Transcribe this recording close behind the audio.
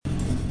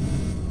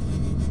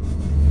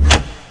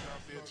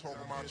Talking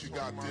about you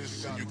got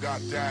this and you got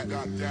that,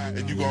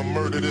 and you gonna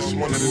murder this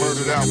one and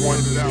murder that one.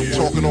 You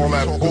talking all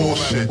that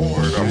bullshit.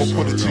 I'm gonna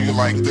put it to you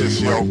like this,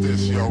 yo.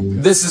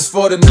 This is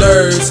for the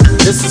nerds,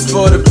 this is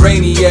for the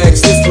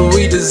brainiacs, this what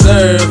we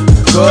deserve.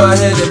 Go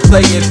ahead and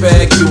play it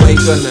back, you ain't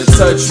gonna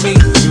touch me,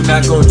 you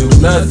not gonna do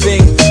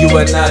nothing, you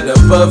are not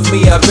above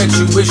me. I bet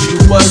you wish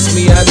you was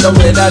me, I know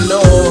that I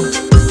know.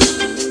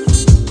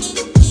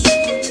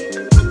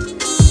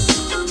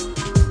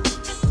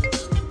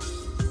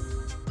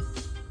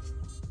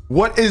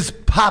 What is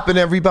poppin',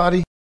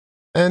 everybody?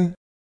 And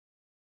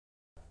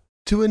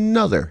to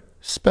another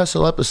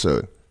special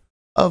episode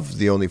of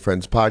the Only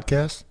Friends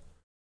podcast.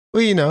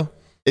 Well, you know,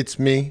 it's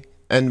me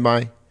and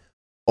my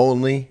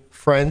only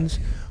friends,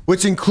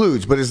 which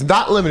includes, but is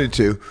not limited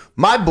to,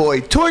 my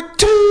boy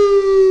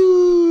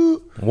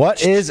Tortu.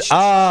 What is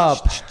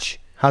up?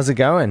 How's it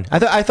going?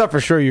 I thought for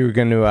sure you were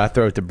going to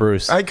throw it to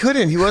Bruce. I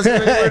couldn't. He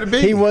wasn't anywhere to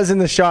be. He was in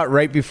the shot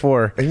right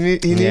before. He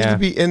needs to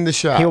be in the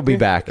shot. He'll be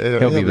back.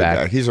 He'll be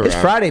back. He's around. It's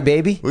Friday,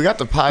 baby. We got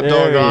the pod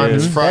dog on.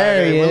 It's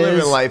Friday. We're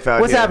living life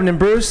out What's here. happening,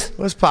 Bruce?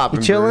 What's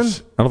popping, You chilling?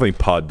 Bruce? I don't think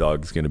Pod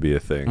Dog's going to be a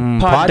thing.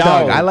 Pod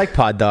dog. I like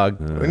Pod Dog.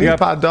 We need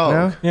Pod dog.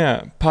 No?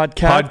 Yeah,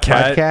 Podcat.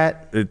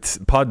 Podcat. It's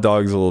Pod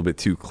Dog's a little bit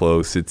too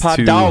close. It's Pod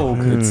too Dog.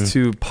 It's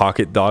too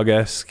pocket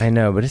dog-esque. I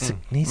know, but he's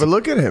But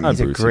look at him. a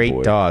Brucey great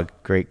boy. dog.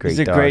 Great He's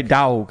a dog. great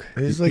dog.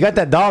 He's You like, got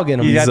that dog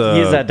in him. He's He's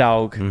that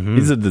dog.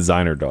 He's a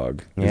designer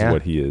dog. Yeah. Is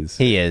what he is.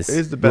 He is.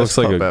 he's the best Looks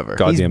like pup a ever.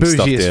 goddamn He's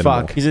stuffed bougie as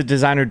animal. fuck. He's a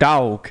designer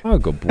dog. Oh,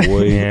 good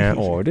boy. Yeah.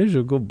 Oh, there's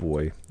a good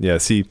boy. Yeah,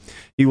 see,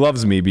 he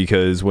loves me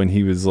because when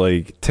he was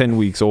like 10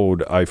 weeks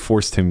old, I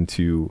forced him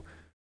to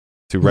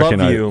Love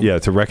recognize you.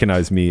 to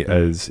recognize me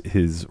as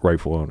his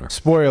rightful owner.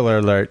 Spoiler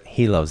alert,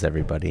 he loves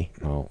everybody.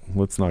 Oh,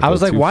 let's not I go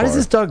was like, too why does far.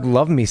 this dog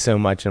love me so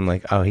much? I'm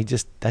like, oh,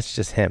 that's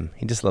just him.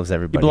 He just loves He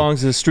everybody. belongs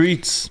to the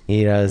streets.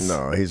 He does.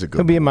 No, he's a good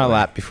He'll be in my boy.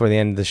 lap before the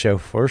end of the show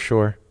for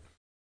sure.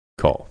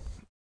 call?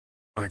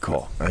 I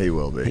call. He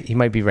will be. He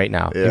might be right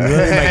now. Yeah. He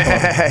really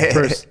might call.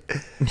 Bruce.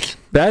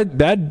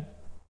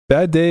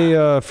 Bad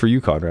day for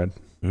you, Conrad.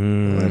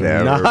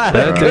 Whatever, Not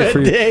bro. a good For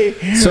you. day.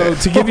 So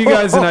to give you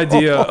guys an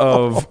idea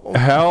of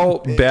how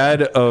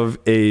bad of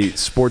a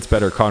sports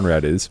bettor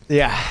Conrad is,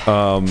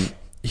 Yeah.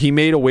 he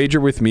made a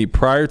wager with me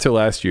prior to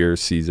last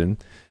year's season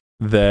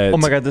that Oh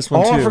my God, this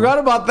one too. I forgot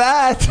about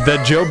that.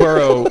 that Joe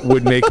Burrow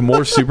would make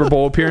more Super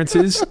Bowl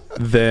appearances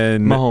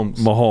than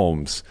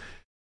Mahomes.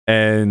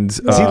 And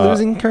Is he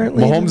losing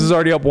currently? Mahomes is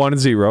already up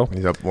 1-0.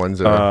 He's up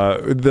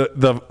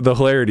 1-0. The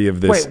hilarity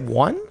of this. Wait,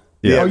 one?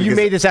 Yeah, Oh, you because-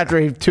 made this after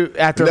No,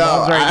 Mahomes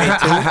already made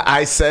two?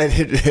 I said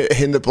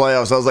it in the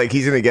playoffs. I was like,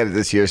 he's going to get it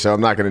this year, so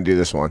I'm not going to do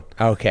this one.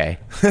 Okay.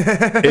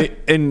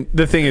 And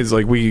the thing is,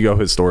 like, we could go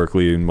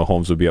historically, and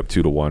Mahomes would be up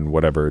 2-1,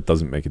 whatever. It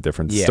doesn't make a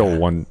difference. Yeah. Still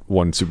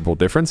one Super Bowl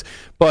difference.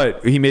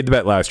 But he made the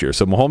bet last year,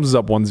 so Mahomes is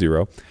up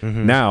 1-0.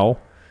 Now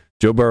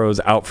Joe Burrow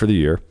is out for the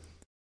year,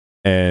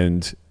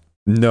 and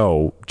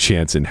no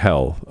chance in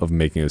hell of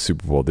making a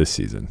Super Bowl this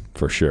season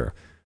for sure.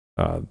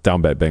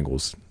 Down bet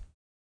Bengals,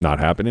 not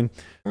happening.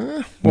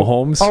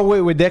 Mahomes, Oh, wait,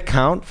 would that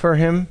count for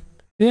him?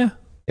 yeah,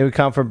 It would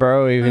count for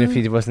Burrow even if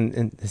he wasn't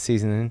in the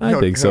season in? I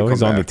think so. he'll He's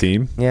come on the back.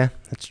 team, Yeah,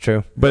 that's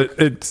true. but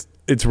it's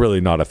really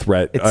not a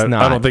threat. It's I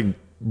not. don't think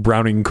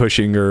Browning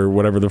Cushing or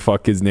whatever the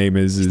fuck his name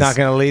is He's not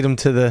going to lead him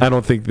to I the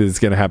don't think this is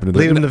going to happen.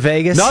 lead him to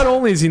Vegas. Not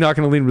only is he not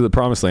going to lead him to the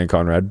promised land,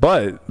 Conrad,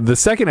 but the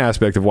second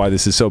aspect of why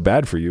this is so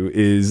bad for you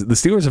is the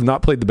Steelers have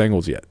not played the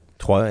Bengals yet.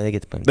 They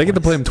get to play him They get to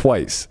twice. play him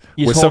twice.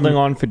 He's with holding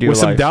on for dear with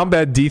some life. down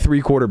bad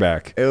D3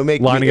 quarterback It would make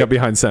lining me- up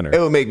behind center. It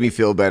would make me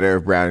feel better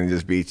if Browning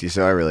just beats you,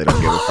 so I really don't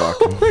give a fuck.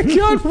 Oh my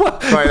God!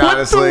 Quite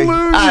honestly,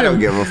 delusion? I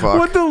don't give a fuck.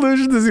 What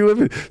delusion does he live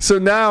in? So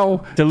now,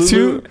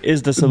 Delulu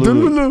is the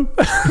Salulu.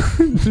 Delulu.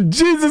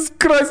 Jesus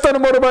Christ on a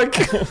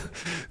motorbike.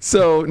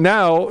 So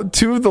now,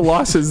 two of the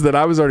losses that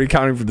I was already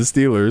counting for the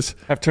Steelers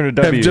Have turned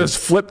to have W. just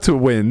flipped to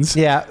wins.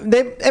 Yeah,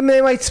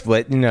 they might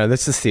split. You know,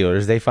 that's the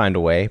Steelers. They find a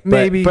way. But,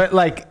 Maybe. But,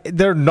 like,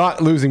 they're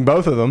not losing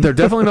both of them. They're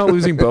definitely not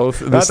losing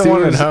both. Not the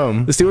one at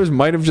home. The Steelers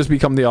might have just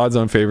become the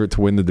odds-on favorite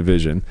to win the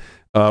division,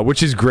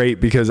 which is great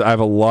because I have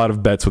a lot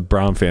of bets with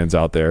Brown fans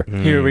out there.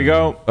 Here we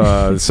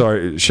go.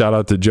 Sorry, shout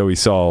out to Joey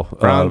Saul.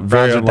 Browns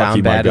Very are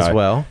unlucky, down my bad guy. as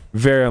well.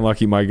 Very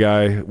unlucky, my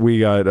guy. We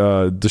got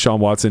Deshaun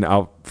Watson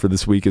out for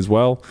this week as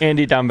well.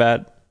 Andy down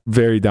bad.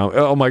 Very down.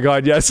 Oh my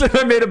God, yes.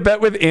 I made a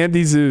bet with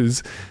Andy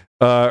Zeus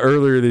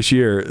earlier this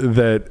year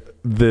that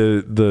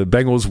the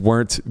Bengals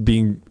weren't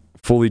being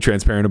fully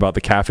transparent about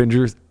the calf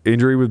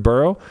injury with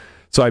Burrow.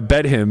 So I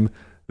bet him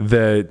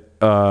that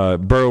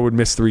Burrow would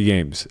miss 3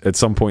 games at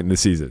some point in the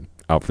season,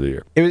 out for the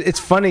year. It's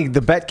funny.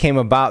 The bet came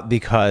about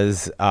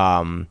because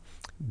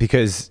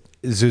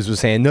Zeus was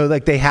saying, no,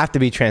 like they have to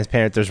be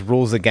transparent. There's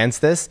rules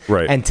against this.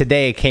 Right. And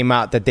today it came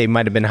out that they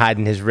might have been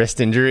hiding his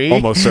wrist injury.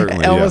 Almost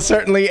certainly, Almost yeah.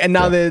 certainly. And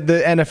now the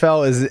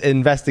NFL is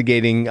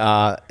investigating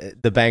the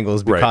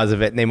Bengals because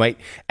of it. And they might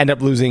end up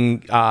losing,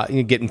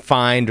 getting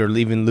fined or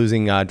even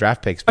losing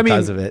draft picks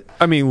because of it.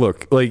 I mean,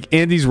 look, like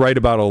Andy's right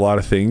about a lot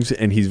of things,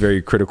 and he's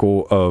very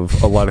critical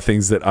of a lot of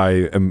things that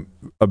I am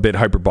a bit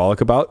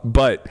hyperbolic about.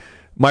 But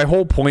My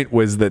whole point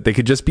was that they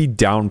could just be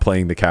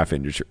downplaying the calf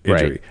injury.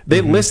 Right.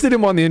 They listed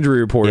him on the injury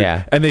report,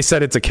 Yeah. and they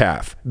said it's a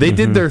calf. They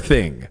did their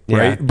thing,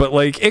 right? Yeah. But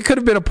like, it could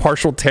have been a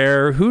partial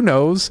tear. Who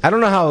knows? I don't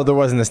know how there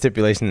wasn't a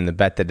stipulation in the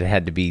bet that it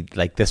had to be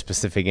like this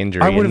specific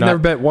injury. I would have and not- never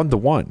bet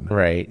 1-1.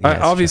 Right. Yeah,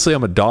 that's Obviously,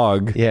 I'm a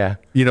dog. true. Yeah.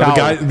 You know,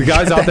 the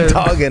guys out there,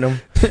 dog in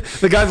him.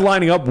 the guy's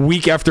lining up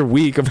week after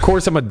week. Of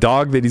course, I'm a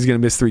dog that he's going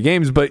to miss 3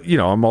 games, but you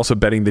know, I'm also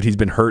betting that he's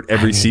been hurt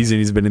every season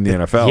he's been in the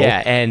NFL.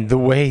 Yeah, and the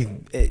way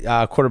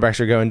quarterbacks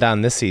are going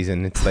down this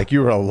season, it's like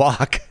you were a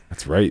lock,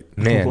 That's right.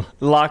 man.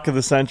 Lock of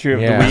the century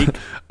of Yeah. the week.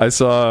 I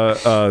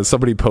saw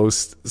somebody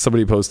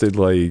posted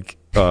like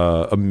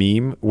a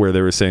meme where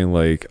they were saying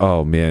like,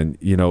 oh man,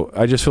 you know,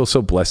 I just feel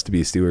so blessed to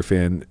be a Steeler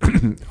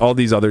fan. All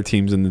these other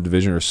teams in the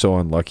division are so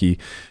unlucky.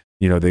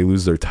 You know, they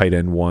lose their tight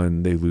end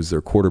one, they lose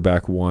their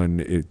quarterback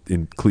one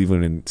in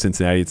Cleveland and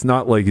Cincinnati. It's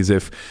not like as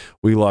if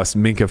we lost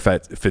Minka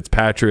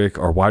Fitzpatrick,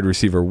 our wide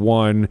receiver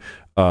one,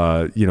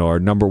 you know, our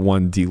number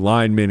 1 D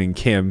lineman, and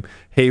Cam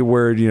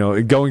Hayward. You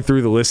know, going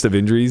through the list of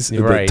injuries,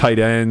 Right. the tight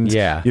end.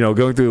 Yeah. You know,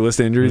 going through the list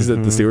of injuries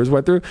that the Steelers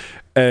went through,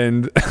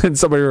 and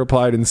somebody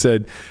replied and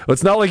said, well,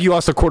 "It's not like you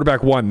lost a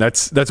quarterback one.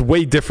 That's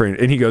way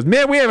different." And he goes,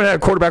 "Man, we haven't had a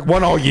quarterback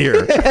one all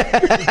year."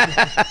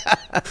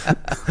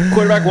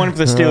 Quarterback 1 for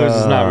the Steelers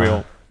is not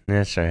real.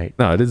 That's right.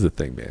 No, it is a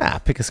thing, man.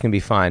 Pickus can be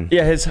fine.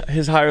 Yeah,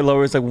 his higher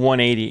lower is like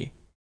 180.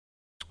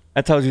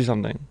 That tells you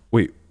something.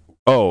 Wait.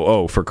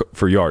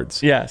 For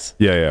yards. Yes.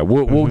 Yeah.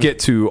 We'll get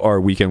to our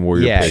weekend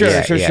warrior. Yeah,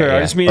 picks. Sure. yeah. I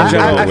just mean in I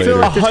general. feel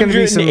like there's gonna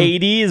be some.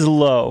 180 is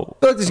low.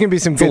 Look, there's gonna be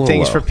some a good little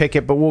things low. for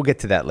Pickett, but we'll get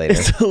to that later.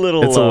 It's a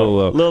little It's a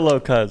low. little low.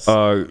 Cuz.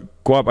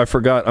 Guap, I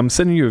forgot. I'm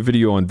sending you a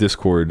video on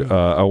Discord.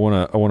 I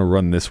wanna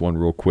run this one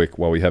real quick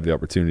while we have the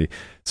opportunity.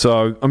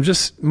 So I'm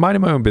just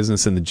minding my own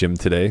business in the gym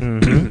today,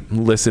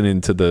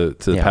 listening to the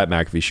Pat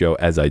McAfee show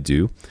as I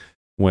do.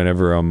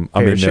 Whenever I'm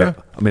in there,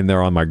 I'm in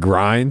there on my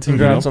grind.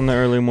 Congrats on the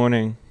early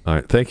morning. All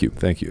right, thank you.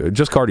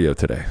 Just cardio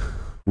today.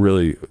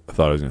 Really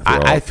thought I was going to throw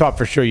I up. thought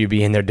for sure you'd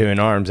be in there doing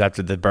arms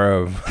after the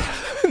Burrow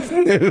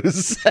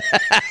news.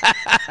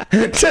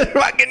 Just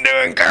fucking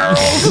doing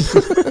curls.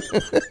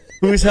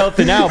 Who's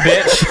healthy now,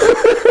 bitch?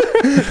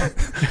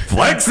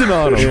 Flexing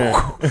on him.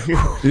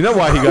 You know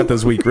why he got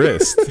those weak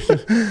wrists?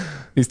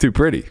 He's too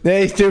pretty.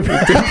 Yeah, he's too.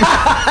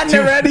 I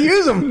never had to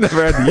use them.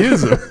 Never had to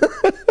use them.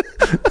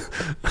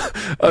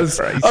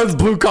 Us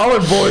blue collar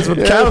boys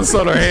with counts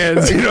on our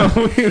hands, you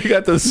know, we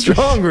got those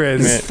strong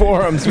wrists.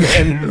 Forearms,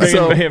 man.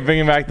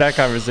 Bringing back that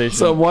conversation.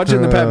 So I'm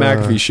watching the Pat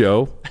McAfee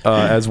show,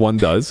 as one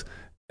does,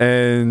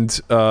 and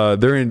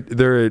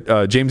they're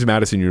at James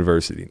Madison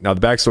University. Now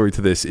the backstory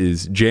to this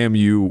is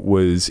JMU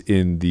was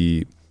in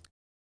the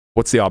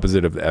what's the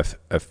opposite of the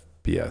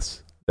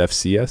FBS?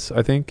 FCS,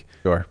 I think.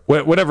 Sure.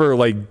 Whatever,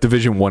 like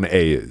Division 1A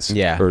is.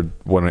 Yeah. Or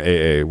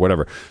 1AA,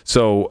 whatever.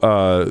 So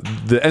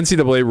the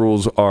NCAA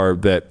rules are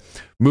that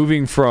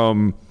moving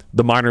from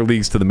the minor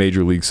leagues to the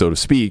major leagues, so to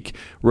speak,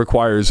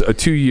 requires a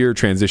 2-year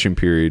transition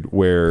period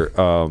where,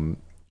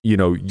 you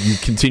know, you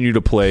continue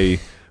to play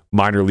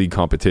minor league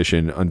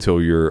competition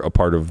until you're a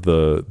part of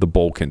the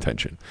bowl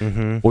contention.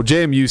 Well,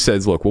 JMU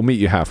says, look, we'll meet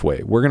you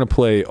halfway. We're going to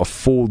play a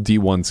full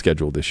D1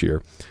 schedule this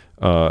year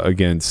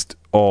against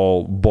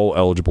all bowl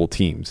eligible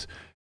teams.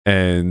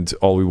 And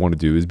all we want to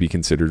do is be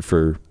considered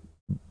for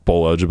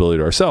bowl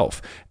eligibility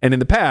ourselves. And in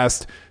the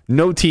past,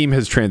 no team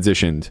has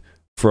transitioned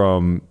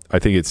from, I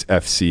think it's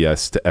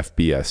FCS to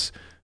FBS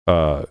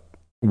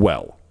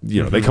well.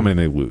 You know, they come in and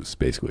they lose,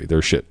 basically.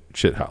 They're shit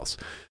house.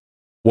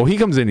 Well, he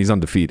comes in, he's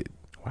undefeated.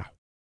 Wow.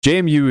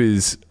 JMU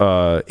is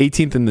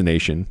 18th in the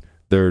nation.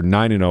 They're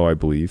 9-0, I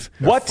believe.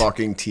 what?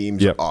 Fucking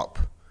teams Yep. up.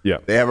 Yeah.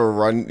 They have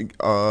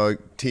a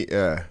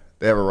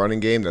they have a running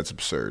game that's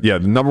absurd. Yeah,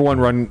 the number one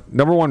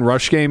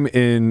rush game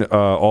in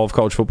all of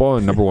college football,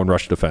 and number 1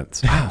 rush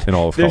defense in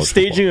all of They're college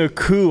staging a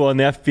coup on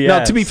the FBS. football.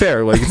 Now, to be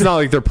fair, like it's not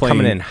like they're playing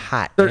Coming in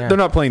hot. They're, yeah. they're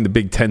not playing the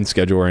Big Ten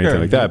schedule or anything Sure.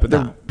 like that, but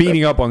they're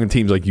beating up on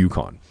teams like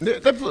UConn.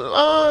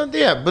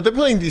 Yeah, but they're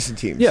playing decent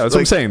teams. Yeah, that's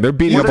what I'm saying. They're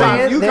beating up on.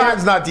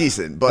 UConn's not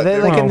decent, but Are they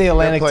they're- like in the they're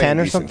Atlantic playing 10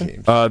 or decent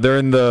something?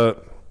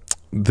 teams.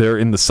 They're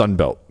in the Sun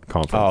Belt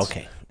Conference. Oh,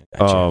 okay.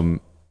 Gotcha.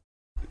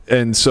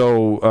 And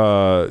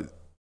so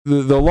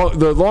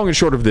the long and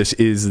short of this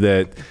is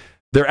that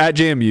they're at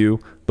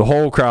JMU. The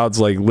whole crowd's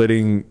like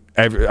litting.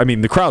 I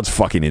mean, the crowd's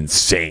fucking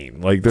insane.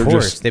 Like they're of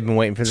course, just they've been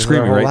waiting for this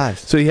screaming, their whole right?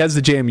 lives. So he has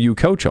the JMU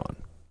coach on.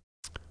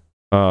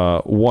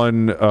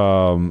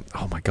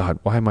 Oh my God,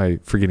 why am I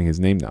forgetting his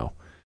name now?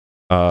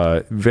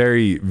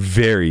 Very,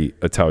 very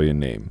Italian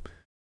name.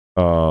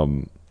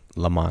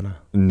 Lamana.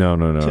 No.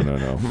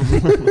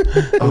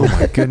 Oh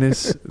my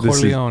goodness. This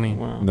is- Corleone.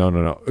 Wow.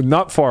 No.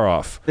 Not far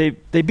off. They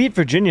beat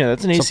Virginia.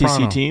 That's an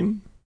Soprano. ACC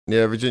team.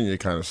 Yeah, Virginia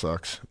kind of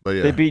sucks, but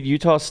yeah. They beat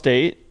Utah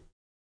State.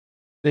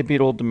 They beat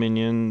Old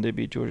Dominion. They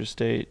beat Georgia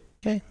State.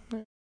 Okay.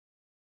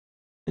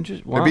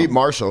 Interesting. They beat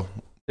Marshall.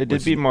 They did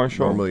which beat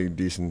Marshall. Normally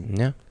decent.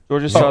 Yeah.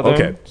 Georgia Southern.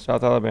 okay.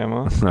 South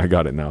Alabama. I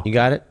got it now. You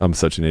got it? I'm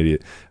such an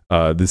idiot.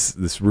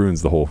 This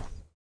ruins the whole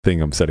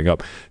thing I'm setting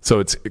up. So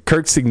it's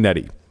Kirk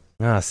Signetti.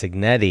 Ah,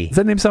 Signetti. Does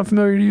that name sound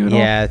familiar to you at all?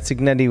 Yeah,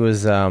 Signetti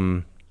was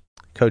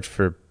coach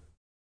for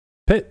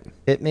Pitt,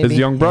 maybe? His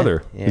young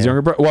brother. Yeah. His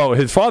younger brother. Well,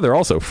 his father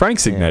also, Frank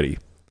Signetti.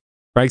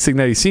 Frank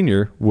Signetti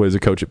Sr. was a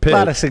coach at Pitt. A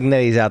lot of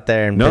Signettis out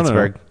there in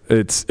Pittsburgh. No.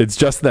 It's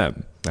just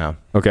them. No.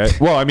 Okay.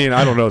 Well, I mean,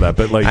 I don't know that,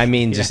 but like, I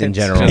mean, just in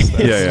general.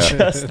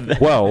 yeah.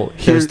 Well,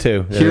 Those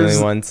two. They're the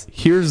only ones.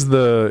 Here's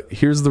the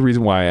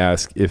reason why I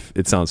ask if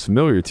it sounds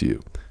familiar to you.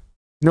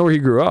 You know where he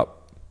grew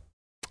up?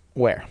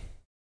 Where?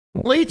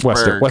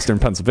 Leechburg. Western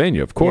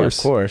Pennsylvania, of course.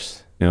 Yeah, of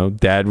course. You know,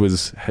 Dad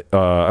was,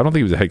 I don't think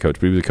he was a head coach,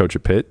 but he was a coach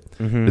at Pitt.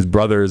 Mm-hmm. His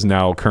brother is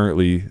now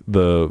currently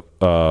the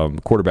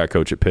quarterback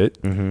coach at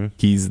Pitt. Mm-hmm.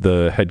 He's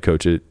the head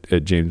coach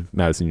at James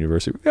Madison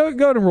University. Go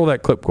ahead and roll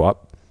that clip,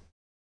 Quap.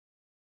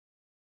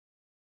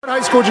 What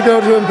high school did you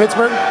go to in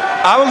Pittsburgh?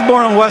 I was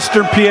born in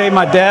Western PA.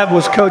 My dad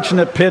was coaching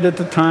at Pitt at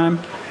the time.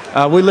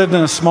 We lived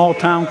in a small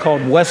town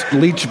called West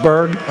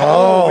Leechburg.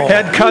 Oh.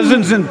 Had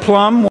cousins in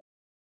Plum.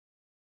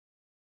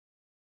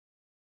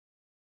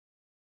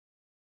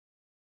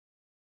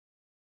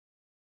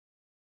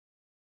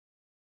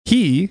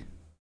 He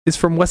is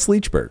from West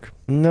Leechburg.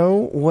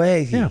 No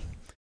way. Yeah.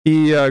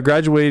 He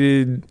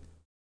graduated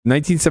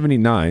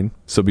 1979,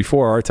 so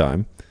before our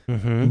time.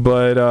 Mm-hmm.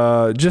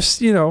 But just,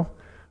 you know,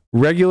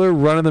 regular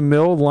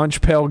run-of-the-mill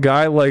lunch pail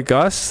guy like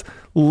us,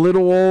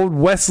 little old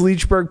West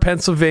Leechburg,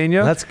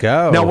 Pennsylvania. Let's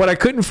go. Now, what I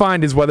couldn't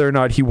find is whether or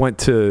not he went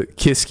to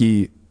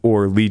Kiski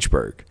or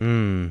Leechburg.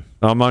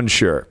 I'm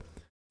unsure.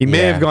 He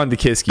may have gone to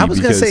Kiski. I was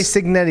going to say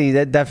Signetti.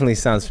 That definitely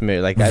sounds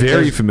familiar. Like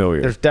very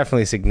familiar. There's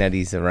definitely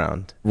Signettis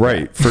around.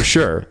 Right, for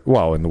sure.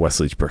 Well, in the West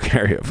Leechburg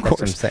area, of course.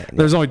 What I'm saying.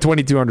 There's only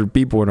 2,200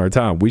 people in our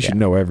town. We should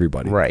know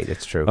everybody. Right,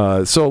 it's true.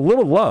 So a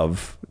little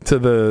love to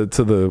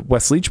the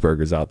West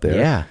Leechburgers out there.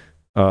 Yeah.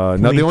 Now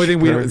the only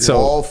thing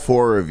all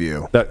four of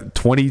you. That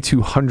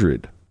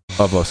 2,200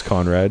 of us,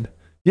 Conrad.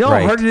 You know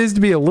how hard it is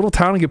to be a little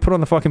town and get put on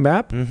the fucking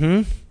map?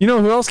 Mm-hmm. You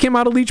know who else came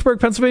out of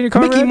Leechburg, Pennsylvania,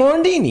 Conrad? Mickey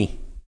Morandini.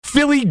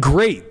 Philly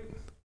great.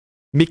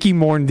 Mickey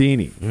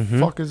Morandini. Mm-hmm.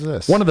 Fuck is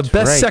this? One of the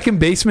best second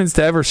basemen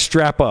to ever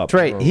strap up. That's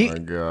right. Oh my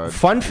God.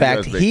 Fun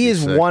fact, he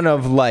is one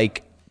of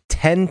like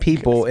 10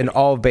 people in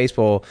all of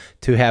baseball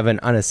to have an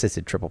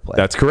unassisted triple play.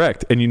 That's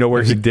correct. And you know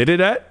where he did it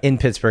at? In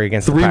Pittsburgh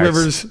against the Three Pirates.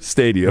 Rivers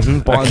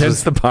Stadium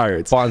against the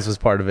Pirates. Bonds was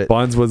part of it.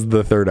 Bonds was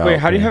the third out. Wait,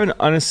 how do you have an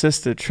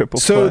unassisted triple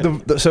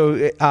play?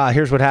 So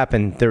here's what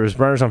happened. There was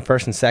runners on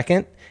first and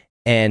second,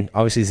 and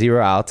obviously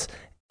 0 outs.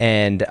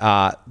 And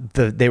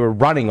they were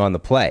running on the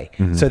play.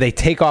 Mm-hmm. So they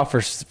take off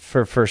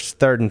for first,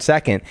 third, and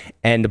second,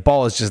 and the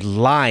ball is just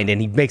lined,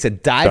 and he makes a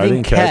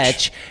diving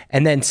catch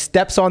and then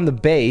steps on the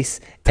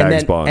base and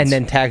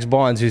then tags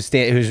Bonds, who's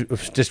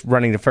just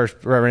running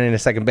to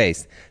second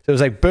base. So it was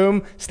like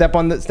boom, step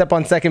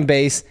on second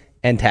base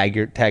and tag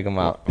him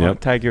out. Yep.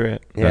 Tag you're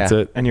it. Yeah. That's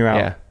it. And you're out.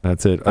 Yeah.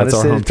 That's it. That's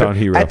our hometown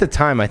hero. At the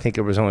time, I think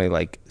it was only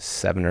like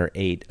 7 or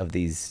 8 of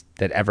these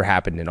that ever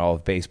happened in all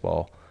of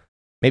baseball.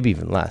 Maybe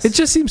even less. It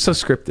just seems so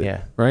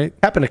scripted, right?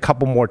 Happened a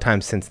couple more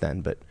times since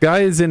then, but guy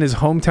is in his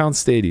hometown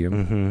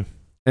stadium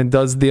and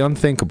does the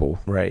unthinkable.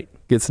 Right.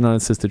 Gets an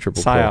unassisted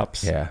triple play.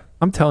 Psyops. Yeah.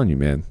 I'm telling you,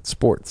 man.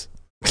 Sports.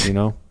 You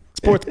know?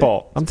 Sports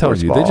ball. I'm telling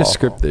you, they just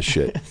script this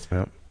shit.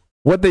 Yep.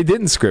 What they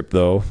didn't script,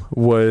 though,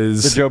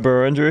 was... The Joe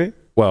Burrow injury?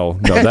 Well,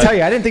 no. I tell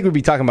you, I didn't think we'd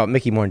be talking about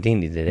Mickey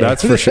Morandini today.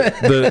 That's for sure.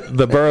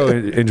 The Burrow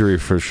injury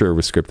for sure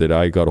was scripted.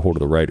 I got a hold of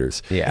the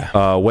writers.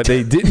 Yeah. What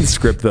they didn't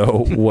script,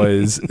 though,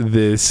 was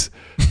this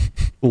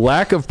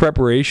lack of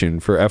preparation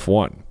for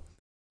F1.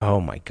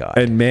 Oh, my God.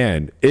 And,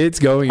 man, it's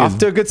going off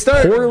to a good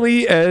start.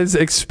 Poorly as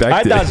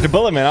expected. I dodged a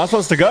bullet, man. I was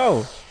supposed to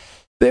go.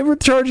 They were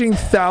charging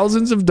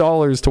thousands of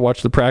dollars to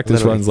watch the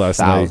practice runs last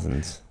night.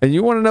 And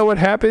you want to know what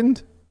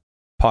happened?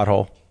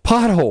 Pothole.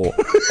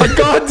 A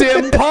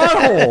goddamn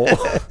pothole.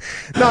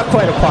 Not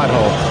quite a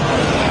pothole.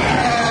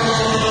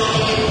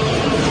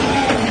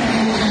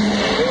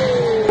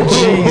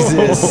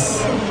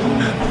 Jesus.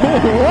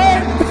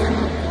 What?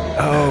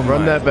 Oh,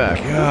 Run that back.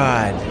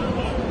 God.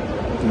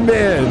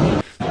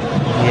 Man.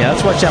 Yeah,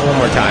 let's watch that one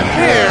more time.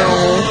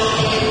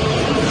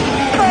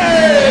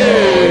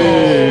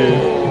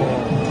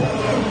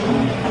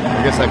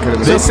 I guess I could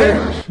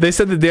have They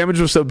said the damage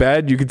was so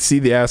bad you could see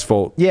the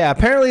asphalt. Yeah,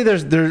 apparently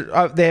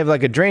they have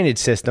like a drainage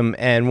system,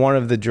 and one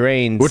of the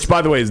drains, Which,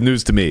 by the way, is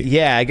news to me.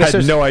 Yeah, I guess I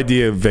had no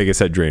idea Vegas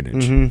had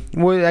drainage.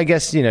 Mm-hmm. Well, I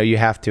guess you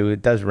have to.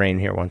 It does rain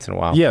here once in a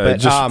while. Yeah, but, it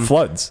just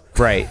floods.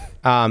 Right.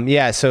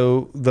 Yeah.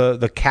 So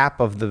the cap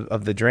of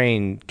the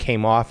drain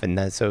came off,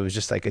 and so it was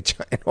just like a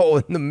giant hole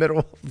in the middle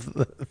of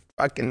the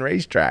fucking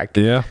racetrack.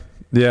 Yeah.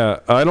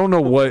 I don't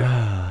know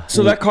what.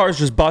 So that car is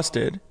just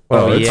busted.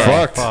 Oh, it's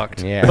yeah.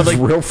 fucked. Yeah. It's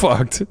real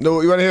fucked. No,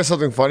 you want to hear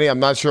something funny? I'm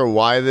not sure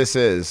why this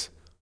is,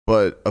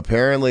 but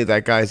apparently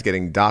that guy's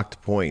getting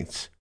docked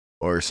points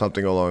or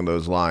something along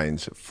those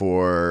lines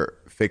for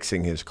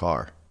fixing his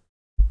car.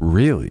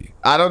 Really?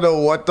 I don't know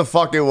what the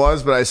fuck it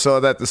was, but I saw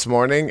that this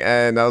morning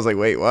and I was like,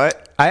 wait,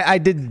 what? I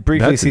did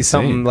briefly That's see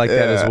insane. something like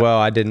that as well.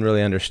 I didn't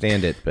really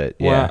understand it, but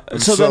yeah. Wow.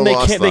 So then they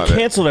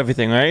canceled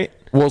everything, right?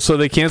 Well, so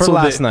they canceled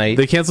last night.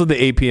 They canceled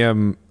the 8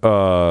 p.m.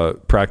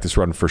 Practice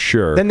run for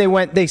sure. Then they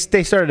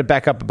started to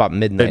back up about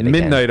midnight. At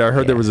midnight, I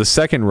heard there was a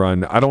second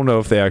run. I don't know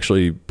if they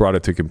actually brought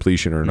it to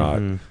completion or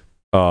not.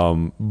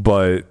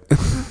 But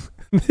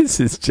this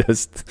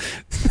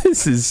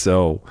is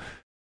so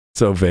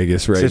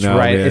Vegas right It's now,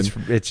 right.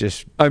 man. It's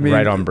just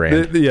right on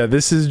brand.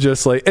 This is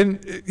just like,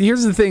 and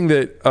here's the thing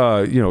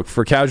that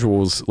for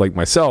casuals like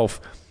myself,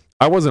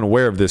 I wasn't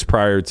aware of this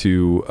prior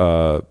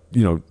to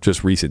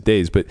just recent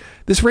days, but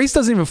this race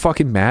doesn't even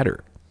fucking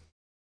matter.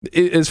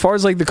 As far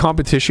as like the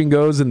competition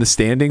goes and the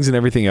standings and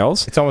everything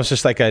else, It's almost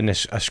just like a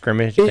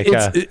scrimmage.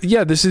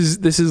 this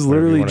is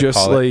literally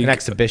just like an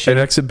exhibition.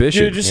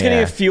 You're just getting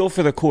Yeah. a feel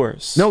for the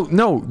course.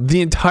 No,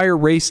 the entire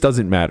race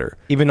doesn't matter.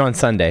 Even on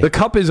Sunday. The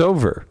cup is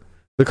over.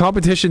 The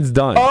competition's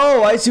done.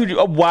 Oh, I see.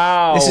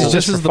 Wow. This is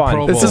just for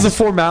fun. This is a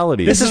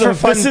formality. This is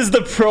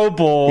the Pro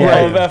Bowl Right.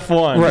 of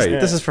F1. Right.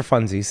 This is for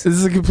funsies. This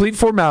is a complete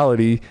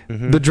formality.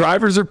 The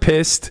drivers are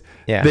pissed.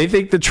 Yeah. They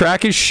think the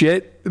track is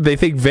shit. They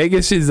think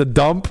Vegas is a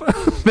dump.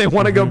 They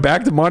want to go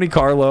back to Monte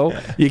Carlo.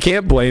 You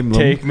can't blame them.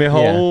 Take me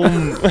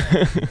home.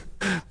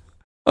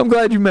 I'm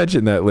glad you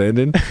mentioned that,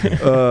 Landon.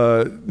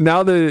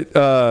 Now that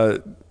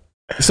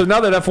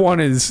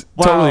F1 is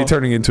totally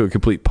turning into a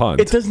complete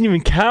punt. It doesn't even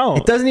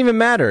count. It doesn't even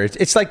matter.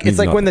 It's like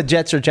Nothing. when the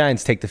Jets or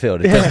Giants take the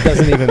field. It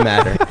doesn't even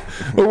matter.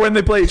 or when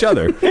they play each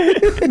other.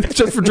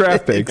 Just for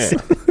draft picks.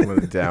 When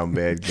a down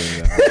bad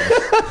game.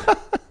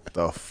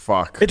 The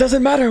fuck? It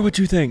doesn't matter what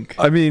you think.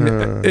 I mean,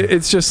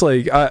 it's just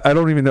like, I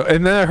don't even know.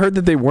 And then I heard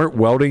that they weren't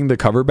welding the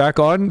cover back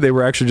on. They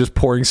were actually just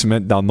pouring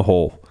cement down the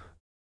hole.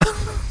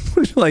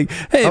 Like,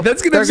 hey,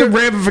 that's going to have some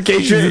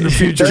ramifications in the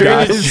future,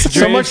 guys.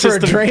 So much for a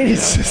system. drainage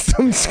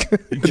system.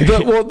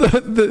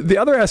 The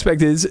other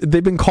aspect is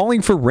they've been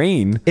calling for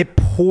rain. It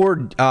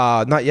poured,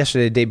 not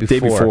yesterday, the day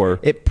before.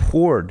 It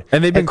poured.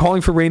 And they've been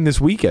calling for rain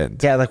this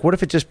weekend. Yeah, like what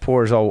if it just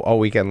pours all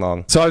weekend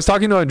long? So I was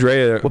talking to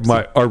Andrea,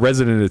 our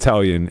resident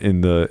Italian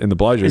in the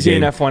Bellagio Is he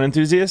an game. F1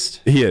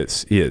 enthusiast? He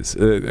is.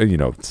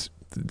 It's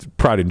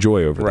pride and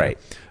joy over there.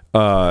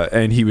 Right.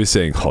 And he was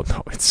saying, oh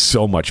no, it's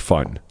so much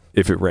fun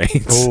if it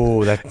rains.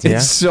 Oh, that's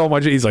It's so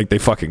much. He's like, they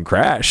fucking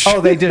crash.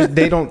 Oh, they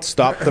don't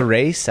stop the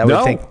race. I would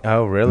No. think.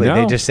 Oh, really? No.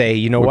 They just say,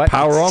 you know We're what?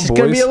 power on, it's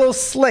gonna boys. be a little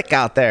slick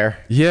out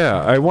there.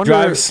 Yeah, I wonder.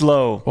 Drive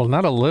slow. Well,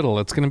 not a little.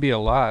 It's going to be a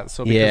lot.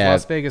 So because Yeah.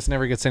 Las Vegas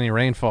never gets any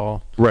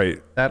rainfall,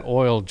 Right. that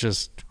oil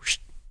just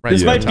right This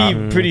to might the top.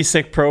 be pretty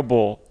sick Pro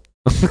Bowl.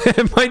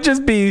 It might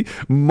just be.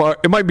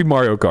 It might be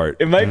Mario Kart.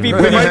 It might be We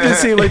pretty. might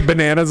just see like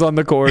bananas on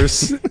the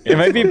course. It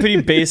might be pretty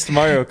based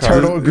Mario Kart.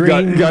 Turtle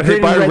green, got hit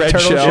green by a and red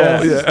turtle shell.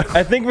 shells. Yeah.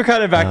 I think we're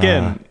kind of back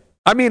in.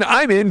 I mean,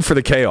 I'm in for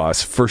the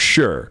chaos for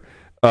sure.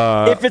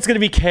 If it's going to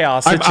be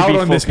chaos, I'm it should out be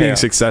on full this being chaos.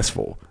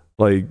 successful.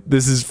 Like,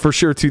 this is for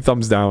sure 2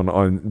 thumbs down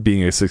on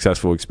being a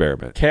successful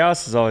experiment.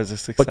 Chaos is always a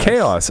success. But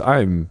chaos,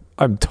 I'm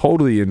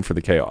totally in for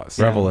the chaos.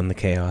 Revel in the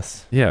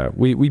chaos. Yeah,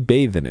 we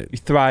bathe in We it.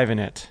 thrive in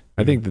it.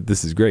 I think that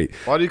this is great.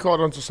 Why do you call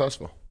it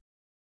unsuccessful?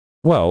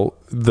 Well,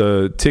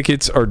 the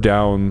tickets are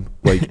down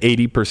like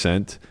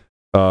 80%.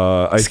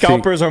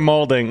 Scalpers are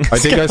molding. I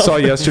think I saw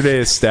yesterday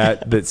a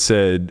stat that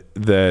said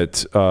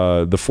that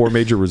the 4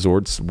 major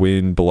resorts,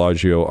 Wynn,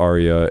 Bellagio,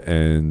 Aria,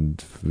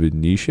 and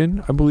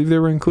Venetian, I believe they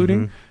were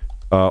including,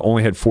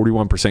 only had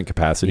 41%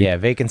 capacity. Yeah,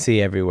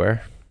 vacancy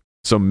everywhere.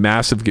 So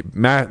massive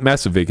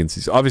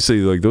vacancies. Obviously,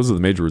 like those are the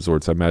major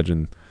resorts. I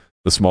imagine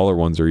the smaller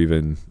ones are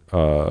even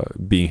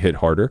being hit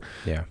harder.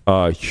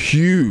 Yeah.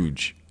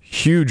 Huge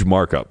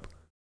markup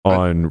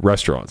on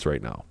restaurants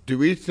right now. Do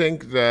we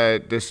think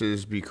that this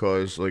is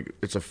because like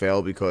it's a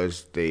fail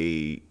because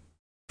they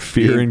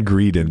Fear and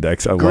greed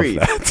index. I Greed.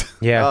 love that.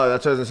 Yeah. Oh,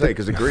 that's what I was gonna say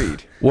because of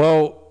greed.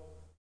 Well,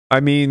 I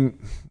mean,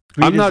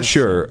 Greed I'm is not a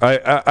sure.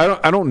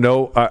 I don't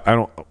know.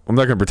 I'm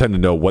not going to pretend to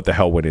know what the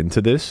hell went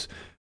into this.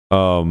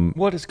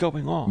 What is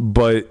going on?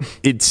 But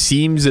it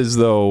seems as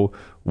though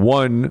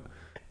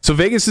so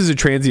Vegas is a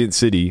transient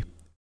city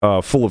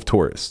full of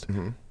tourists.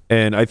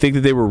 And I think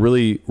that they were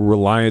really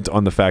reliant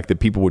on the fact that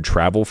people would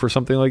travel for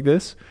something like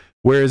this.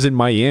 Whereas in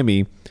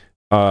Miami,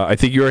 I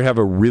think you already have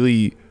a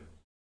really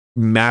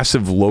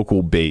massive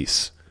local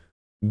base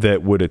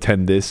that would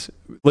attend this.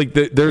 Like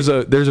there's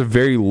a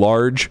very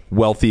large,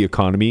 wealthy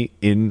economy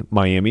in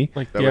Miami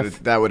Like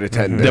That would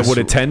attend that this. would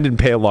attend and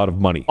pay a lot of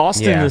money.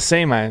 Austin Yeah. the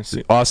same, I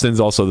assume. Austin's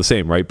also the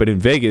same, right? But in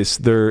Vegas,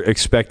 they're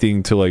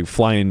expecting to like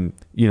fly in,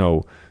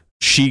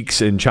 sheiks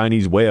and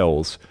Chinese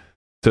whales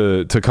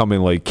to come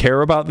and like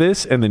care about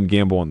this and then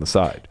gamble on the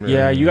side.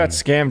 Yeah, you got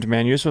scammed,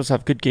 man. You're supposed to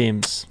have good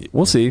games.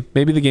 We'll see.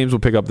 Maybe the games will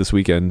pick up this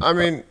weekend. I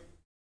mean,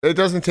 it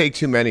doesn't take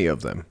too many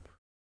of them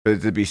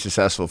to be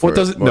successful. For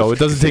Well, it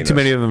doesn't take too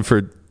many of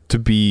them to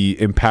be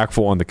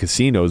impactful on the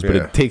casinos, but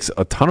Yeah. it takes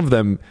a ton of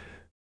them.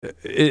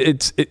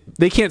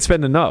 They can't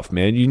spend enough,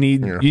 man. You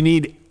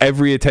need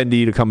every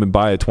attendee to come and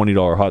buy a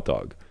 $20 hot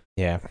dog.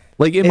 Yeah.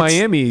 Like in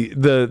Miami,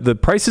 the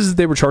prices that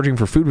they were charging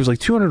for food was like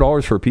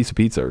 $200 for a piece of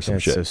pizza or some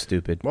That's shit. so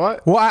stupid.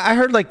 What? Well, I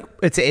heard like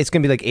it's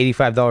gonna be like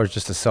 $85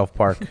 just to self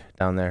park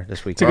down there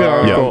this week. It's a good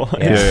article.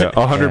 Yeah,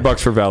 $100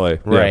 for valet.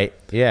 Yeah. Right.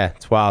 Yeah.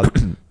 It's wild.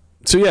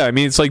 So yeah, I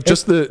mean, it's like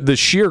just the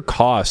sheer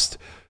cost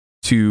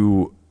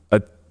to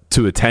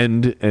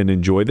attend and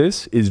enjoy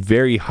this is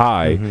very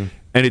high,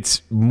 and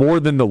it's more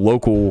than the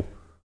local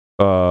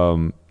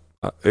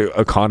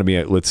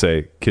economy, let's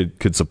say,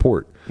 could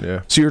support.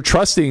 Yeah. So you're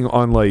trusting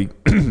on like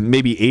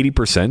maybe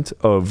 80%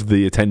 of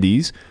the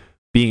attendees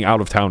being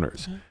out of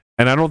towners.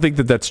 And I don't think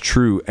that that's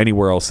true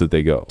anywhere else that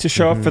they go. To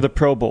show up for the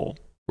Pro Bowl.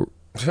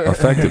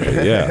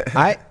 Effectively, yeah.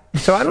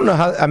 So I don't know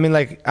how. I mean,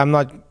 like, I'm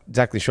not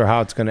exactly sure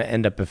how it's going to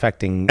end up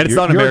affecting. And it's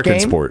not an American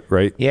sport,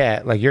 right?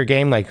 Yeah, like your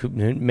game, like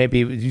maybe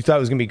you thought it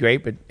was going to be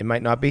great, but it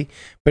might not be.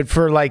 But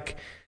for like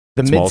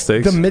the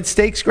mid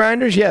stakes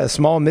grinders, yeah, the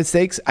small mid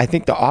stakes, I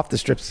think the off the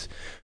strips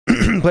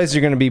places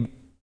are going to be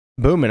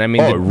booming. I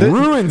mean, it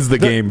ruins the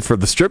game for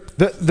the strip,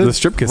 the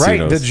strip casinos,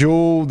 right? The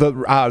Jewel,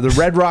 the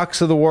Red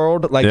Rocks of the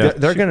world, like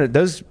they're going to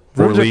those.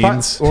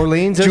 Orleans,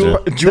 Jewel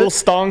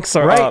stonks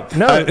are up.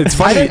 No, it's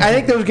funny. I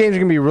think those games are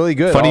going to be really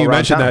good. Funny you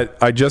mentioned that.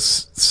 I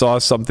just saw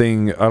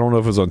something. I don't know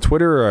if it was on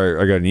Twitter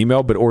or I got an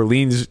email, but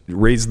Orleans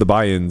raised the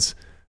buy-ins,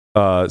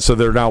 so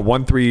they're now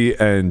 1-3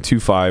 and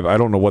 2-5. I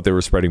don't know what they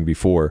were spreading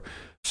before,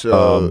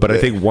 but I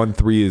think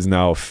 1-3 is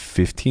now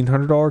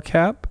 $1,500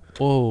 cap.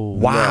 Whoa!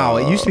 Wow,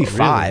 it used to be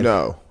 5.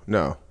 No.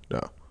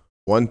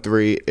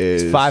 1-3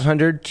 is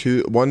 500.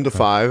 1 to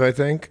 5, I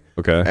think.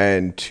 Okay.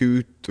 And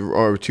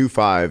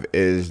 2-5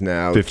 is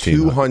now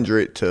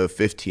 200 to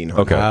 1,500.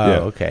 Okay.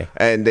 Okay.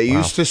 And they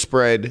used to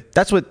spread.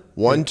 That's what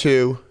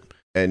 1-2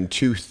 and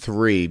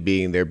 2-3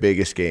 being their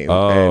biggest game.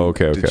 Oh, and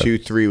okay. The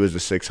 2-3 was the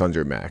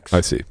 600 max.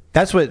 I see.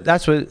 That's what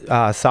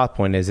South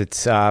Point is.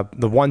 It's the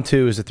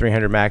 1-2 is the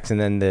 300 max, and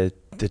then the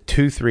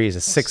 2-3 is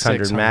a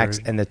 600 max,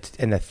 and the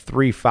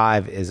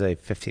 3-5 is a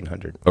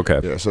 1,500. Okay.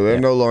 Yeah. So they're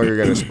no longer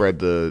going to spread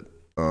the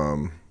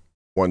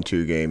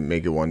 1-2 game,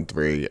 make it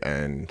 1-3,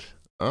 and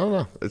I don't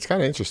know. It's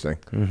kind of interesting.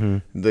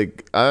 Mm-hmm.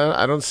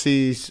 I don't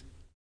see.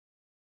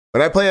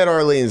 When I play at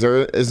Orleans,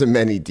 there isn't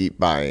many deep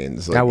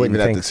buy-ins. Like, I wouldn't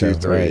even think at the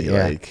 2-3. so. Right,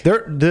 yeah. Like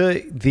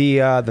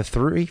the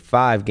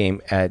 3-5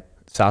 game at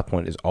South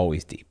Point is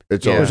always deep.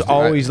 There's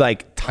always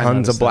like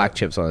tons of black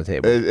chips on the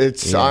table.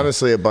 It's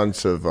honestly a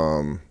bunch of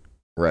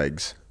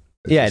regs.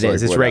 It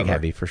is. It's reg whatever.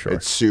 heavy for sure.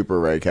 It's super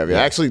reg heavy.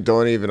 I actually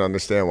don't even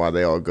understand why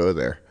they all go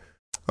there.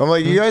 I'm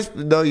like, you guys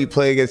know you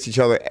play against each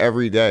other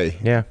every day.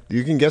 Yeah.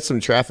 You can get some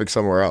traffic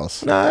somewhere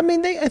else. No, I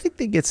mean, I think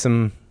they get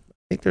some. I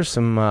think there's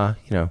some,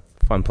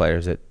 fun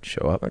players that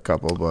show up. A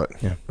couple, but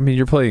yeah. I mean,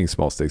 you're playing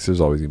small stakes. There's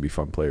always gonna be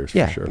fun players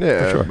for sure.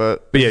 Yeah, for sure.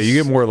 but yeah, you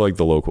get more like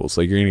the locals.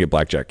 Like you're gonna get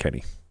Blackjack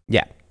Kenny.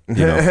 Yeah.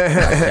 You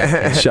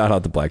know, shout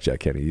out to Blackjack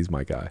Kenny. He's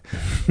my guy.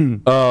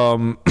 All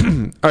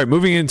right,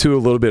 moving into a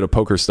little bit of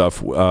poker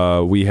stuff.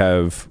 We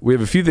have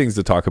a few things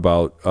to talk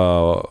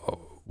about.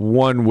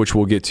 One, which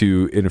we'll get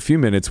to in a few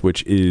minutes,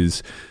 which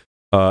is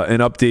an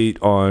update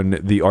on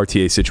the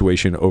RTA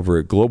situation over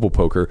at Global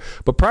Poker.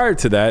 But prior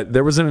to that,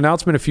 there was an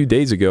announcement a few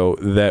days ago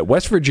that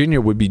West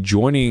Virginia would be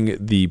joining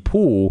the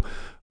pool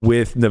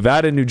with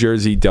Nevada, New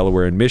Jersey,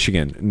 Delaware, and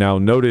Michigan. Now,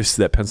 notice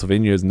that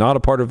Pennsylvania is not a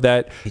part of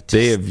that.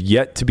 They have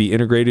yet to be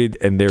integrated,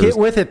 and get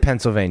with it,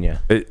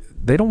 Pennsylvania.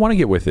 They don't want to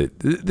get with it.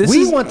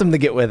 We want them to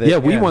get with it. Yeah,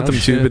 we want them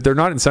to, but they're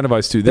not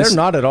incentivized to. They're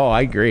not at all.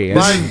 I agree.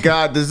 My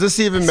God, does this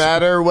even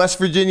matter? West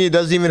Virginia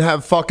doesn't even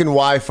have fucking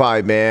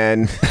Wi-Fi,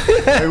 man.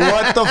 Like,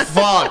 what the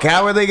fuck?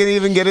 How are they going to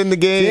even get in the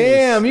game?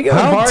 Damn, you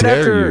got How hard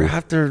dare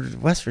after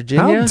West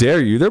Virginia. How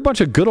dare you? They're a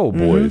bunch of good old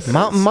boys.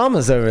 Mountain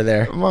Mama's over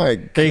there. My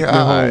Take me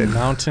God. home.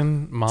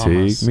 Mountain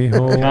Mamas. Take me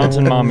home.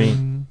 Mountain Mommy.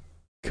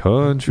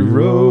 Country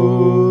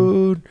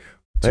road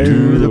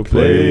to the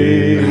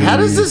place. How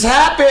does this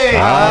happen?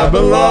 I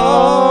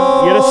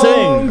belong. You gotta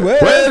sing.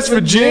 West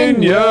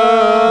Virginia.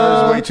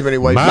 There's way too many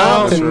white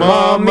Mountain people.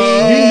 Mommy.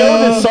 You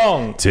know this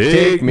song.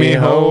 Take me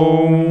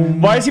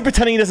home. Why is he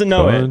pretending he doesn't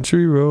know it?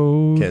 Country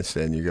road. Can't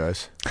stand you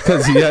guys.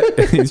 Because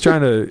he's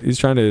trying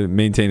to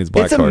maintain his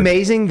black It's card.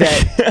 amazing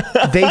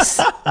that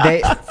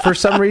they for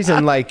some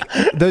reason, like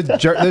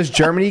those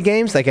Germany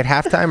games, like at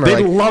halftime,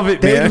 They love it,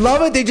 They man.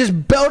 love it. They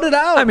just belt it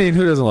out. I mean,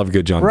 who doesn't love a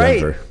good John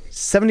right? Denver?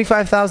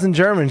 75,000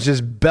 Germans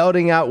just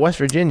belting out West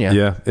Virginia.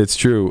 Yeah, it's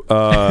true.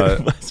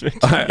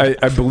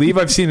 I believe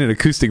I've seen an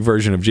acoustic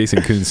version of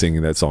Jason Kuhn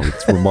singing that song.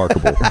 It's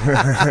remarkable.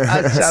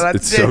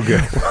 It's so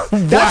good.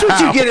 That's what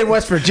you get in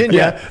West Virginia.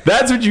 Yeah,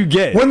 that's what you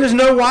get. When there's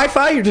no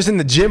Wi-Fi, you're just in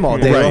the gym all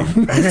day. Right.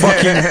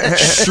 Fucking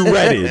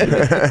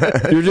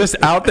shredded. You're just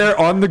out there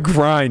on the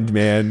grind,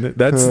 man.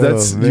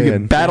 That's you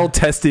get battle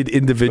tested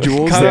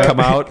individuals that come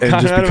out and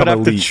just Conrad become would have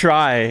elite. to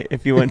try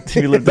if you lived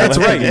in That's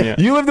West right. Virginia.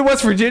 You lived in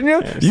West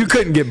Virginia? You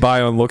couldn't get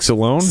by on looks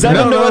alone. Send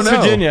him to West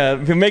No. Virginia.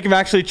 Make him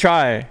actually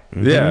try.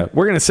 Yeah,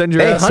 we're gonna send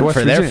your They ass to hunt West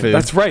for their Virginia. food.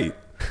 That's right.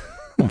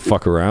 Don't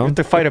fuck around.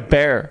 To fight a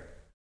bear.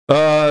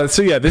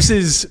 So yeah, this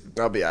is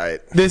I'll be all right.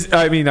 this.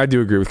 I mean, I do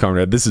agree with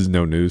Conrad. This is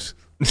no news.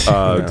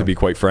 To be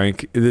quite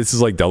frank, this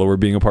is like Delaware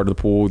being a part of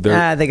the pool.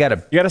 They're, They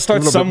gotta. You got to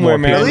start little bit somewhere,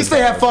 more man. At least they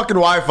have fucking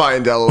Wi-Fi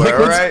in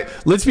Delaware, all right?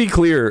 let's be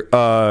clear.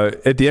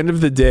 At the end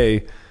of the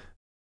day,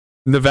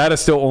 Nevada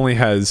still only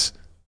has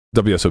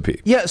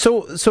WSOP. Yeah.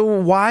 So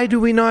why do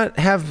we not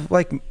have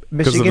like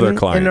Michigan their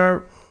client.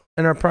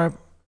 in our prime?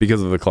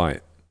 Because of the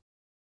client.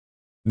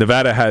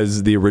 Nevada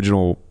has the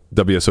original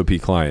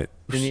WSOP client.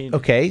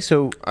 Okay,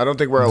 so I don't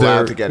think we're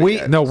allowed to get it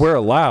yet. No, we're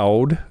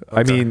allowed.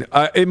 I mean,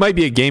 it might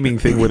be a gaming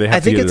thing where they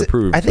have to get it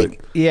approved.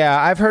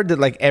 Yeah, I've heard that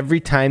like every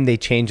time they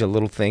change a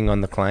little thing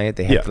on the client,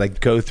 they have to like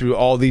go through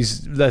all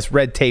this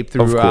red tape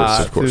through. Of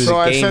course. Through So the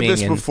I've said gaming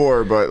this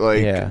before, but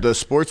like the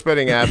sports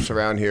betting apps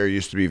around here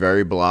used to be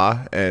very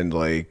blah and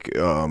like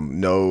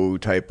no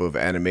type of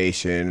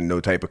animation, no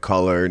type of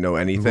color, no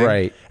anything.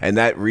 Right. And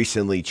that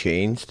recently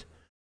changed.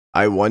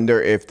 I wonder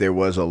if there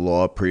was a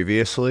law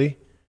previously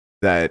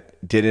that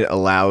didn't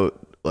allow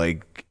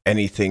like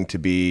anything to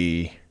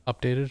be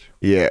updated.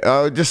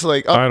 Yeah, just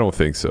like I don't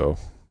think so.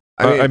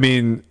 I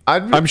mean,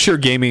 I'm sure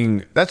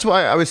gaming. That's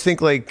why I was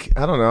think like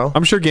I don't know.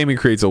 I'm sure gaming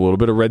creates a little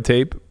bit of red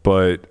tape,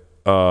 but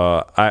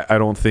I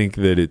don't think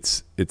that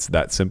it's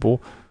that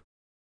simple.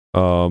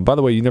 By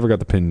the way, you never got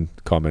the pin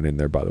comment in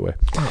there. By the way,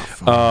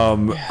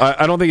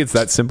 I don't think it's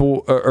that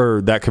simple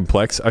or that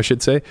complex. I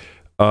should say.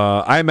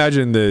 I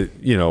imagine that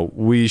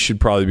we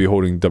should probably be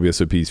holding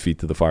WSOP's feet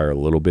to the fire a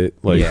little bit.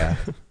 Like,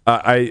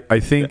 I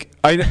think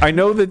I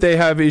know that they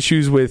have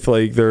issues with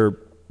like their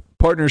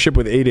partnership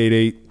with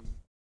 888.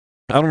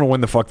 I don't know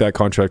when the fuck that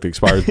contract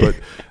expires, but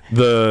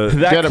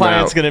that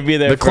client's going to be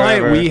there. The forever.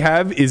 client we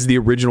have is the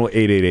original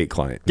 888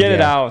 client. Get it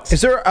out. Is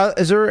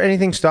there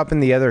anything stopping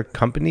the other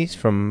companies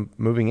from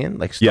moving in,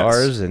 like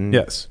Stars and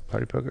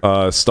Party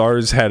Poker?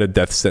 Stars had a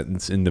death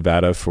sentence in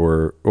Nevada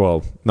for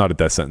not a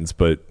death sentence,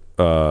 but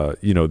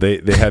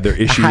they had their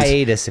issues.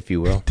 Hiatus, if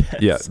you will.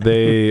 Yeah,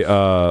 they.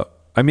 I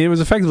mean, it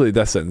was effectively a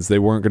death sentence. They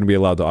weren't going to be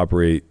allowed to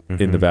operate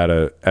in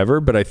Nevada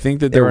ever, but I think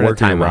that they're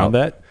working around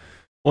that.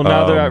 Well,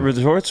 now they're at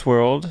Resorts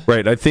World,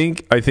 right? I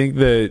think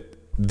that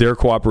their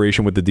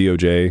cooperation with the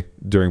DOJ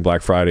during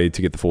Black Friday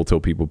to get the Full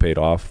Tilt people paid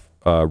off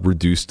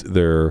reduced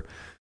their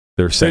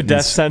sentence, their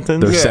death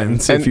sentence, their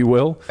sentence, if you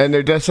will. And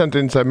their death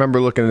sentence, I remember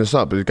looking this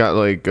up. It got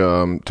like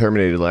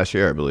terminated last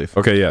year, I believe.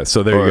 Okay, yeah.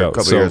 So there you go. A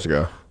couple years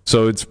ago.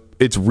 So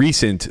it's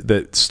recent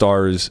that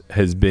Stars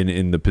has been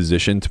in the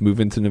position to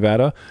move into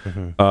Nevada.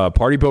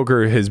 Party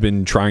Poker has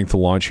been trying to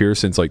launch here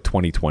since like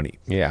 2020.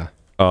 Yeah.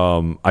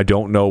 I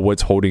don't know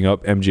what's holding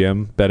up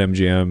MGM,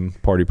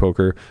 BetMGM, Party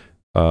Poker,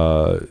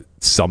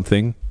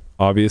 something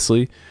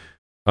obviously.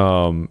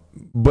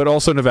 But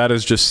also Nevada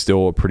is just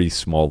still a pretty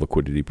small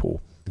liquidity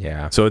pool.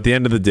 Yeah. So at the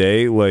end of the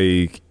day,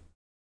 like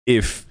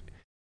if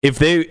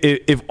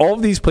all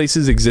of these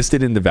places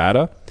existed in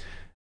Nevada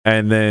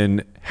and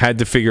then had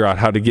to figure out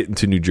how to get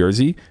into New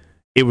Jersey,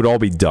 it would all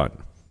be done.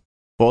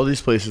 All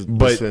these places,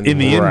 but in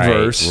the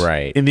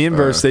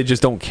inverse, they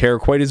just don't care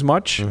quite as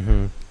much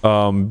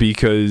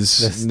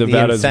because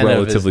Nevada is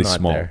relatively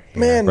small. Yeah.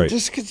 Man,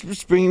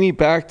 just bringing me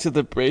back to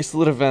the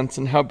bracelet events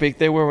and how big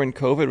they were when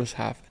COVID was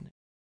happening.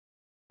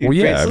 Well,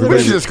 yeah, we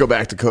should just go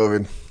back to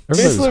COVID.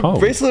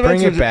 Bracelet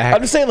events it back.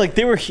 I'm just saying, like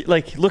they were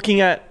like looking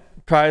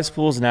at prize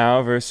pools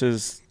now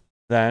versus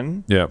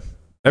then. Yeah.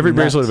 Every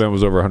bracelet event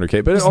was over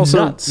 100K, but it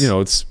also,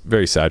 it's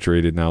very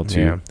saturated now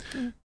too.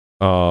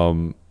 Yeah.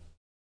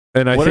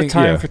 And I think a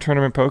time for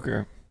tournament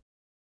poker.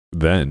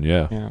 Then,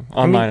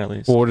 online at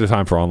least. Well, what a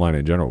time for online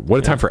in general. What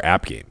a time for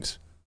app games.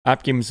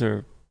 App games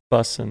are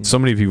busting. So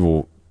many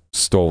people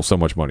stole so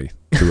much money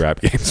through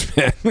app games,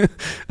 man.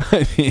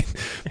 I mean,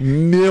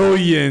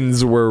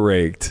 millions were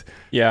raked.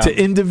 Yeah. To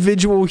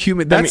individual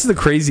human. That's the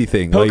crazy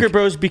thing. Poker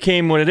Bros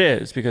became what it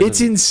is because it's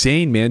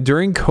insane, man.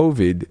 During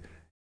COVID,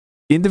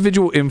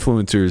 individual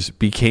influencers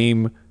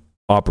became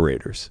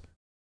operators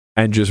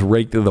and just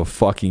raked the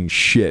fucking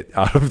shit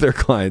out of their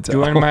clients.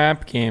 Join my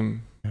app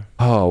game.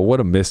 Oh,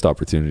 what a missed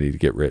opportunity to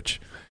get rich.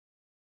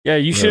 Yeah,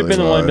 you should have been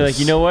the one to be like,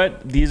 you know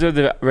what? These are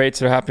the rates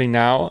that are happening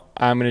now.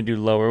 I'm going to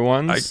do lower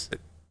ones.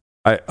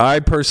 I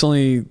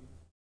personally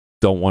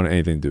don't want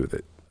anything to do with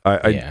it.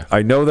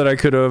 I know that I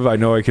could have. I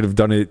know I could have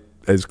done it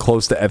as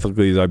close to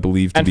ethically as I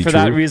believe to be true. And for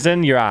that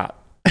reason, you're out.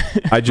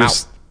 I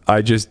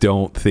just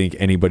don't think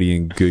anybody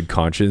in good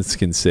conscience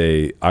can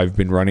say, I've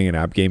been running an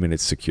app game and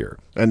it's secure.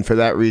 And for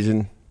that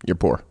reason, you're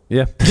poor.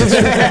 Yeah.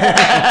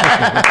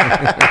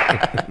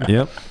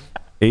 Yep.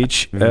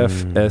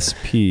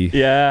 HFSP.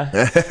 Yeah.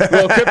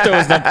 Well, crypto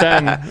was up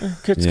then.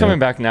 It's coming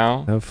back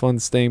now. Have fun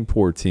staying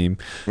poor, team.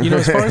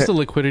 As far as the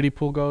liquidity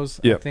pool goes,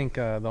 I think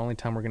the only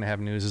time we're going to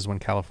have news is when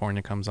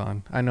California comes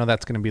on. I know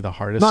that's going to be the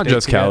hardest. Not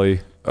just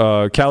Cali.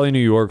 Cali, New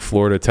York,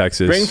 Florida,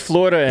 Texas. Bring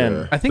Florida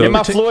in. I think get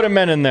my Florida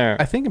men in there.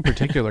 I think in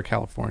particular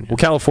California. Well,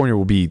 California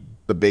will be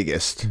the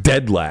biggest.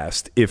 Dead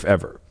last, if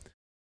ever.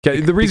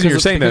 The reason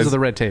you're saying that because of the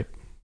red tape.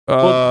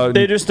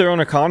 They're just their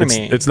own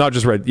economy. It's not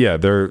just red. Yeah,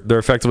 they're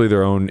effectively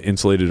their own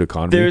insulated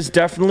economy. There's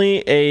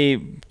definitely a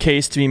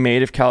case to be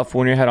made if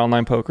California had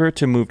online poker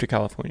to move to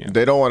California.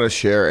 They don't want to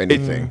share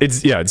anything.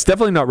 It's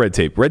definitely not red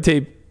tape. Red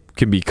tape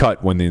can be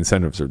cut when the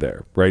incentives are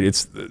there, right?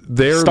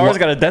 Stars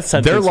got a death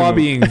sentence. They're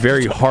lobbying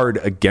very hard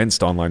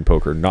against online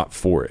poker, not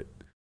for it.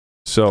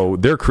 So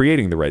they're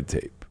creating the red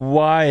tape.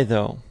 Why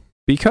though?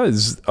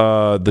 Because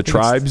the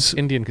tribes,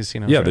 Indian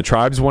casinos. Yeah, right? The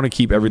tribes want to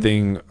keep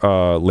everything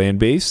land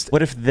based.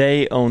 What if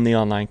they own the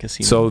online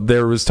casino? So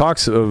there was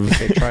talks of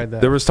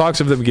there was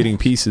talks of them getting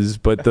pieces,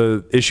 but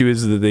the issue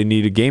is that they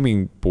need a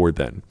gaming board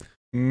then.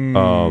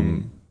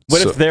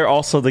 What if they're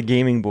also the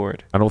gaming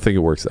board? I don't think it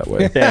works that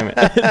way. Damn it.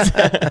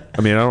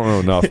 I mean, I don't know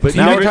enough. But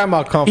now we're talking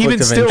about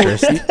conflict of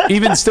interest.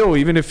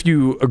 even if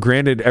you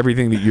granted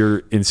everything that you're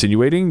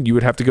insinuating, you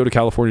would have to go to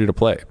California to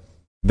play.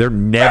 They're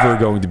never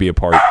going to be a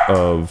part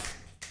of.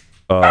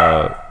 All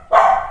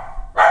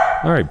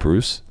right,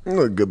 Bruce.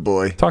 Oh, good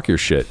boy. Talk your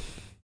shit.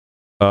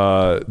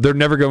 They're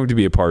never going to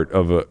be a part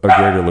of a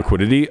greater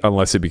liquidity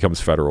unless it becomes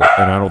federal,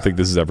 and I don't think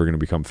this is ever going to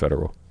become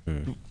federal.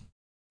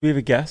 We have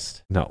a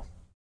guest. No,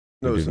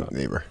 it's a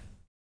neighbor.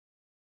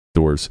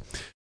 Doors.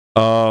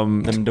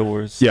 Them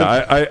doors.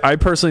 Yeah, I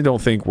personally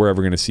don't think we're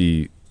ever going to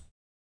see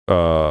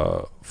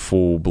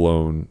full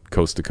blown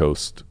coast to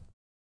coast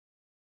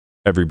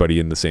everybody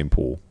in the same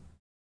pool.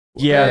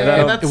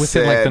 Yeah, that's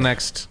within like the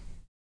next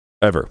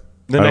ever.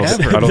 The I next don't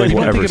think we'll I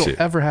don't ever think see it'll it.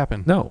 ever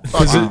happen. No,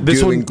 because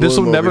this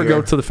will never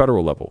go to the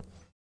federal level.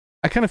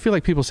 I kind of feel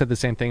like people said the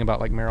same thing about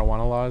like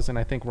marijuana laws, and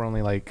I think we're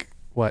only like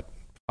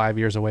 5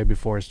 years away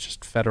before it's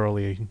just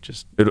federally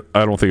just.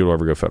 I don't think it'll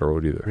ever go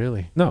federal either.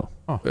 Really? No.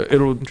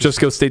 It'll just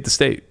go state to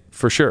state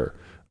for sure.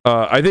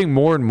 I think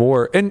more and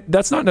more, and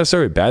that's not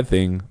necessarily a bad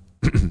thing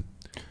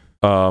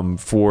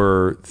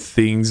for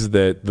things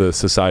that the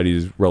society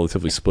is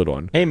relatively split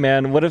on. Hey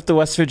man, what if the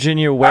West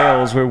Virginia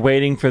Whales were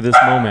waiting for this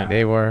moment?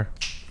 They were.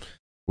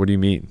 What do you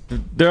mean?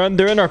 They're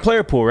in our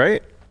player pool,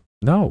 right?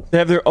 No. They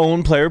have their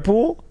own player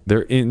pool?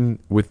 They're in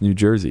with New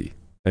Jersey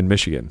and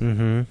Michigan.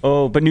 Mm-hmm.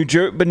 Oh, but New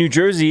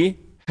Jersey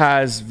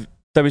has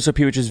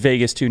WSOP, which is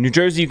Vegas too. New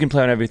Jersey, you can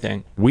play on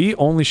everything. We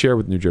only share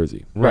with New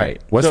Jersey.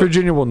 Right. West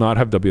Virginia will not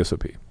have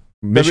WSOP.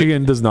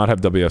 Michigan does not have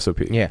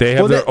WSOP. Yeah. They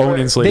have their own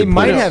insulated pool.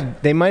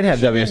 They might have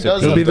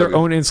WSOP. It'll be their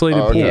own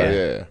insulated pool.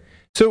 Yeah.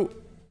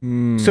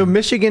 So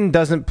Michigan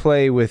doesn't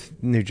play with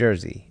New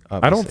Jersey.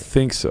 Obviously. I don't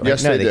think so.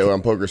 Yes, they do.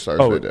 On PokerStars,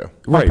 they do.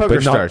 Right, on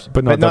PokerStars,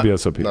 but not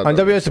WSOP. On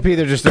WSOP,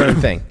 they're just their own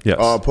thing. Yes.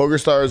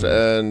 PokerStars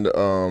and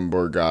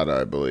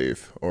Borgata, I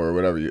believe, or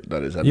whatever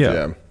that is.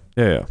 MGM.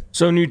 Yeah.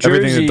 So New Jersey,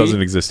 everything that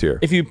doesn't exist here.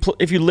 If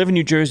you live in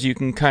New Jersey, you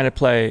can kind of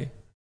play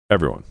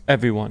everyone.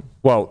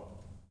 Well,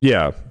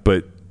 yeah,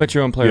 but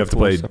your own player. You have to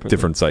play separately.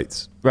 different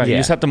sites. Right. Yeah. You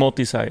just have to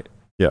multi-site.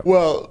 Yeah.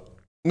 Well,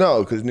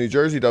 no, because New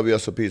Jersey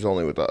WSOP is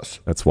only with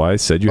us. That's why I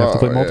said you have to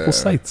play multiple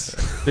sites.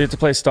 So you have to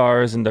play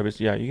stars and WSOP.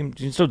 Yeah, you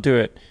can still do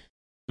it.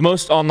 The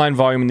most online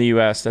volume in the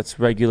U.S. that's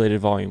regulated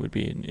volume would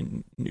be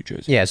in New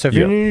Jersey. Yeah. So if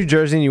you're in New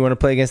Jersey and you want to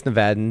play against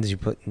Nevadans, you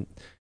put.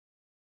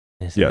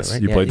 Yes, right?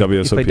 you play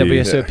WSOP. You play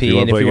WSOP, You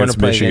and if you want to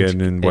play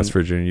Michigan and West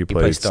Virginia, you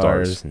play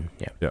stars. And,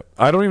 yeah.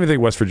 I don't even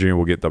think West Virginia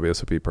will get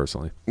WSOP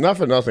personally. Not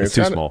for nothing. It's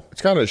too small.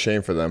 It's kind of a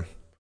shame for them.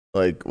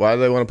 Like, why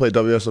do they want to play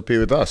WSOP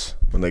with us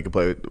when they could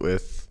play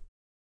with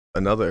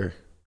another?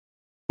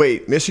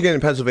 Wait, Michigan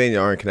and Pennsylvania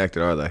aren't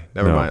connected, are they?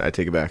 Never mind. I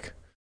take it back.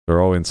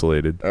 They're all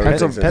insulated.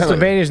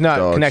 Pennsylvania's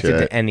not connected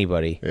to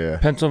anybody. Yeah.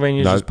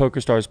 Pennsylvania's just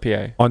PokerStars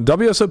PA. On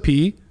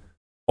WSOP,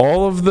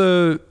 all of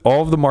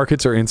the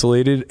markets are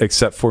insulated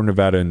except for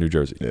Nevada and New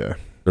Jersey. Yeah.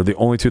 They're the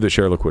only two that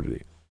share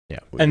liquidity. Yeah.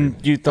 And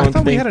you don't I thought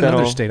think we had another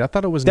that'll- state. I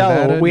thought it was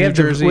Delaware. Nevada, We New have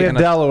Jersey, we have and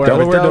Delaware.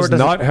 Delaware does doesn't-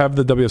 not have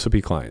the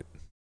WSOP client.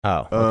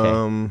 Oh,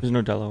 okay. There's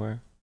no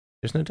Delaware.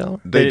 There's no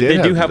Delaware.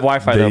 They do have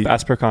Wi-Fi though.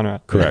 As per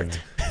Conrad. Correct.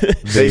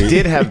 They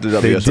did have the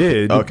WSOP. They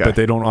did, okay. but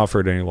they don't offer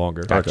it any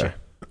longer. Gotcha.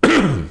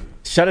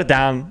 Shut it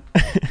down.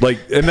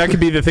 And that could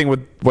be the thing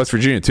with West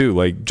Virginia too.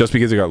 Like, just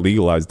because it got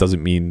legalized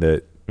doesn't mean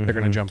that they're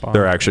going to jump on.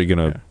 they're actually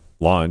going to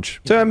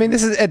launch. So I mean,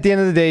 this is at the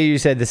end of the day. You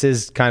said this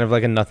is kind of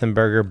like a nothing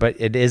burger, but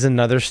it is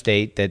another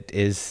state that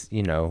is,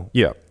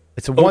 Yeah.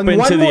 it's one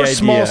Open to the more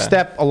small idea.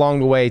 step along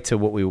the way to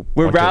what We're want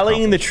to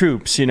rallying the accomplish.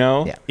 troops.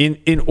 Yeah.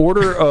 In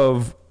order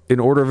of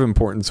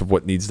importance of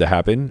what needs to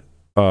happen,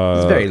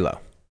 It's very low.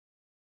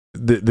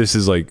 This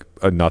is like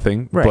a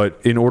nothing. Right. But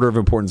in order of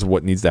importance of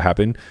what needs to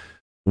happen,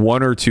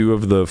 one or two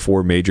of the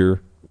four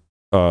major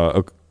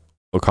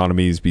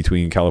economies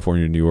between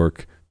California, New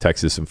York,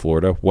 Texas, and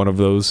Florida, one of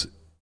those,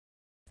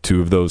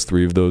 two of those,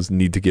 three of those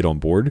need to get on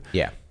board.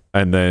 Yeah.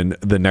 And then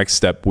the next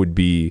step would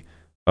be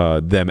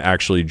them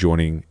actually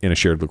joining in a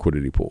shared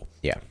liquidity pool.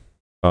 Yeah.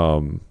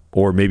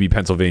 Or maybe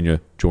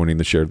Pennsylvania joining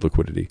the shared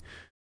liquidity.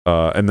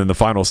 And then the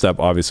final step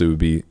obviously would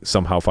be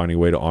somehow finding a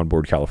way to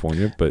onboard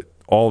California. But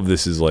all of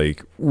this is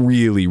like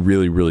really,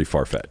 really, really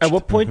far-fetched. At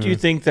what point do you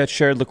think that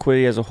shared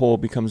liquidity as a whole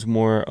becomes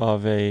more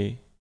of a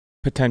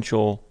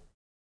potential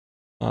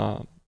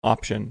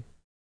option?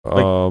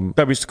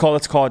 Let's call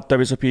it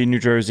WSOP, New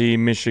Jersey,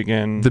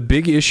 Michigan. The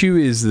big issue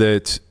is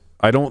that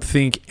I don't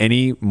think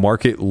any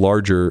market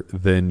larger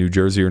than New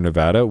Jersey or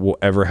Nevada will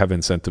ever have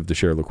incentive to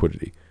share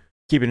liquidity.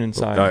 Keep it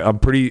inside.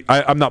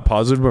 I'm not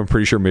positive, but I'm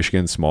pretty sure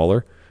Michigan's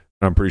smaller.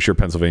 And I'm pretty sure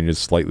Pennsylvania is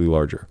slightly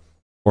larger.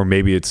 Or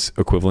maybe it's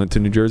equivalent to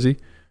New Jersey.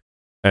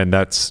 And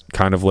that's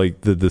kind of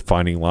like the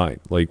defining line.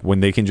 Like,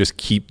 when they can just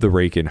keep the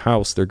rake in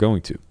house, they're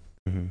going to.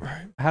 Mm-hmm.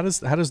 How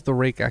does the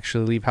rake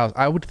actually leave house?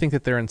 I would think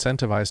that they're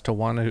incentivized to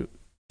want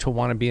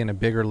to be in a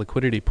bigger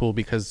liquidity pool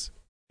because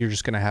you're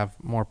just going to have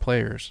more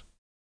players.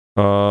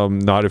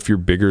 Not if you're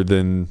bigger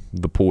than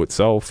the pool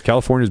itself.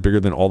 California is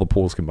bigger than all the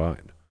pools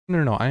combined.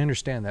 No. I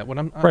understand that. What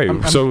I'm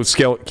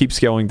keep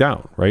scaling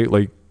down, right?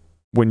 Like,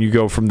 when you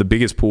go from the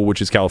biggest pool,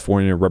 which is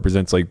California,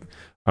 represents like,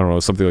 I don't know,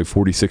 something like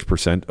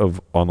 46% of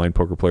online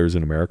poker players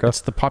in America.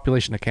 That's the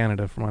population of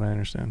Canada, from what I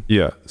understand.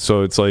 Yeah.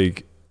 So it's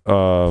like,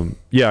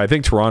 I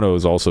think Toronto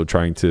is also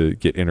trying to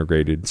get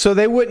integrated. So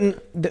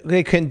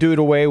they couldn't do it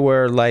a way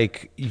where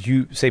like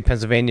you say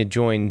Pennsylvania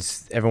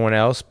joins everyone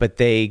else, but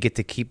they get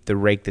to keep the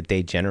rake that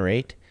they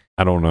generate.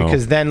 I don't know.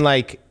 Because then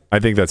like, I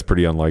think that's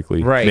pretty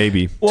unlikely. Right.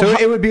 Maybe. So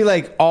it would be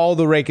like all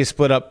the rake is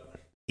split up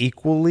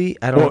equally.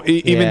 I don't. Well,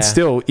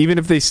 even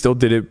if they still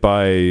did it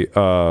by,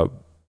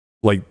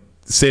 like,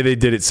 say they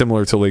did it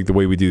similar to like the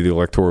way we do the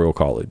electoral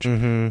college,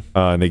 and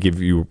they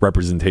give you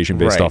representation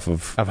based off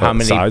of how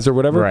many size or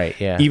whatever. Right.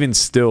 Yeah. Even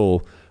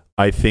still,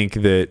 I think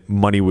that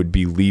money would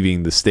be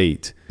leaving the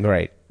state.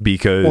 Right.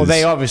 Because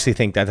they obviously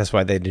think that. That's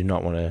why they do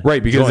not want to.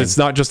 Right. Because it's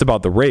not just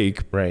about the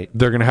rake. Right.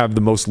 They're going to have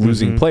the most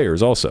losing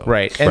players also.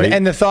 Right.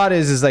 And the thought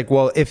is like,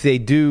 well, if they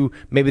do,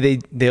 maybe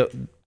they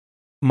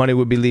money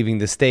would be leaving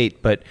the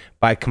state, but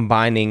by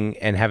combining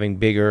and having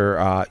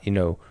bigger,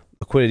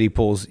 liquidity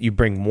pools, you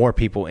bring more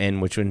people in,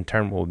 which in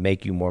turn will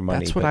make you more money.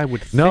 That's what I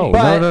would think.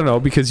 No,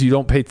 because you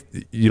don't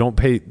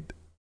pay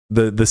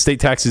the state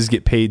taxes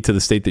get paid to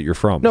the state that you're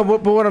from. No,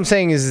 but what I'm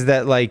saying is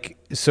that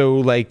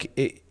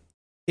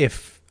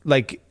if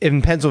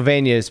in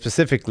Pennsylvania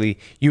specifically,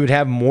 you would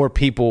have more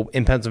people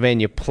in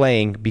Pennsylvania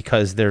playing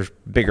because there's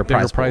bigger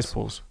prize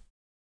pools.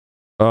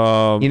 You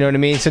know what I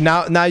mean? So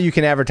now you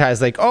can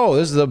advertise like, oh,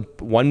 this is a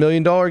 $1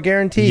 million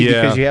guarantee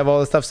because you have all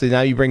this stuff. So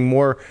now you bring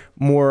more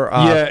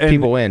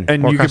people in,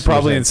 and you could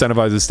probably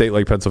incentivize a state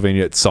like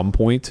Pennsylvania at some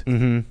point.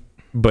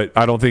 But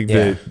I don't think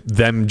that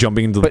them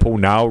jumping into the pool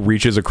now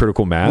reaches a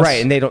critical mass.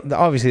 Right, and they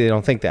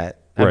don't think that.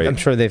 Right. I'm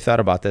sure they've thought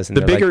about this. And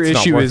the bigger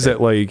issue is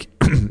that like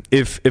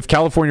if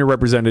California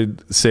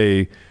represented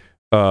say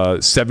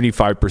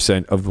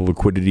 75% of the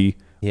liquidity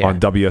on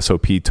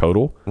WSOP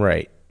total,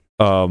 right?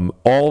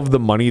 All of the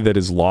money that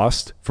is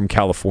lost from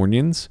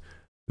Californians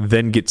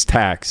then gets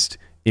taxed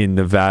in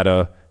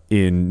Nevada,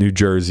 in New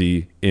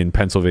Jersey, in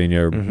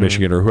Pennsylvania, or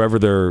Michigan, or whoever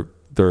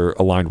they're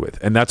aligned with,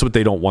 and that's what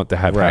they don't want to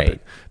have happen.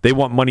 They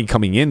want money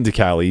coming into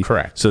Cali,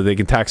 correct, so they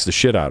can tax the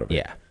shit out of it.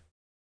 Yeah.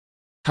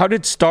 How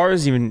did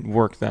Stars even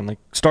work then? Like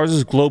Stars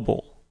is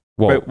global.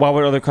 Well, right? Why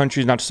would other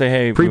countries not say,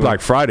 "Hey"? Pre-Black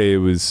Friday, it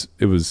was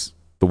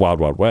the Wild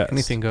Wild West.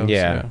 Anything goes.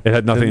 Yeah. It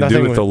had nothing to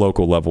do with the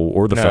local level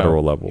or the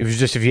federal level. It was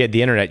just if you had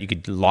the internet, you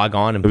could log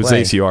on and play. It was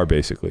ACR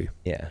basically.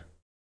 Yeah.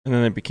 And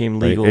then it became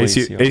legal. Right?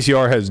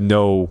 ACR has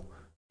no.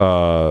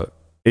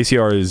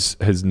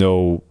 ACR has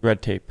no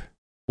red tape.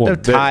 Well, no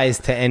ties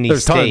to any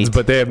there's state. Tons,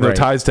 but they have no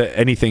ties to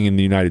anything in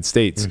the United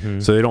States.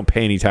 So they don't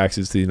pay any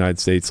taxes to the United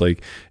States.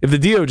 Like if the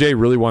DOJ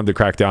really wanted to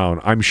crack down,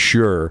 I'm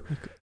sure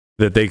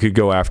that they could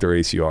go after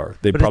ACR.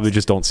 They probably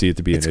just don't see it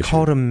to be an issue. It's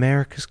called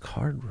America's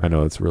Card. I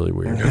know, it's really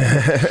weird.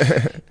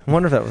 I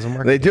wonder if that was a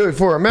market. They do it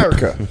for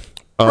America.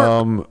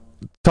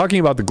 Talking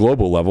about the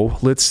global level,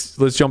 let's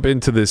jump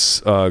into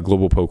this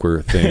global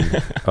poker thing.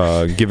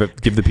 Give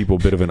the people a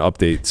bit of an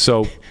update.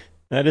 So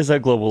that is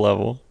at global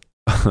level.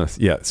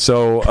 Yeah.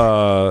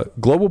 So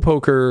global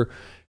poker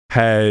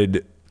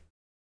had,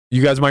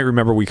 you guys might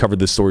remember we covered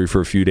this story for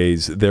a few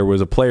days. There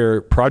was a player,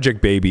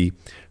 Project Baby,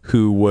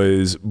 who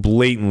was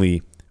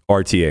blatantly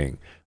RTAing.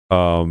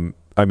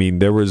 I mean,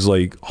 there was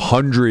like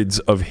hundreds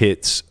of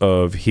hits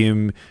of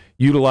him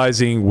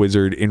utilizing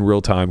Wizard in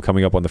real time,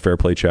 coming up on the fair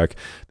play check.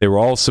 They were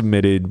all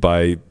submitted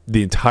by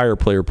the entire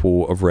player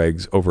pool of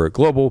regs over at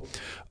Global.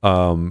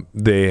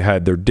 They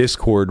had their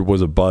Discord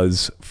was a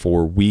buzz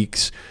for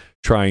weeks,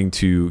 trying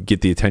to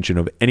get the attention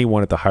of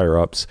anyone at the higher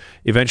ups.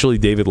 Eventually,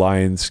 David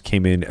Lyons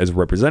came in as a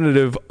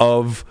representative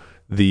of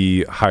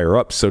the higher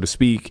ups, so to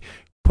speak,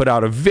 put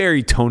out a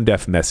very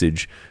tone-deaf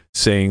message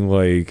saying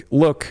like,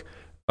 look,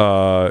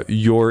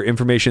 your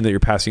information that you're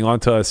passing on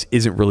to us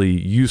isn't really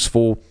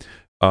useful.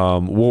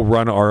 We'll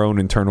run our own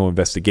internal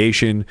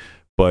investigation,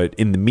 but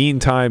in the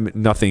meantime,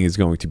 nothing is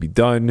going to be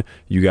done.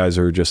 You guys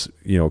are just,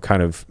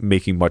 kind of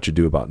making much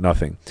ado about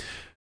nothing.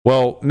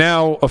 Well,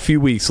 now a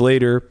few weeks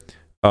later,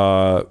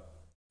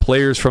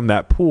 players from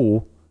that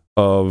pool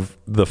of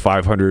the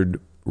 500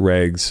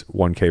 regs,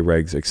 1K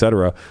regs,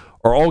 etc.,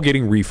 are all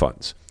getting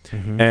refunds.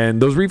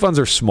 And those refunds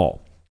are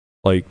small,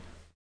 like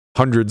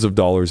hundreds of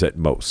dollars at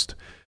most.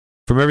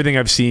 From everything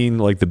I've seen,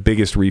 like the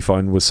biggest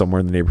refund was somewhere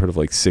in the neighborhood of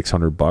like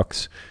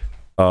 $600.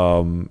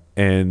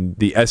 And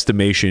the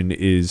estimation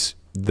is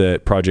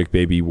that Project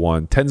Baby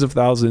won tens of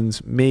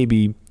thousands,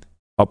 maybe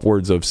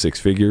upwards of six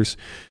figures.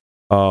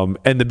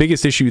 And the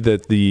biggest issue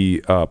that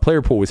the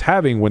player pool was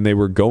having when they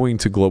were going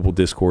to Global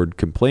Discord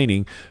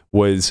complaining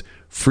was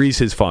freeze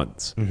his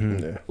funds.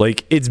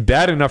 Like, it's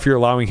bad enough you're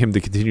allowing him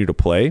to continue to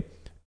play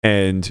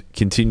and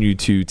continue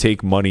to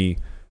take money,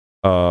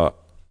 out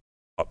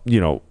of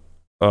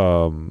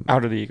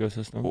the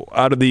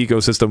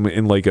ecosystem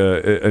in like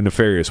a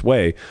nefarious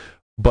way.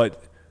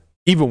 But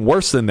even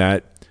worse than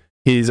that,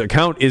 his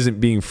account isn't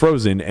being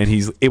frozen and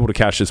he's able to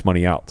cash this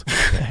money out.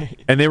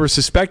 And they were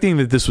suspecting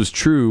that this was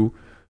true,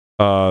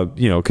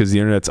 because the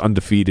internet's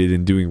undefeated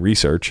in doing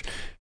research.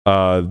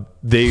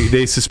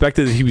 They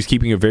suspected that he was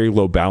keeping a very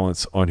low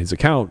balance on his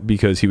account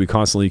because he would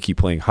constantly keep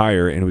playing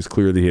higher, and it was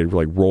clear that he had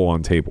like roll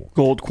on table.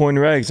 Gold coin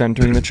regs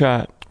entering the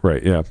chat.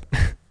 Right. Yeah.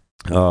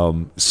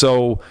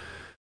 So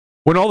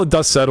when all the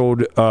dust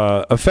settled,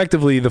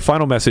 effectively the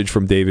final message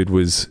from David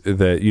was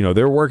that, you know,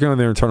 they were working on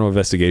their internal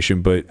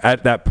investigation, but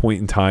at that point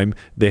in time,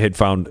 they had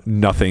found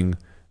nothing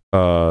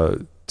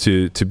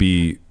to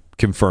be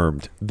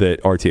confirmed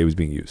that RTA was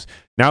being used.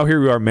 Now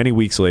here we are many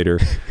weeks later.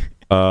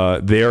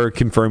 They are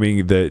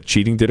confirming that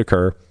cheating did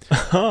occur.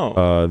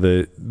 Oh.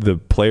 The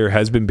player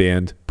has been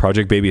banned.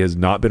 Project Baby has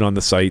not been on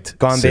the site.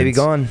 Gone, since. baby,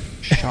 gone.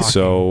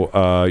 So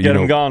Get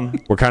him gone.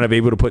 we're kind of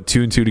able to put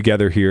 2 and 2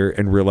 together here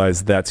and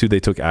realize that's who they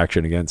took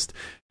action against.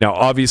 Now,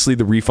 obviously,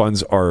 the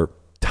refunds are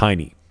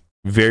tiny,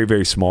 very,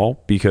 very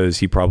small, because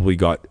he probably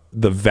got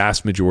the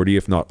vast majority,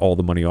 if not all,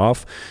 the money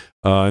off.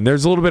 And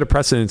there's a little bit of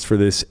precedence for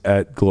this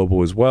at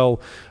Global as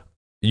well.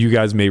 You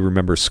guys may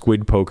remember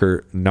Squid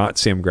Poker, not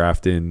Sam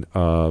Grafton,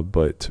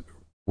 but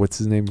what's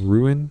his name?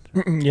 Ruin?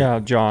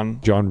 Yeah,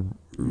 John.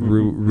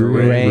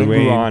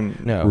 Ruan.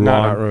 No, Ruan.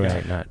 not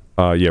Ruan.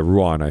 Not. Yeah,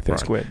 Ruan, I think.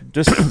 Squid.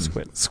 Just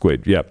Squid.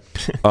 Squid, yeah.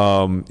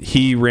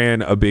 He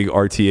ran a big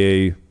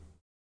RTA.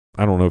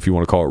 I don't know if you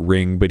want to call it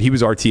ring, but he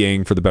was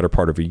RTAing for the better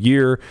part of a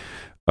year.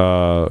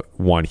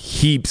 Won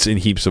heaps and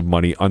heaps of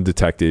money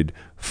undetected.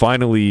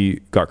 Finally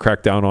got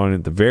cracked down on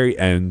at the very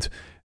end,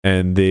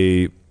 and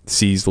they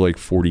seized like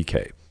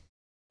 40K.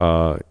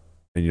 And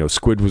you know,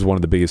 Squid was one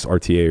of the biggest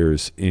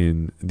RTAers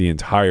in the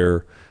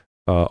entire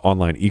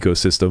online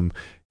ecosystem.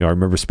 You know, I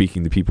remember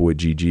speaking to people at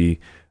GG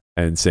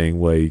and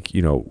saying, like,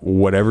 you know,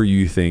 whatever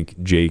you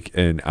think Jake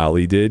and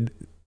Ali did,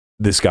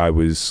 this guy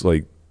was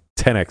like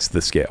 10x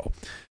the scale.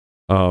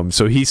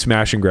 So he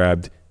smash and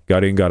grabbed,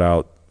 got in, got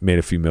out, made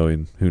a few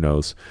million, who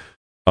knows.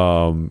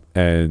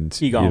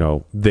 And you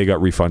know, they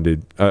got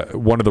refunded.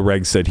 One of the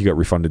regs said he got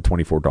refunded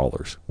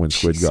 $24 when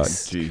Squid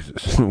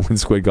when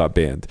Squid got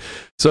banned.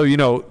 So, you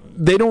know,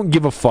 they don't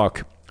give a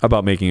fuck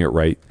about making it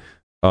right.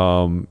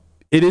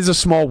 It is a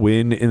small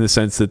win in the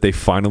sense that they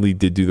finally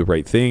did do the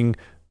right thing.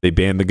 They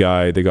banned the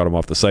guy, they got him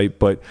off the site.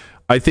 But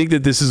I think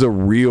that this is a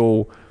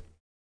real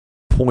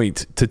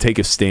point to take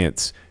a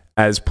stance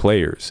as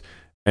players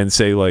and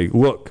say, like,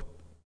 look,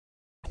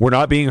 we're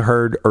not being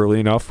heard early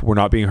enough. We're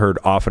not being heard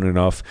often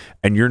enough.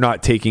 And you're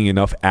not taking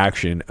enough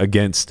action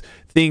against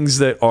things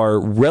that are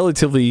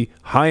relatively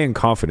high in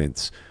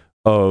confidence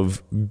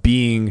of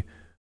being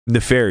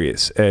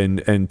nefarious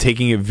and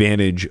taking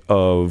advantage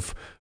of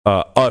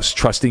us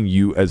trusting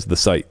you as the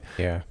site.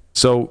 Yeah.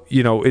 So,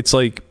 you know, it's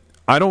like,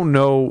 I don't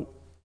know.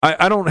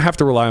 I don't have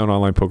to rely on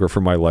online poker for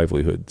my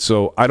livelihood.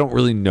 So I don't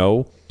really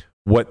know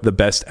what the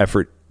best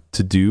effort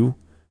to do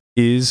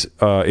is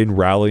in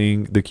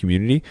rallying the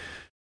community.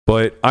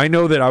 But I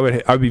know that I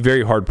would be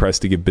very hard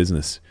pressed to give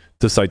business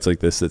to sites like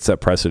this that set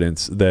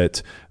precedents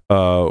that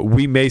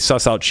we may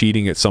suss out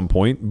cheating at some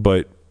point,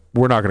 but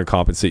we're not going to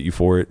compensate you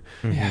for it,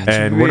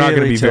 and we're not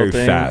going to be very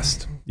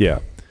fast.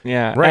 Yeah,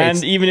 right.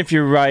 And even if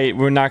you're right,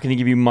 we're not going to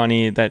give you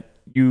money that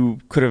you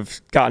could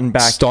have gotten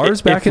back.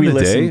 Stars back in the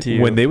day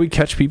when they would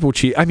catch people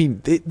cheat. I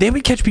mean, they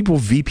would catch people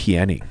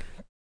VPNing,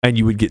 and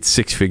you would get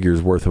 6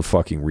 figures worth of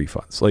fucking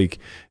refunds. Like,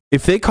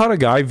 if they caught a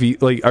guy,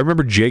 like I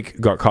remember Jake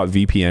got caught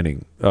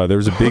VPNing. There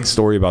was a big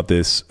story about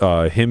this.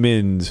 Him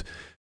and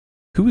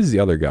who was the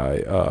other guy?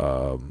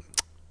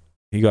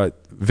 He got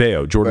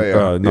Veo, Jordan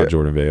Veo,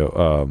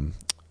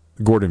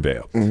 Gordon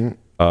Veo.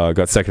 Mm-hmm.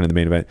 Got second in the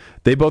main event.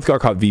 They both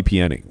got caught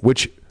VPNing,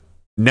 which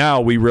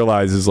now we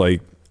realize is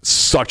like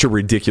such a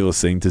ridiculous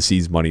thing to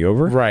seize money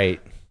over.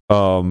 Right.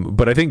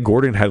 But I think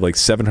Gordon had like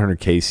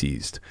 700K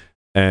seized,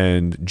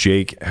 and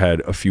Jake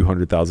had a few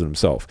 $100,000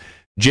 himself.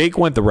 Jake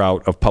went the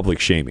route of public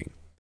shaming.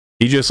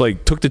 He just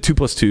like took the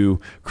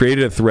 2+2,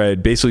 created a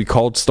thread, basically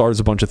called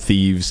Stars a bunch of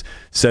thieves,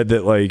 said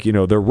that, like, you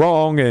know, they're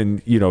wrong,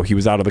 and, you know, he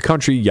was out of the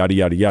country, yada,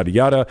 yada, yada,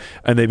 yada.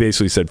 And they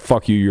basically said,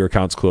 fuck you, your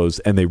account's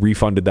closed. And they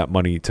refunded that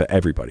money to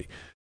everybody.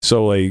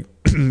 So, like,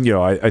 you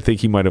know, I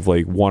think he might have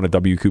like won a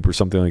W Coop or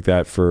something like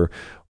that for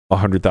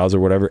 100,000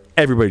 or whatever.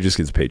 Everybody just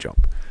gets a pay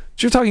jump.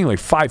 So you're talking like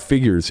 5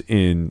 figures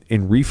in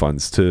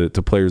refunds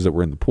to players that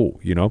were in the pool,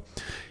 you know?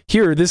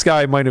 Here, this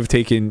guy might have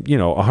taken, you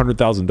know,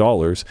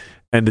 $100,000,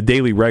 and the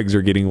daily regs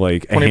are getting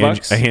like a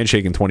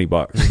handshake and $20.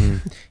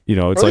 Mm-hmm. You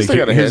know, it's like,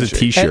 here's a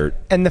t-shirt.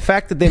 And the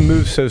fact that they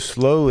moved so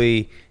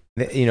slowly,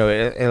 you know,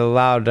 it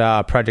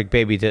allowed Project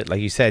Baby to, like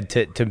you said,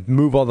 to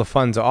move all the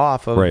funds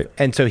off of, right.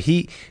 And so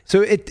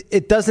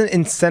it doesn't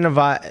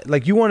incentivize,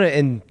 like, you want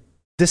to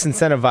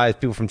disincentivize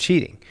people from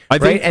cheating.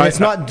 Right? And it's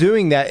not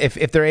doing that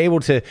if they're able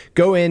to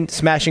go in,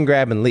 smash and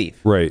grab, and leave.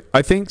 Right.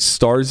 I think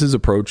Stars'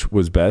 approach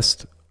was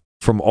best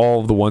from all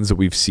of the ones that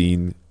we've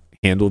seen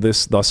handle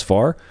this thus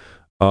far.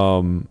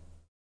 And,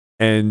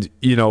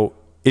 you know,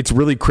 it's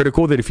really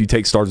critical that if you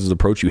take Stars'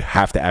 approach, you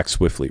have to act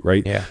swiftly,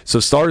 right? Yeah. So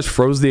Stars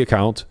froze the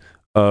account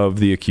of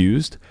the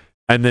accused,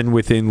 and then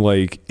within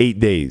like 8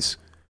 days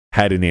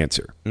had an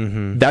answer.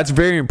 Mm-hmm. That's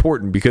very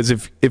important, because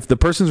if the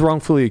person's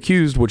wrongfully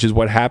accused, which is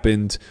what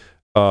happened,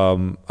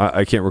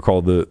 I can't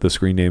recall the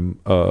screen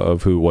name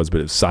of who it was, but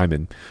it was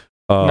Simon.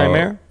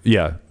 Nightmare?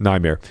 Yeah,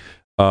 Nightmare.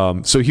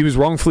 So he was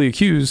wrongfully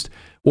accused.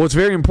 Well, it's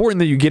very important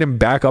that you get him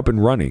back up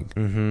and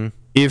running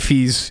if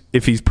he's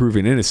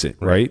proven innocent,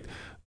 right?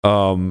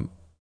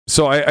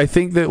 So I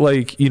think that,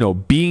 like, you know,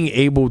 being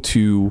able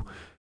to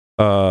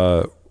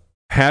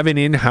have an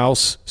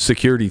in-house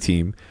security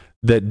team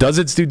that does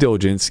its due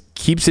diligence,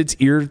 keeps its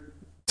ear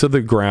to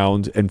the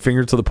ground and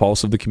finger to the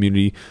pulse of the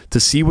community to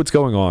see what's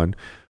going on,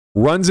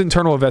 runs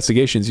internal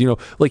investigations. You know,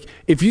 like,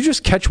 if you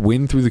just catch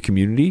wind through the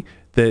community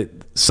that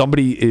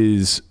somebody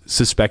is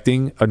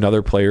suspecting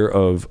another player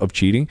of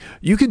cheating,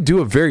 you can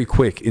do a very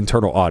quick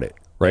internal audit,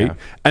 right? Yeah.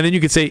 And then you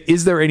could say,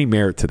 is there any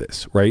merit to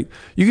this, right?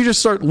 You can just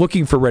start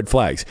looking for red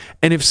flags.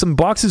 And if some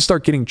boxes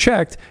start getting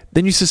checked,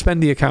 then you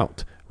suspend the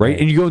account, right?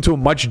 And you go into a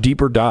much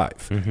deeper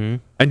dive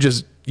and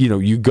just, you know,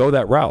 you go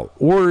that route.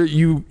 Or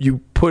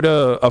you put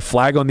a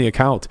flag on the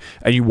account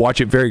and you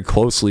watch it very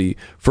closely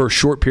for a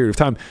short period of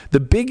time. The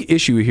big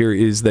issue here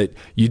is that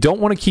you don't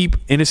want to keep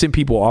innocent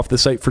people off the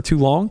site for too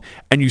long,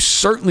 and you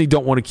certainly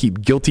don't want to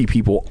keep guilty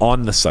people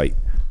on the site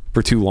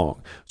for too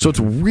long. So it's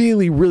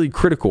really, really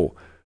critical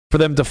for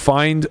them to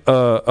find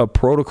a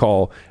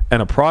protocol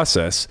and a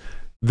process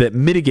that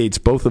mitigates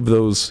both of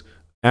those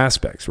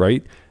aspects,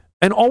 right?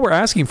 And all we're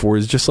asking for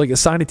is just, like,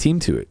 assign a team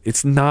to it.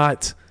 It's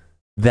not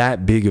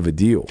that big of a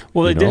deal.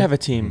 Well, they did have a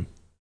team.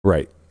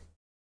 Right.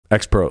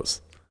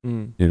 Ex-pros.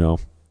 You know,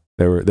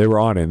 they were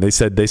on it. And they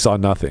said they saw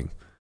nothing.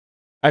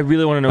 I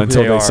really want to know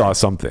until who they they saw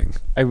something.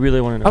 I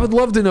really want to know. I would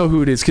love to know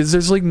who it is, because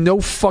there's, like, no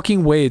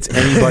fucking way it's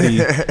anybody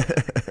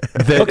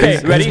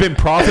that has been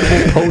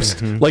profitable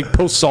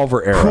post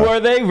Solver era. Who are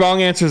they?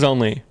 Wrong answers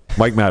only.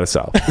 Mike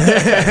Mattisau.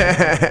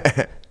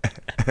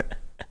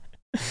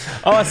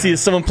 All I see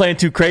is someone playing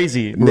too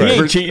crazy. Right. He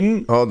ain't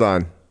cheating. Hold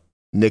on.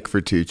 Nick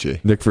Vertucci,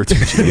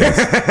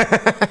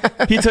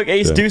 yes. He took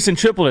ace deuce and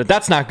tripled it.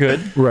 That's not good.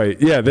 Right.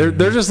 Yeah,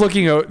 they're just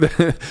looking at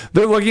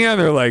they're looking at it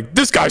and they're like,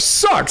 this guy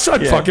sucks.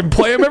 I'd fucking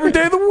play him every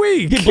day of the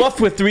week. He bluffed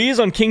with threes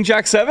on King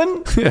Jack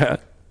 7? Yeah.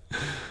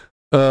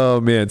 Oh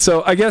man.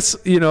 So I guess,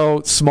 you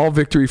know, small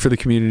victory for the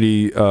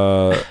community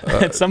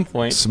at some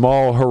point.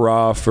 Small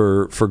hurrah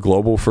for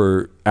Global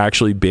for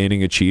actually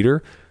banning a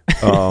cheater.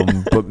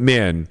 But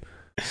man,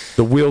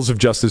 the wheels of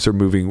justice are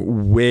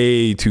moving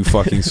way too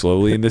fucking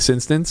slowly in this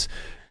instance.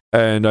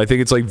 And I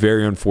think it's, like,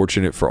 very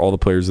unfortunate for all the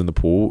players in the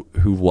pool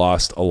who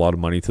lost a lot of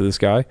money to this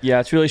guy.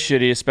 Yeah, it's really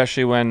shitty,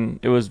 especially when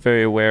it was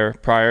very aware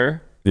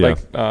prior. Yeah.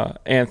 Like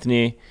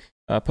Anthony,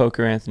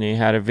 Poker Anthony,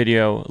 had a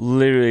video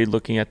literally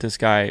looking at this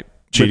guy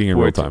cheating in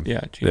real time.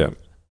 Yeah, cheating. Yeah.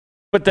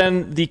 But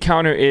then the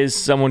counter is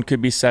someone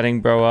could be setting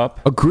bro up.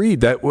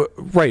 Agreed.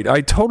 Right. I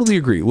totally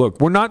agree.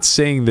 Look, we're not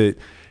saying that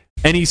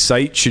any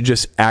site should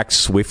just act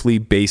swiftly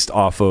based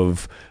off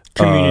of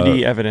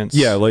community evidence.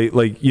 Yeah,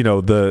 like you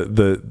know,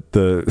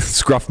 the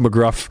Scruff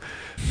McGruff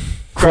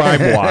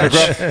Crime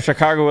Watch.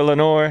 Chicago,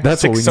 Illinois.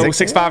 That's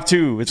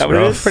 60652. Is that what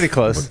it is? Pretty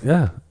close.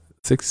 Yeah.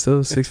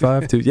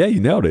 60652. Yeah,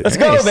 you nailed it. Let's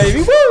go,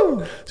 baby.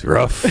 Woo!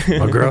 Scruff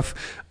McGruff.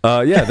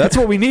 Yeah, that's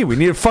what we need. We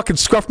need a fucking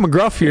Scruff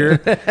McGruff here.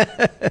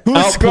 Who's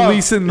out Scruff?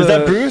 Policing the, is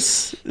that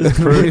Bruce?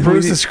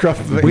 Bruce is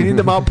Scruff. We need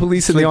them out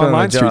policing the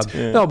online streets.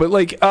 Yeah. No, but,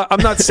 like,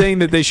 I'm not saying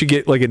that they should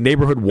get, like, a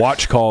neighborhood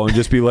watch call and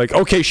just be like,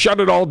 okay, shut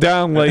it all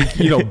down, like,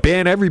 you know,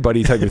 ban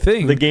everybody type of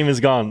thing. The game is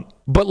gone.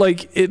 But,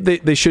 like,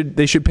 they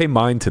should pay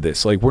mind to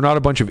this. Like, we're not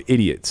a bunch of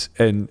idiots.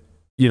 And,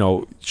 you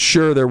know,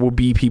 sure, there will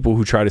be people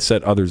who try to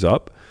set others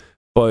up,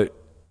 but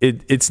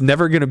it's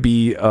never going to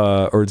be,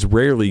 or it's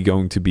rarely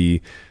going to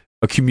be,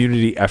 a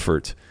community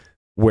effort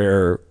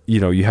where, you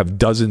know, you have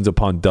dozens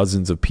upon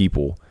dozens of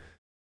people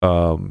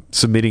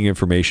submitting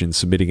information,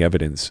 submitting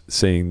evidence,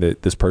 saying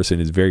that this person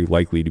is very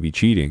likely to be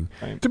cheating.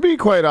 To be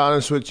quite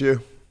honest with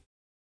you,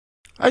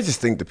 I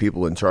just think the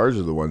people in charge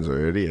are the ones that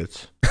are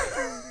idiots.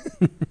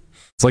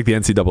 It's like the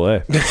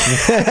NCAA.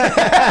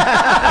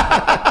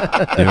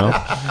 You know?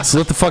 So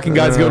let the fucking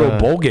guys go to a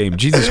bowl game.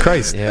 Jesus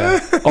Christ. Yeah.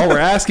 All we're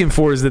asking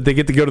for is that they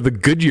get to go to the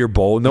Goodyear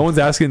Bowl. No one's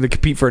asking them to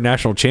compete for a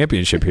national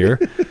championship here.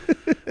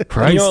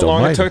 Christ, you know how long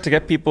almighty. it took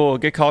to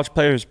get college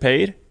players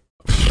paid?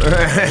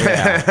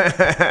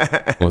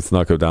 Let's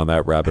not go down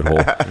that rabbit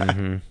hole.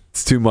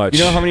 It's too much.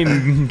 You know how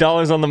many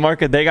dollars on the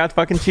market they got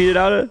fucking cheated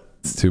out of?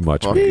 It's too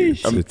much.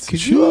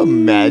 Could you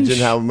imagine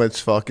how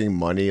much fucking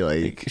money,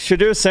 like...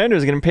 Shadur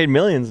Sanders is getting paid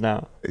millions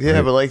now. Yeah,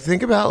 right. But, like,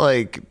 think about,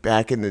 like,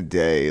 back in the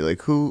day,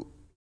 like, who...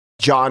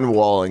 John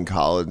Wall in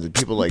college and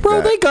people like that.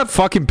 Bro, they got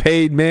fucking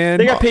paid, man.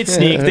 They got paid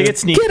sneak. They get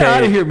sneak Get paid.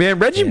 out of here, man.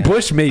 Reggie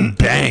Bush made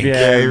bank.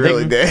 Yeah, he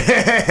really did.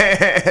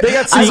 They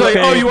got I was sneak like,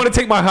 paid. oh, you want to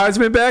take my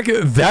Heisman back?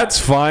 That's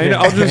fine.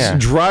 I'll just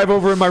drive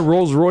over in my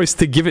Rolls Royce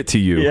to give it to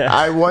you. Yeah.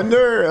 I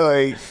wonder,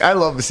 like, I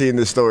love seeing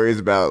the stories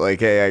about, like,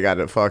 hey, I got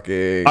a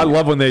fucking... I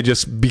love when they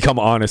just become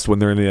honest when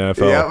they're in the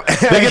NFL. Yep.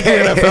 They get to the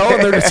NFL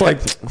and they're just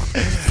like,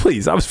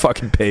 please, I was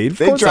fucking paid. Of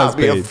They course I was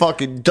dropped me a paid.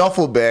 fucking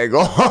duffel bag. They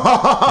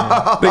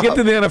get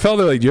to the NFL,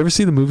 they're like, do you ever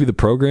see the movie The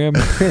Program?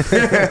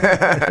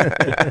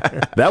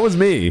 That was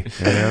me.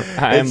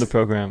 I am the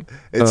program.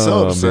 It's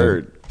so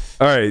absurd.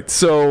 All right,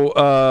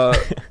 so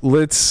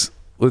let's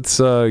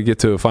get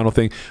to a final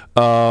thing.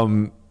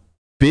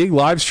 big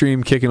live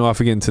stream kicking off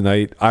again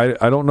tonight. I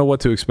don't know what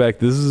to expect.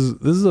 This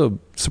is a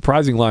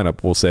surprising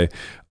lineup, we'll say.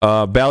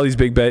 Bally's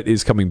big bet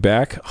is coming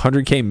back.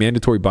 100K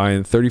mandatory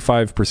buy-in,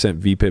 35%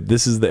 VPIP.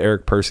 This is the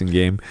Eric Person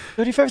game.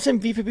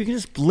 35% VPIP, you can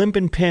just limp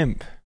and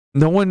pimp.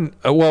 No one.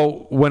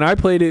 Well, when I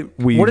played it,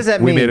 What does that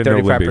we mean? made a no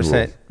limping rule.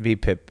 35%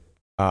 VPIP.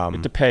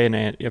 To pay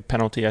a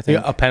penalty, I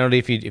think. A penalty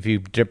if you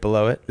dip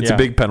below it. It's a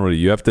big penalty.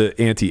 You have to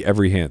ante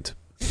every hand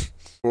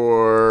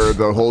For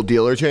the whole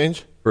dealer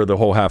change? for the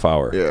whole half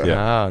hour.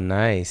 Yeah. Oh,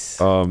 nice.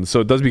 So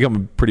it does become a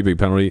pretty big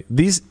penalty.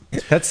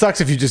 That sucks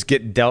if you just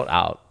get dealt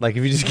out. Like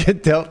if you just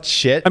get dealt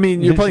shit. I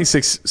mean, you're playing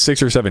six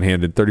or seven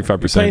handed,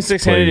 35%. Playing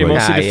six-handed, you're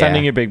mostly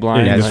defending your big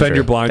blind. You that's defend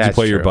your true. blinds, you That's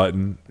play your true.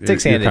 button.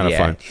 Six-handed, you're kind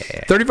yeah. of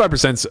fine.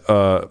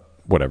 35%'s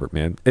whatever,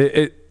 man.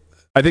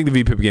 I think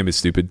the VPIP game is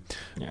stupid.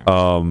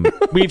 Yeah.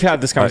 We've had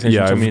this conversation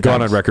so many I've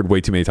gone times. on record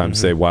way too many times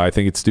to say why I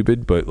think it's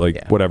stupid, but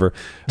whatever.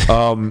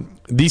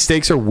 These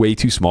stakes are way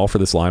too small for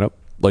this lineup.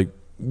 Like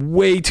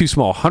way too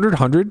small.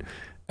 100,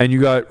 and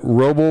you got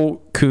Robo,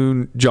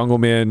 Kuhn, Jungle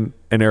Man,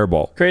 and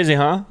Airball. Crazy,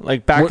 huh?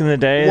 Like back in the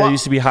day, there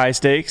used to be high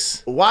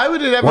stakes. Why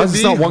would it ever Why be? is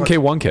it not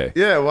 1K?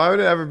 Yeah, why would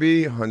it ever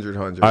be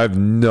 100? I have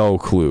no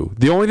clue.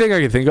 The only thing I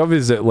can think of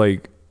is that,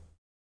 like,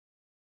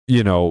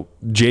 you know,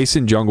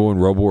 Jason, Jungle,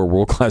 and Robo are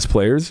world-class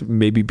players.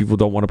 Maybe people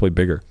don't want to play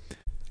bigger,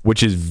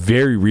 which is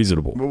very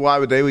reasonable. But why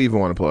would they even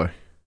want to play?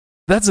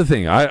 That's the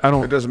thing. I It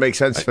don't. doesn't make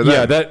sense for them.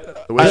 Yeah,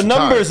 that. The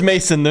numbers,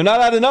 Mason, they're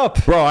not adding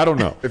up. Bro, I don't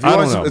know. If, I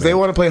don't know, if they man.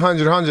 want to play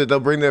 100, they'll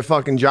bring their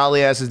fucking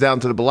jolly asses down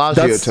to the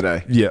Bellagio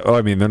today. Yeah,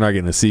 I mean, they're not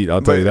getting a seat.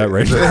 I'll tell you that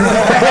right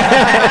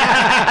now.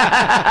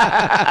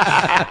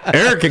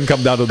 Eric can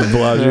come down to the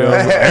Bellagio.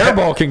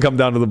 Airball can come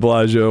down to the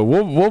Bellagio.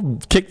 We'll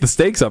kick the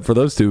stakes up for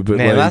those two. But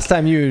Man, last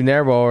time you and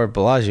Airball were at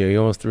Bellagio, you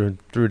almost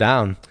threw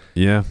down.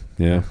 yeah.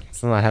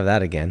 Let's not have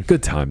that again.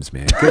 Good times,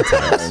 man. Good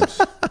times.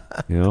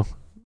 You know,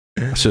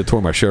 I should have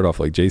torn my shirt off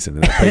like Jason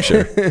in that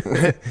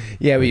picture.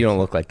 Yeah, but you don't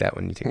look like that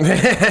when you take it.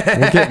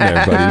 We're getting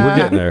there, buddy. We're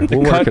getting there.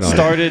 We're Cut working on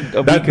started it.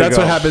 a week That's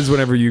ago. what happens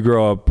whenever you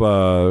grow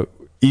up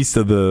east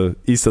of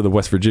the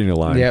West Virginia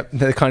line. Yep,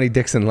 the Connie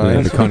Dixon Yeah,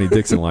 line. the Connie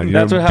Dixon line. You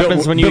That's know, what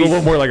happens when you build a eat-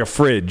 little more like a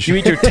fridge. You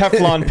eat your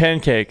Teflon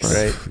pancakes.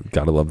 Right.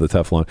 Gotta love the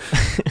Teflon.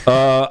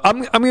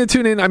 I'm gonna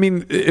tune in. I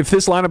mean, if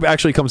this lineup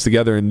actually comes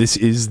together and this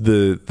is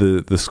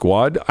the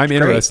squad, I'm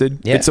interested.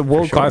 Yeah, it's a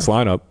world class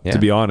lineup, Yeah. to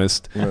be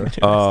honest.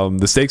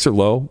 The stakes are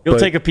low. You'll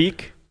but- take a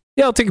peek.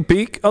 Yeah, I'll take a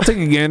peek. I'll take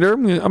a gander.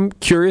 I'm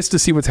curious to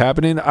see what's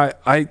happening. I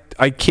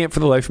can't for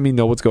the life of me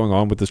know what's going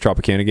on with this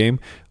Tropicana game.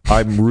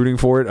 I'm rooting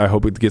for it. I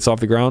hope it gets off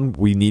the ground.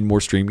 We need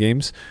more stream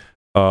games.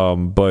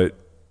 But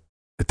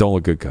it don't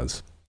look good,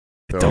 cuz.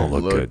 It don't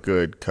look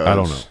good. Cuz. I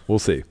don't know. We'll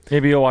see.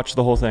 Maybe you'll watch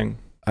the whole thing.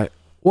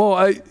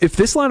 If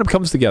this lineup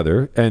comes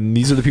together and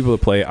these are the people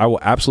that play, I will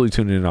absolutely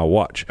tune in and I'll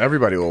watch.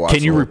 Everybody will watch.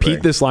 Can you the whole repeat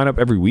thing. this lineup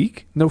every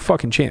week? No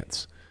fucking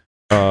chance.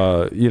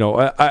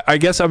 I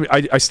guess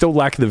I still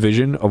lack the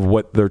vision of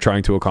what they're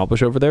trying to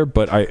accomplish over there.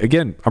 But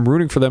I'm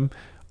rooting for them.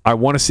 I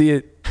want to see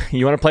it.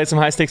 You want to play some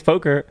high stakes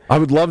poker? I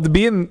would love to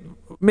be in.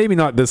 Maybe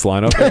not this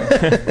lineup.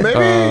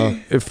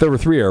 Maybe if there were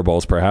 3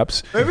 airballs,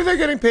 perhaps. maybe they're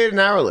getting paid an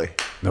hourly.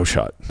 No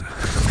shot.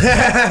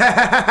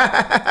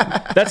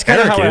 That's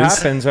kind of Eric how it is.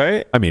 happens,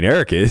 right? I mean,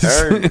 Eric is.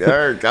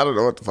 Eric, I don't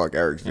know what the fuck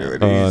Eric's doing.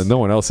 No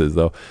one else is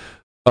though.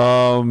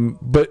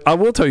 But I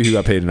will tell you who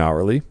got paid an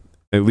hourly,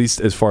 at least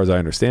as far as I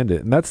understand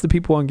it, and that's the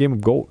people on Game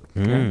of Gold.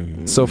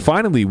 So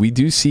finally, we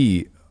do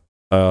see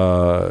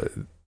A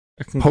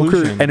poker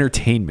conclusion.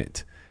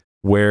 entertainment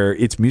where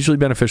it's mutually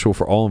beneficial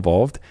for all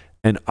involved,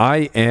 and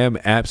I am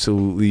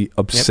absolutely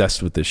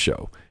obsessed with this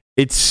show.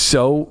 It's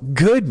so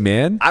good,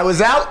 man. I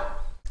was out,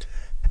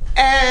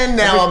 and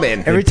now I'm in.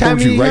 Every It time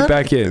pulls you you right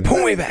back in.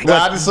 pull me back.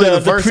 Well, honestly,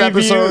 the first preview,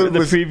 episode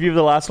was the preview of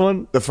the last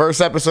one. the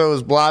first episode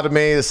was blah to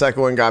me. The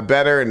second one got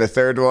better, and the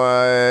third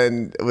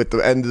one, with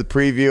the end of the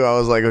preview, I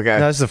was like, okay.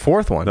 No, this is the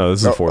fourth one. No, this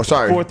is the fourth.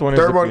 Sorry, Fourth one is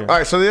third the- one. yeah. All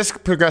right, so this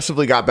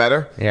progressively got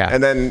better. Yeah.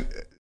 and then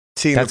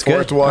seeing That's the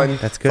fourth good. one,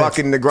 That's good.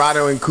 fucking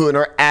Negrano and Kuhn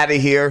are out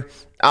of here.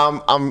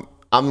 I'm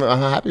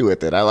happy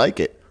with it. I like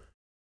it.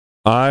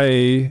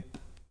 I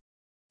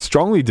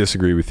strongly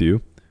disagree with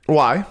you.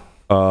 Why?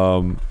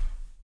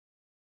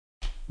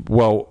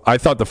 Well, I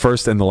thought the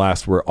first and the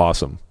last were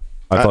awesome.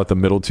 I thought the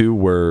middle two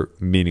were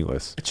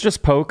meaningless. It's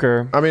just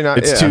poker. I mean,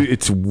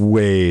 It's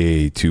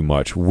way too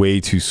much, way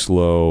too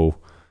slow,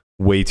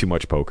 way too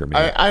much poker,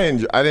 man. I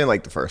didn't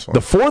like the first one.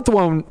 The fourth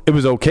one, it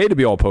was okay to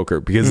be all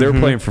poker because they were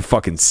playing for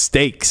fucking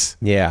stakes.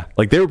 Yeah.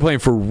 Like they were playing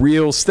for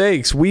real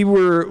stakes.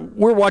 We're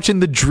watching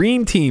the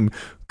dream team: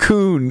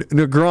 Kuhn,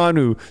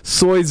 Negranu,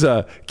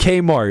 Soiza,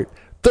 Kmart.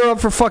 They're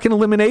up for fucking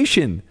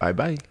elimination.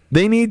 Bye.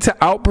 They need to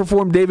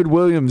outperform David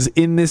Williams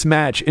in this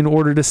match in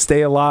order to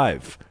stay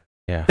alive.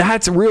 Yeah.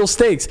 That's real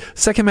stakes.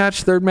 Second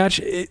match, third match,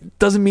 it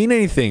doesn't mean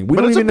anything. We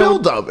But don't it's a even know.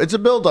 build up. It's a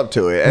build up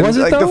to it. And Was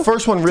it, like though? the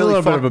first one It's a really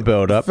little bit of a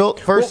build-up.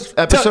 First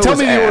episode Tell was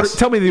me the order. ass.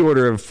 Tell me the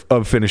order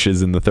of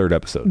finishes in the third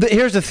episode.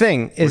 Here's the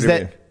thing: is do you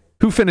that mean?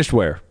 Who finished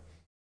where?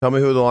 Tell me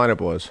who the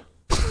lineup was.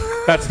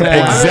 That's the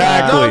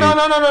Exactly.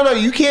 No.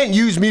 You can't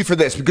use me for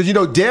this because you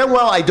know damn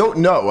well I don't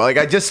know. Like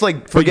I just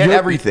like forget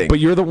everything. But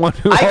you're the one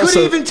who I also...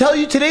 couldn't even tell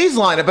you today's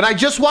lineup, and I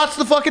just watched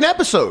the fucking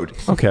episode.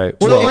 Okay.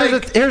 Well,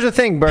 Well, here's the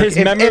thing, Burke. His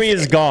memory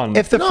is gone.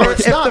 If the No, first,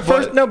 it's if not, the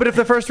first, but- no, but if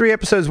the first 3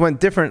 episodes went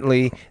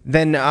differently,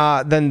 then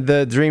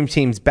the Dream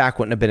Team's back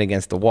wouldn't have been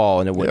against the wall,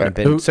 and it wouldn't have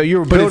been. So you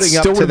were but it building still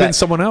up would to have been that.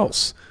 someone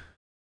else.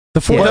 The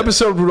 4th Yeah.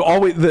 episode would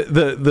always...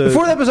 The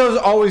 4th episode is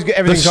always the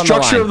everything's on the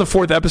structure line. of the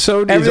 4th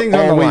episode is Everything's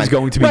on the always line.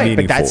 going to be right,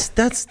 meaningful.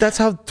 But that's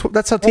how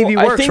TV Well,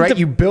 I works, think right? the-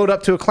 You build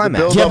up to a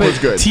climax. build Yeah, up but was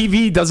good.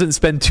 TV doesn't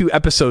spend 2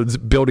 episodes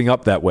building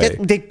up that way.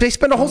 They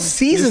spend a whole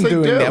season they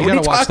doing do. that. You What are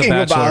you gotta watch The talking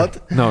Bachelor.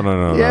 about?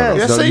 No. Yes.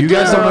 Yes, No, they you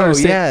guys do. don't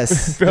understand.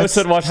 Yes. Bro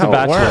said watch The how it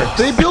Bachelor.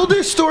 works. They build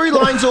their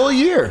storylines all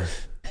year.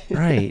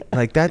 Right.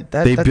 Like that.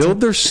 They that's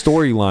build their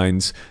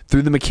storylines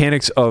through the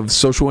mechanics of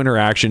social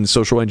interaction,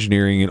 social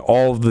engineering, and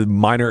all of the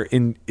minor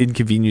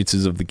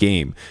inconveniences of the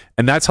game.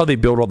 And that's how they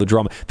build all the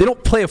drama. They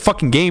don't play a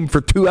fucking game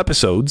for 2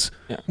 episodes.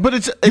 But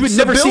it's You would the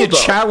never see a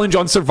build-up. challenge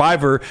on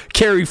Survivor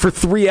carry for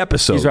 3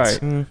 episodes. He's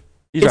right.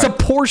 He's It's right.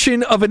 a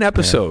portion of an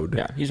episode.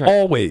 Yeah, he's right.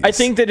 Always. I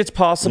think that it's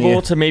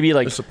possible to maybe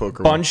like It's a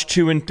poker one. bunch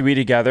 2 and 3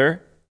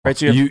 together. Right.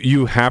 So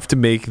you have to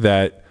make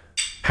that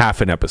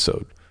half an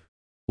episode.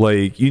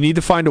 Like you need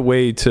to find a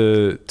way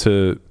to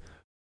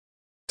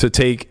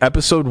take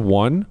episode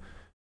 1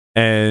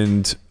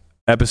 and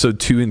episode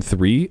 2 and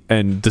 3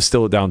 and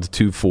distill it down to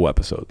 2 full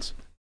episodes.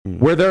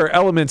 Where there are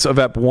elements of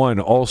Ep 1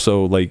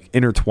 also like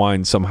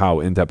intertwined somehow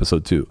into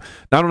episode 2.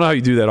 Now, I don't know how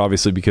you do that,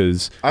 obviously,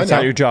 because I That's know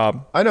not your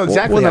job. I know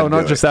exactly. well, how no, to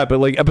not do just it. that, but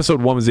like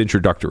episode 1 was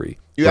introductory.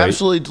 You right?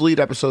 absolutely delete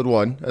episode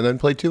 1 and then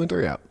play 2 and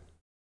 3 out.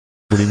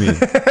 What do you mean?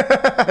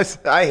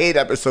 I hate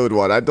episode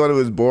 1. I thought it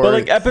was boring. But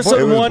like It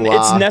episode was 1,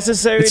 blah. it's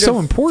necessary It's to so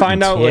important.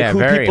 find out like Yeah, who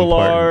very people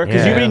important. are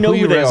because Yeah. you already know who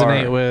you they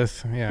resonate are.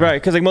 with. Yeah. Right,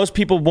 because like most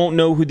people won't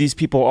know who these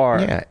people are.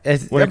 Yeah,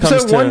 when it comes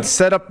episode to- 1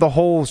 set up the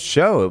whole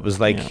show. It was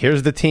like, Yeah.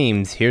 here's the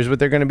teams, here's what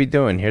they're going to be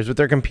doing, here's what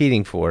they're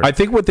competing for. I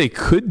think what they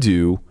could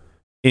do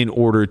in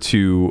order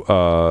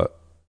to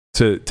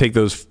take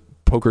those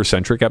poker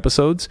centric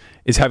episodes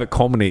is have it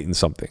culminate in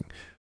something.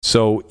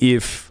 So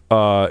if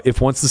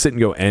once the sit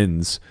and go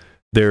ends,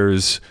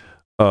 there's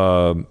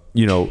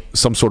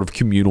some sort of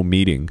communal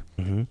meeting,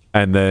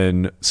 and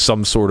then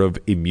some sort of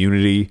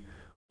immunity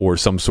or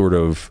some sort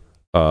of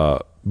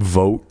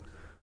vote.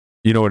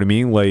 You know what I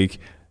mean? Like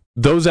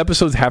those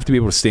episodes have to be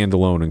able to stand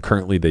alone, and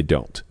currently they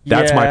don't.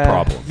 That's my Yeah.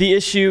 problem. The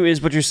issue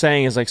is what you're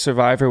saying is like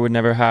Survivor would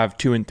never have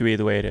 2 and 3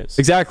 the way it is.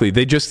 Exactly.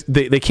 They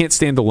can't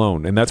stand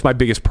alone, and that's my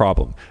biggest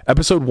problem.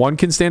 Episode 1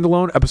 can stand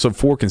alone. Episode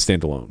 4 can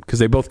stand alone because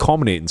they both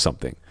culminate in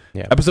something.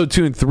 Yeah. Episode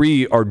 2 and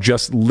 3 are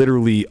just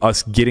literally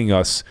us getting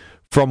us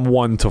from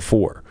 1 to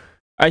 4,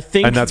 I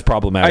think, and that's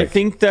problematic. I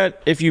think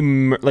that if you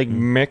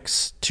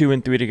mix 2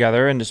 and 3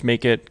 together and just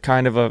make it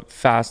kind of a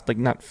fast, like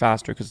not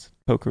faster because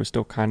poker is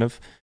still kind of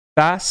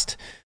fast,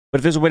 but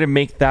if there's a way to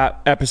make that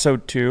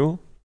episode 2,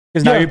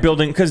 because now Yeah. you're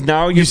building, because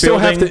now you're you still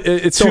have building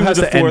to. It still to has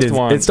the to end. fourth In,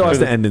 one. it still has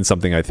To to end in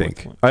something. I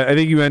think. fourth one. I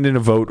think you end in a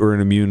vote or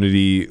an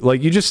immunity.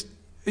 Like you just.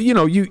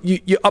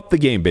 You up the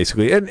game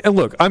basically. And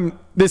look,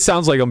 this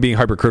sounds like I'm being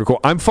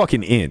hypercritical. I'm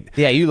fucking in.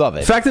 yeah, you love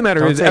it. Fact of the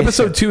matter Don't is, say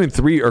episode 2 and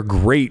 3 are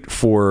great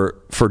for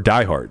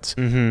diehards.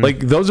 Like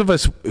those of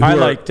us I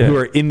liked it. who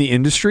are in the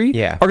industry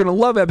Yeah. are gonna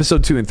love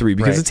episode 2 and 3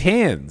 because Right. it's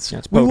hands. Yeah,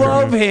 it's we poker.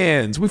 love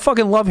hands. We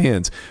fucking love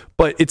hands.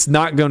 But it's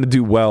not going to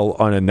do well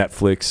on a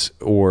Netflix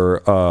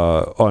or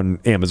on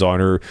Amazon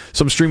or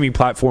some streaming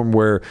platform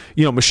where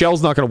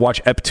Michelle's not going to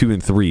watch Ep 2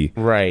 and 3.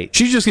 Right.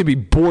 She's just going to be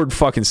bored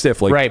fucking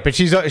stiff. Like, Right, but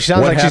she sounds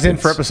what like she's in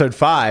happens? for episode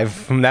 5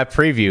 from that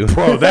preview.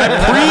 Bro,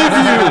 that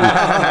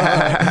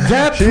preview,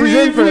 that She's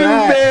in for preview,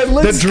 that. man.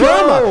 Let's the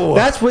drama. go.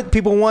 That's what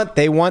people want.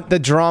 They want the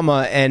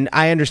drama, and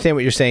I understand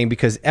what you're saying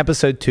because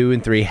episode 2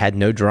 and 3 had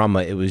no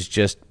drama. It was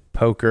just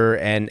poker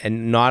and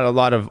not a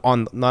lot of The stuff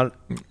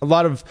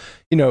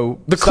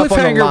on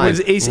cliffhanger line.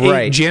 was Ace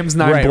 8 jams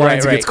 9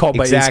 blinds and gets called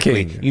by exactly.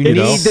 Ace King. You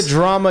need the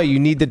drama. You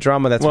need the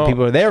drama. That's Well, what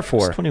people are there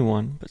for. It's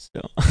 21, but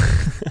still.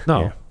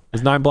 No, Yeah. it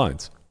was 9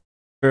 blinds.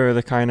 For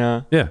the kind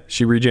of, Yeah,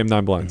 she rejammed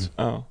 9 blinds.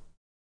 oh,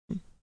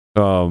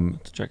 Mm-hmm.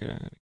 to check it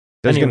out.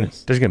 There's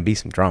Anyways. gonna be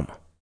some drama.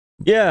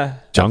 Yeah.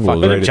 Jungle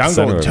was But right at the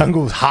center of it.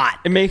 Jungle's hot.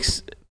 It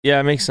makes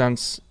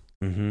sense.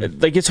 Mm-hmm.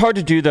 Like it's hard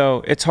to do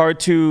though. It's hard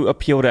to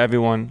appeal to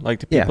everyone, like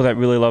the people that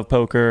really love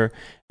poker,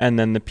 and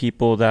then the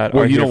people that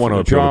Well, are you here don't want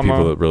for to the appeal to drama.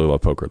 people that really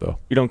love poker, though.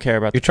 You don't care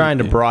about. You're trying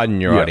to broaden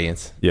your Yeah.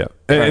 audience. Yeah.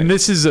 Right. And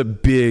this is a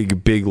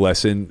big, big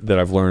lesson that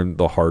I've learned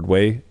the hard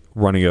way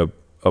running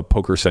a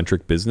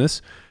poker-centric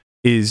business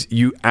is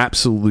you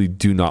absolutely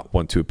do not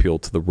want to appeal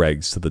to the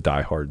regs, to the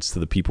diehards, to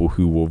the people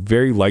who will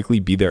very likely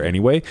be there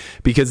anyway,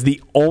 because the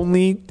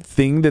only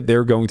thing that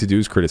they're going to do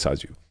is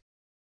criticize you.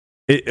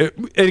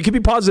 It can be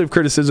positive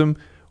criticism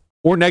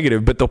or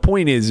negative, but the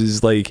point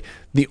is like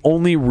the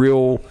only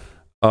real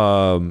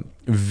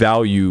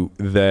value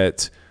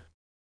that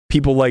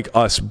people like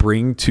us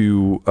bring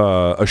to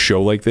a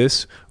show like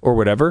this or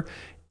whatever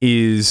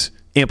is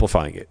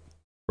amplifying it,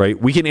 right?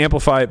 We can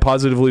amplify it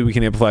positively, we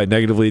can amplify it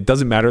negatively. It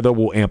doesn't matter though,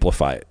 we'll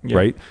amplify it, Yeah.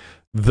 right?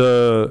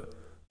 The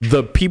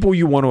the people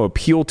you want to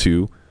appeal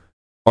to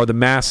are the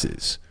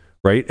masses,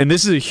 right? And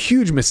this is a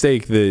huge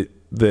mistake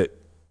that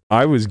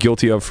I was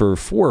guilty of for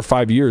 4 or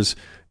 5 years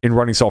in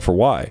running Solve for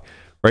Why,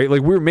 right?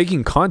 Like we were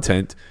making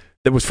content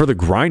that was for the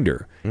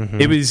grinder.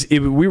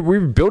 We were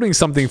building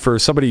something for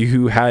somebody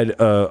who had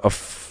a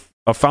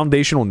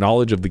foundational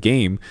knowledge of the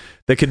game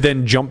that could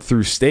then jump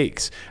through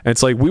stakes. And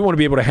it's like, we want to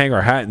be able to hang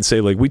our hat and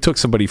say, like, we took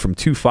somebody from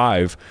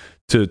 2.5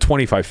 to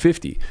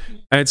 25.50.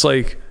 And it's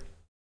like,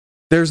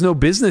 there's no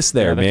business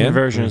there, the man.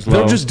 conversion is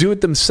They'll low. just do it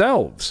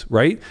themselves,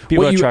 right?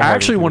 People What that you try hard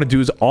actually to want to do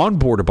is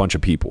onboard a bunch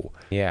of people.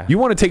 Yeah. You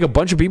want to take a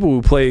bunch of people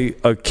who play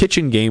a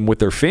kitchen game with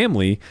their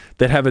family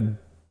that have a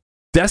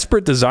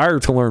desperate desire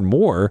to learn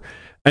more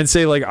and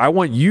say, like, I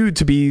want you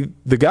to be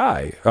the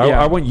guy.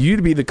 I want you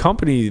to be the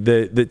company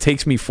that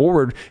takes me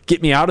forward,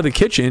 get me out of the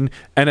kitchen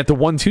and at the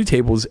 1-2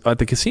 tables at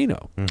the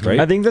casino, right?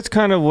 I think that's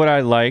kind of what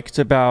I liked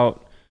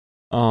about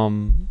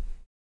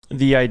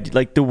the idea,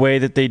 like the way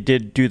that they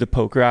did do the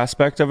poker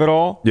aspect of it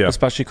all. Yeah.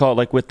 Especially called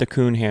like with the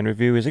Kuhn hand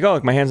review. He's like, oh,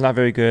 like my hand's not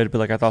very good, but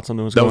like I thought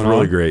something was That going was on.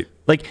 really great.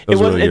 Like That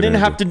was really it good didn't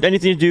energy. have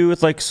anything to do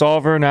with like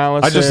solver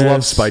analysis. I just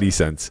love Spidey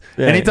sense.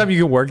 Yeah. Anytime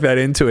you can work that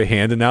into a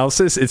hand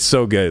analysis, it's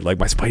so good. Like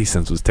my Spidey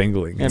sense was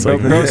tingling. Yeah, It's bro-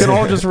 like, bro we can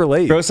all just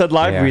relate. Bro said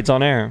live Yeah. reads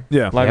on air.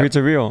 Yeah. Live Yep. reads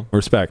are real.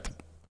 Respect.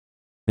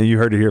 And you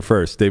heard it here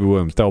first. David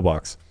Williams,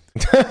 Telebox.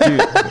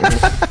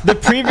 The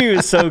preview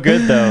is so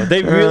good though.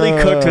 They really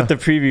cooked with the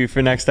preview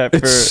for next step.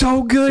 It's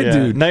so good, yeah.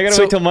 dude. Now you gotta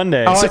So- wait till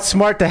Monday. Oh, it's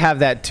smart to have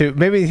that too.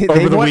 Maybe they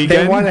over the want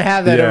weekend? to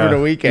have that Yeah. over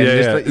the weekend. Yeah,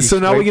 Just yeah. let you So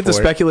now we wait get to for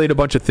it. speculate a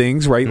bunch of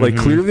things, right? Like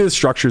clearly the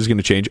structure is going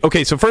to change.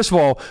 Okay, so first of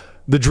all,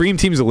 the dream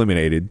team's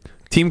eliminated.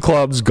 Team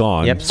Club's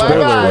gone. Yep. Spoiler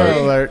Bye-bye.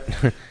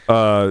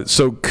 alert.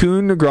 So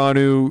Kuhn,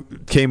 Negreanu,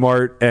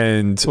 Kmart,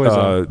 and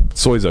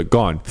Soiza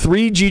gone.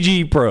 3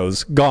 GG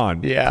pros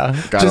gone. Yeah.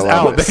 Gotta Just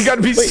love out. it. They got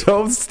to be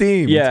so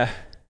steamed. yeah.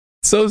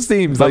 So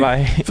steamed. Bye-bye.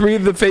 Like 3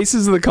 of the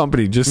faces of the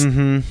company just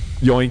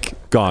yoink,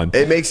 gone.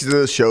 It makes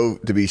the show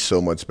to be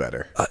so much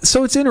better.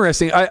 So it's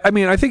interesting. I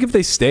mean, I think if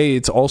they stay,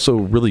 it's also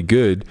really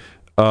good.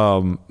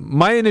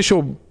 My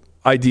initial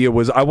idea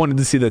was I wanted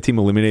to see that team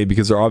eliminated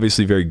because they're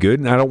obviously very good,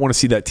 and I don't want to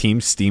see that team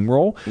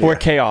steamroll. Or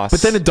chaos.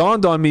 But then it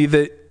dawned on me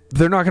that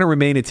they're not going to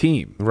remain a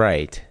team.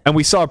 Right. And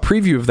we saw a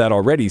preview of that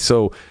already.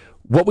 So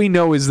what we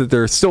know is that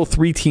there are still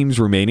 3 teams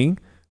remaining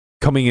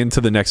coming into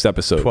the next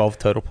episode 12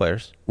 total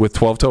players. with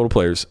 12 total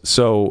players.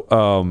 So,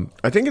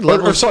 I think it or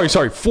levels.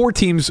 sorry, 4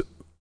 teams.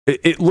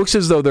 It looks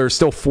as though there are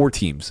still 4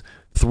 teams,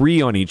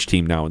 3 on each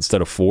team now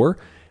instead of 4.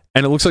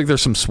 And it looks like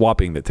there's some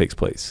swapping that takes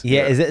place.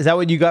 Yeah, is that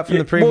what you got from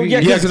the preview? well, yeah,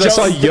 Yeah, because I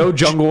saw Jungle- Yo,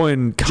 Jungle,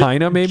 and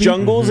Kina maybe.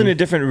 Jungle's in a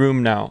different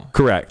room now.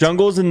 Correct.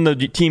 Jungle's in the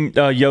team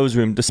Yo's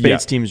room, the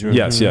Spades team's room.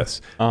 Yes,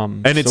 yes.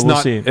 And And it's so we'll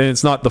not see. and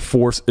it's not the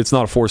force. It's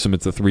not a foursome.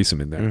 It's a threesome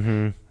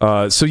in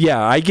there. So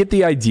yeah, I get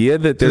the idea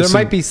that there's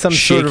there might be some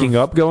sort shaking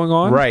of- up going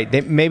on. Right.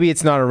 Maybe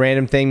it's not a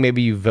random thing.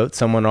 Maybe you vote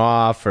someone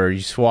off or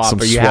you swap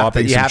Some or you have to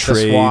swapping, you some have to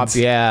swap. trades.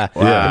 Yeah.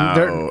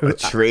 Wow, And a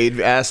trade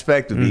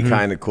aspect would be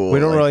kind of cool. we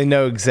don't like, really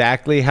know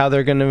exactly how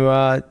they're going to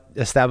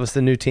establish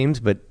the new teams,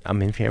 but I'm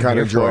in here. kind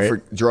of draw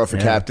for for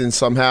captains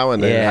somehow,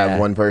 and then Yeah. have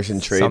one person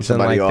trade Something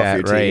somebody like off that,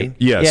 your right? team.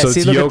 Yeah, Yeah, so see,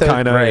 it's look Yo, at the-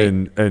 Kina, right.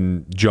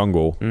 and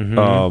Jungle,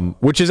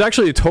 which is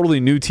actually a totally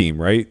new team,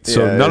 right?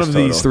 So Yeah, it none is of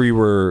these total. 3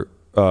 were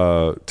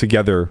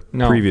together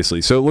No.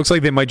 previously. So it looks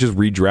like they might just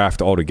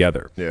redraft all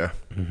together. Yeah,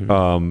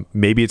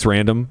 Maybe it's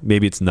random.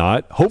 Maybe it's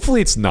not.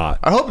 Hopefully it's not.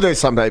 I hope there's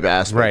some type of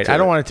aspect. Right. to I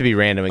don't it. want it to be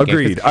random again. 'cause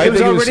Agreed. I It was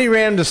think it was- already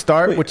random to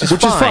start, which is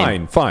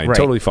fine. Right.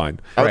 Totally fine.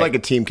 I would Right. like a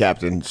team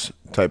captains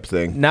type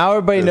thing. Now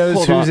everybody knows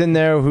Hold who's on. in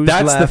there, who's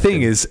That's left. the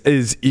thing is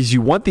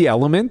you want the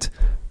element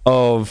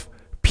of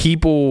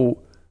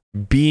people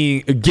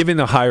being given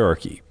a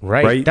hierarchy,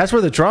 right. That's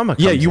where the drama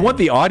comes Yeah, you in. want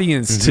the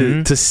audience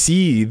to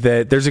see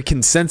that there's a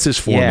consensus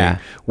forming Yeah,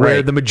 where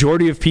right. the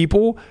majority of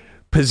people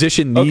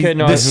position Okay,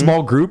 no, this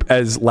small group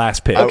as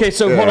last pick. Okay,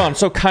 so Yeah. hold on.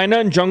 So Kina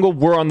and Jungle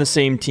were on the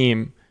same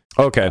team.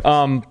 Okay.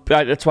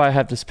 That's why I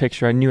have this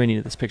picture. I knew I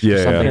needed this picture. Yeah,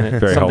 for something yeah. in it.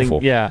 Very something, helpful.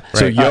 Yeah.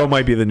 So Yo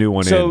might be the new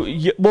one So,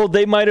 in. well,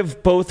 they might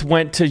have both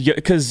went to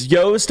because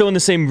Yo is still in the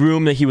same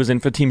room that he was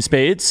in for Team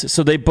Spades.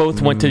 So they both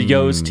went to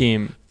Yo's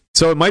team.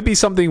 So it might be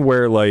something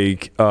where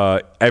like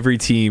every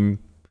team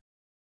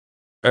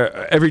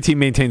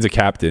maintains a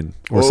captain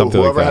or Well, something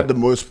like whoever that. had the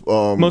most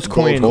Most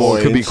gold coins. Oh,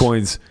 it could be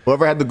coins.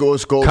 Whoever had the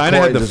most gold Kinda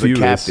had coins the is the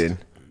fewest. captain.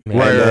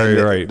 Right, And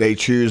then right. They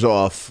choose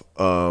off.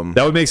 That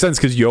would make sense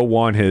because Yo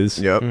won his.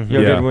 Yep.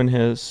 Yo Yeah. did win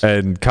his.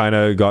 And kind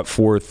of got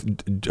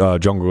 4th,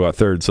 Jungle got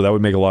 3rd, so that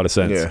would make a lot of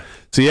sense. Yeah.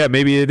 So yeah,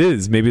 maybe it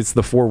is. Maybe it's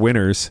the 4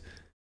 winners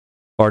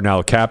are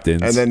now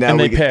captains, And then now And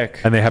we they get,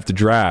 pick. and they have to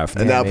draft.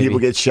 and now maybe. people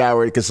get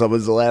showered because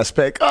someone's the last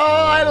pick. Oh,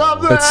 I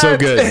love that. That's so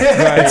good.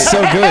 It's so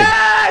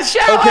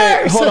good.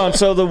 Okay, hold on.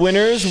 So the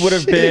winners would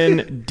have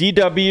been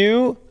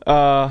DW,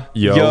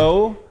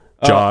 Yo,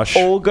 Josh.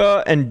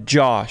 Olga, and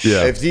Josh.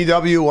 Yeah. If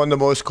DW won the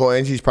most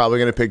coins, he's probably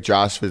going to pick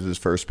Josh as his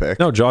first pick.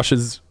 No, Josh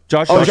is.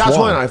 Josh, Oh, Josh Josh won.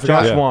 won. I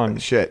forgot. Josh won.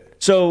 Shit.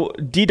 So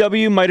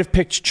DW might have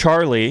picked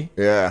Charlie,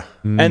 Yeah.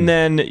 and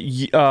then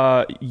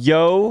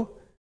Yo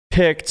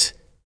picked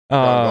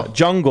Jungle.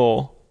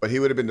 Jungle. But he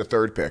would have been the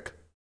 3rd pick.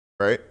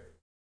 right?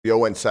 Yo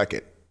went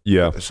second.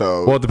 Yeah.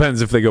 So Well, it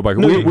depends if they go back.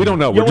 No, we don't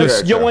know. We're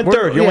just Yo went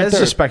third. Yo Yeah, went it's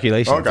third. just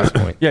speculation at this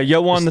point. Yeah,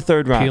 Yo won the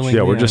third round. Peeling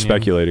we're the just onion.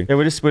 speculating. Yeah,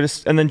 we're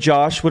just, and then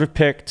Josh would have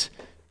picked.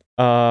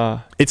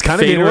 It's kind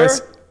of Fedor?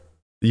 interesting.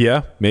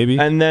 Yeah, maybe.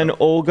 And then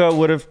Olga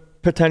would have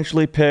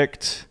potentially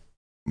picked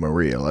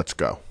Maria, let's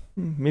go.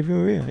 maybe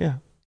Maria. Yeah,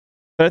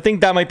 but I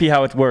think that might be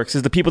how it works.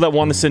 Is the people that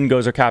won the Sin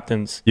Goes are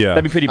captains. Yeah.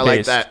 That'd be pretty I like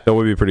based. that. That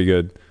would be pretty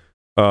good.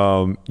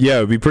 Yeah, it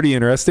would be pretty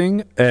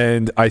interesting,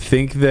 and I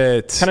think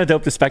that Kind of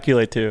dope to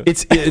speculate too.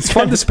 it's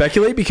fun to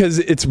speculate because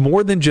it's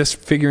more than just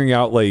figuring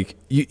out like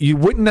you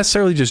wouldn't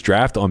necessarily just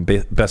draft on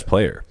best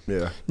player.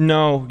 Yeah.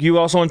 No, you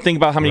also want to think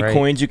about how many Right.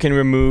 coins you can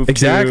remove.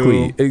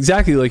 Exactly. to-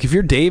 Exactly. Like if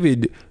you're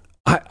David,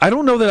 I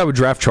don't know that I would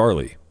draft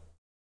Charlie.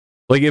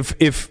 Like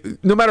if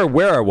no matter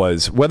where I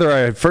was, whether I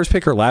had first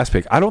pick or last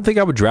pick, I don't think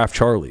I would draft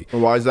Charlie.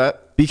 Why is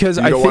that? Because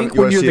You I don't think want- you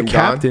when wanna you're see the him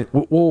gone? captain,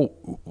 well,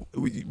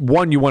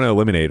 one, you want to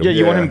eliminate him. Yeah,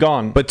 you want Yeah. him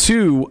gone. But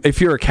two, if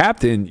you're a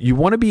captain, you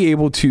want to be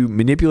able to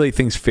manipulate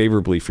things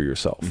favorably for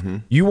yourself. Mm-hmm.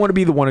 You want to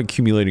be the one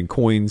accumulating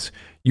coins.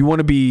 You want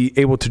to be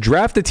able to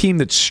draft a team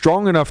that's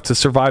strong enough to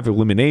survive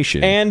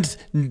elimination, and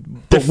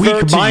but defer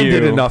to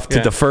weak-minded you. enough to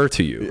Yeah. defer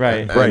to you.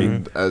 Right.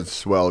 And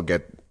as well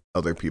get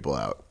other people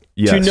out.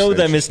 Yes. To know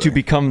them is to interesting.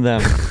 become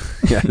them.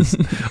 Yes.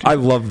 I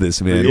love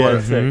this, man. You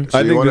wanna- sick. So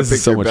I you think want this to is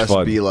pick so your much best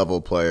fun.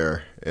 B-level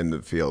player in the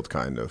field,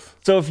 kind of.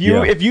 So if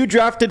Yeah. you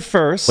drafted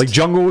first, Like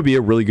Jungle would be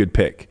a really good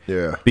pick.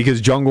 Yeah.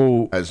 Because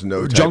Jungle Has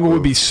no type Jungle would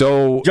of- be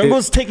so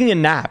Jungle's taking a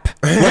nap.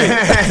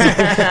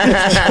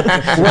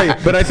 right,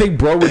 but I think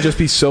Bro would just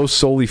be so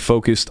solely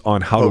focused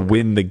on how to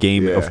win the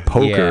game Yeah. of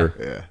poker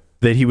Yeah.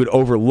 that he would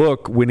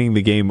overlook winning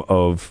the game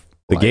of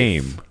the Life.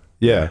 game.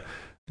 Yeah.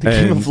 The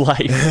game And- of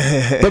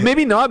life. but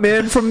maybe not,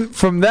 man.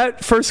 From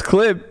that first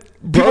clip,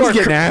 People Bro's are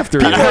getting cr- after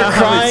People it. are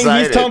crying. He's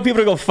excited. telling people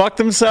to go fuck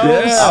themselves.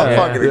 Yeah. I'm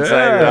fucking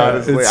excited, Yeah.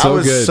 honestly. It's I so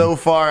was good. so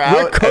far We're out,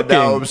 and now cooking.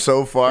 I'm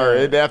so far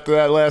in after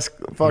that last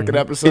fucking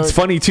episode. It's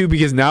funny too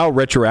because now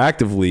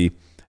retroactively,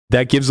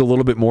 that gives a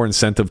little bit more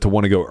incentive to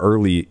want to go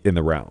early in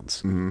the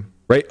rounds,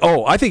 right?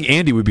 Oh, I think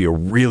Andy would be a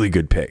really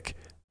good pick.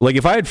 Like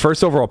if I had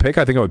first overall pick,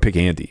 I think I would pick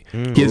Andy.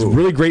 He has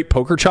really great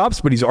poker chops,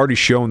 but he's already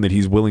shown that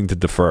he's willing to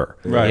defer.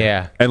 Right.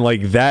 Yeah. And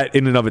like that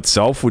in and of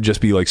itself would just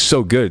be like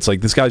so good. It's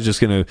like this guy's just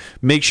gonna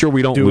make sure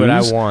we don't Do lose, what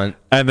I want.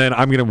 and then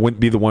I'm gonna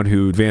be the one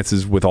who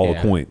advances with all the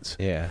Yeah. coins.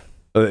 Yeah.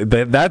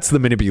 That's the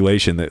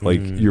manipulation that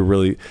like you're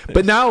really.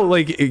 But now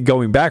like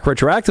going back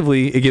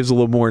retroactively, it gives a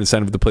little more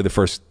incentive to play the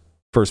first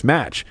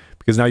match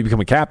because now you become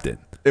a captain.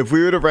 If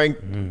we were to rank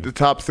the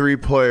top 3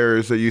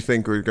 players that you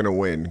think are going to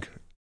win,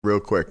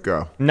 real quick,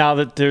 go. Now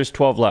that there's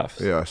 12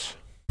 left. Yes.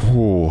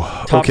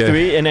 Top okay.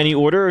 3 in any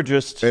order or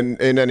just In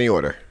any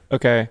order.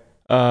 okay?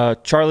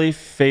 Charlie,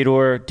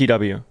 Fedor,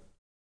 DW.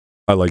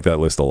 I like that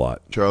list a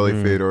lot. Charlie,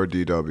 Fedor,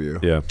 DW.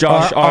 Yeah.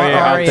 Josh, Arya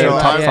out there, so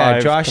top I'm-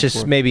 5. Josh top is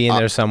 4. maybe in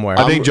there somewhere.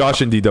 I think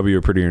Josh and DW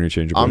are pretty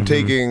interchangeable. I'm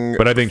taking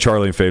but I think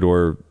Charlie and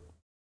Fedor.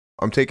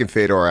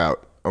 Fedor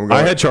out. I'm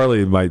I had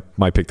Charlie in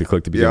my pick to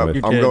click to begin Yeah, with.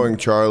 You I'm did. going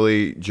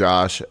Charlie,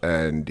 Josh,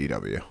 and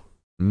DW.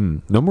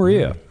 No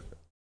Maria.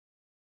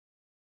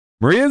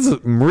 Maria's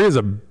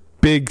a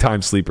big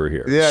time sleeper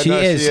here. Yeah, she no,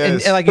 is. She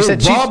is. And like you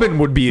said, Robin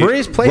would be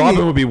Maria's played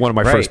Robin in- would be one of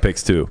my Right. first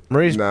picks too.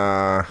 Maria's,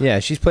 Nah, yeah,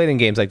 she's played in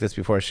games like this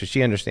before, so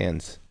she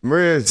understands.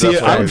 Maria's See,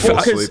 definitely I'm a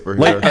focused- sleeper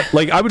here.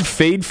 Like I would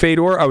fade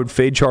Fedor, I would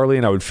fade Charlie,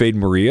 and I would fade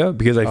Maria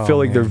because I feel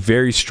like they're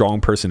very strong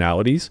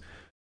personalities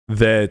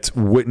that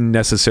wouldn't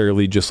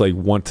necessarily just like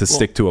want to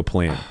stick to a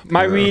plan.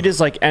 My read is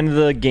like end of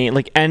the game,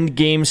 like end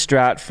game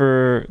strat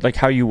for like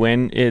how you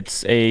win.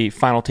 It's a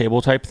final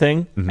table type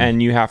thing,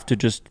 and you have to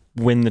just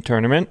win the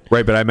tournament.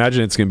 Right, but I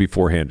imagine it's going to be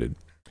four-handed.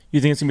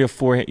 You think it's gonna be a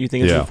four? You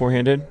think it's gonna Yeah. be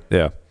four-handed?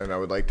 Yeah. And I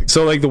would like to.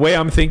 So like the way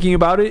I'm thinking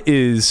about it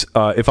is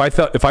if I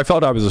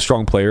felt I was a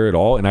strong player at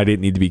all and I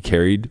didn't need to be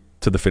carried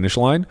to the finish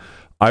line,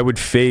 I would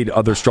fade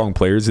other strong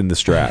players in this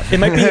draft. It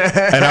might be.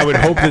 And I would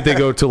hope that they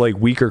go to like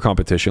weaker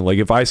competition. Like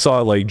if I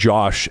saw like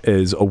Josh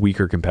as a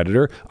weaker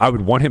competitor, I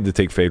would want him to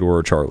take Fedor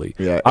or Charlie.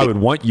 Yeah. I would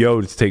want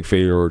Yo to take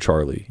Fedor or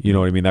Charlie. You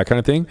know what I mean? That kind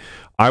of thing.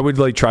 I would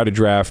like try to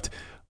draft.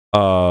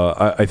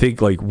 I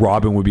think like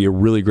Robin would be a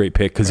really great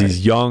pick because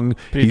he's young.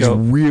 Pretty he's dope.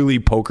 really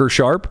poker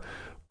sharp,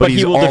 but He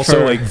he's will also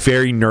defer. like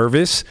very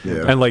nervous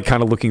Yeah. and like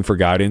kind of looking for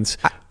guidance.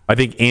 I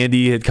think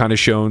Andy had kind of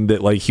shown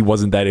that like he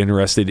wasn't that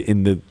interested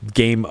in the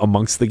game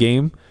amongst the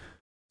game.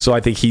 So I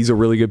think he's a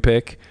really good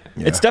pick.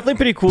 It's definitely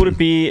pretty cool to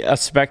be a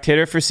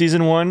spectator for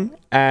season 1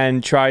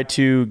 and try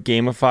to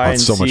gamify and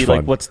That's so much see fun.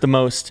 like what's the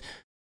most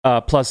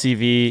plus EV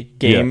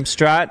game Yeah.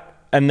 strat,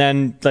 and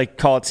then like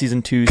call it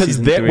season 2, Because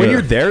season 3. when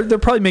you're there, they're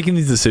probably making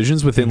these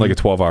decisions within like a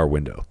 12-hour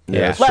window.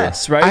 Yeah. that's true.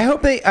 less, right? I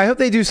hope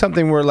they do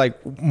something where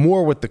like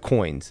more with the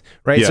coins,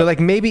 right? Yeah. So like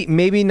maybe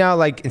now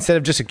like instead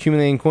of just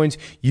accumulating coins,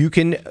 you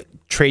can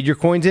trade your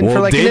coins in Well,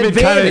 for like David an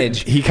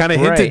advantage. he kind of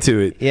hinted to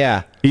it.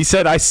 Yeah. He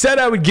said, I said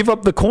I would give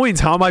up the coins.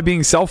 How am I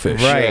being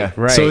selfish? Right,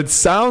 right. So it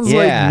sounds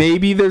Yeah. like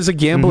maybe there's a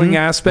gambling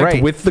aspect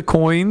right. with the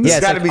coins. Yeah,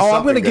 it's gotta like, be I'm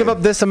something going to give good.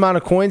 up this amount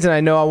of coins, and I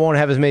know I won't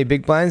have as many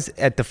big blinds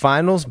at the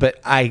finals, but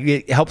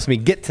it helps me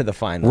get to the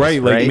finals. Right,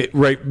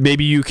 right.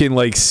 Maybe you can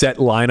like set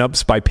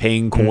lineups by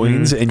paying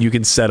coins, and you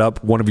can set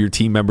up one of your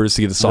team members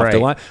to get a softer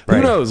Right, line. right.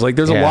 Who knows? Like,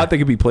 there's a Yeah. lot that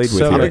could be played with.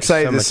 So here. I'm much-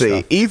 excited to much see.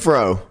 stuff.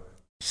 Ephro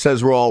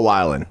says we're all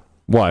wildin'.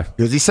 Why?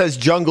 Because he says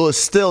jungle is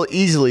still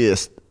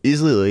easiest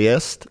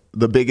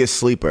the biggest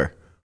sleeper.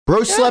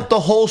 Bro slept the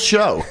whole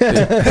show.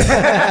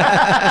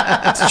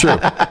 It's true.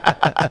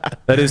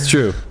 That is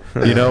true.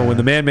 You know, when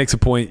the man makes a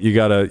point, you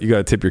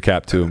gotta tip your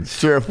cap to him. It's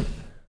true.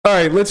 All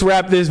right, let's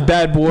wrap this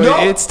bad boy.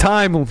 No. It's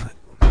time. You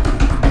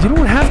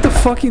don't have to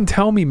fucking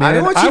tell me, man. I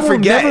don't want you to will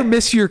forget. never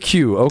miss your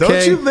cue. Okay.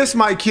 Don't you miss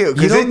my cue. You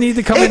 'cause don't need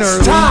to come in it's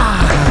early.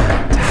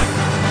 time.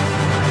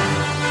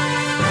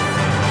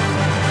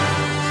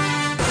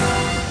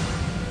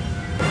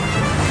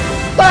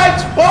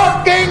 Let's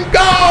fucking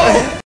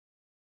go!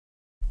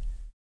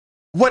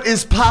 What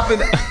is popping?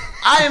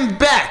 I am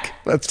back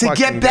Let's to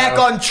fucking get back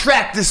go. on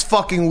track this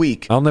fucking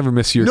week. I'll never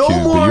miss your No cue,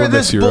 but more you'll of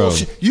miss this your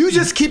bullshit. own. You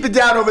just keep it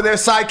down over there,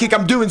 sidekick.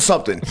 I'm doing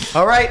something.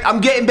 All right, I'm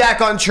getting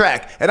back on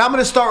track, and I'm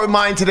going to start with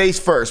mine today's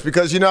first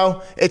because you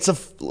know it's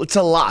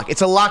a lock.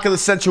 It's a lock of the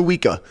Central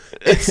Weeka.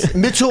 It's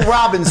Mitchell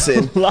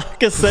Robinson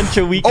Laka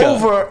Centralweeka.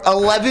 over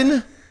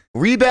 11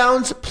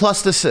 rebounds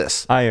plus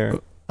assists. Higher.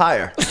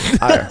 Higher.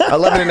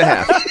 11 and a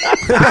half.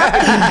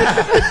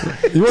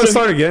 You want to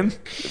start again?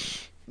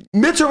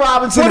 Mitchell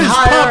Robinson What is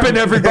higher, popping,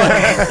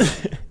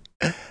 everybody?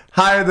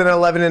 higher than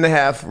 11 and a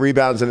half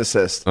rebounds and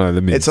assists. That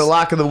means- It's a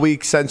lock of the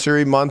week,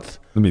 century, month.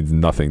 That means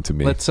nothing to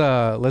me. Let's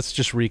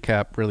just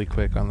recap really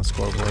quick on the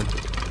scoreboard.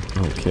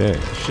 Okay.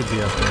 Should be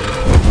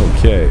updated.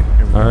 Okay.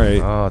 All right.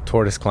 Oh,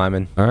 tortoise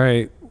climbing. All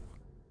right.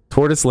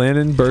 Tortoise,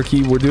 Landon,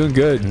 Berkey, we're doing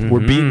good.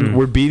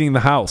 We're beating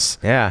the house.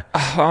 Yeah.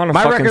 On a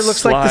My fucking record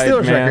looks like the slide,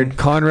 Steelers man. record.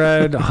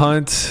 Conrad,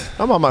 Hunt,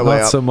 I'm on my way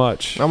not up. so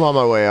much. I'm on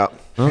my way up.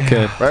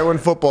 Okay. Right when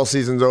football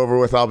season's over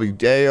with, I'll be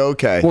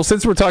okay. Well,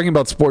 since we're talking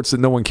about sports that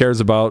no one cares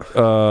about,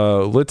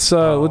 let's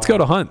go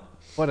to Hunt.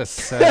 What a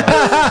setup.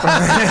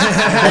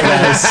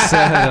 What a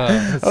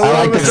setup.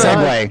 I like the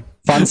segue.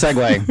 Fun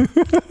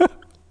segue.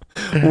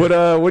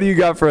 What do you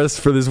got for us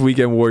for this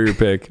weekend Warrior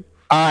pick?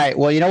 All right.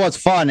 Well, you know what's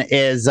fun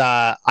is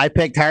I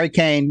picked Harry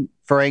Kane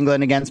for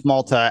England against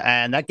Malta,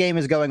 and that game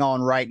is going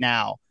on right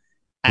now.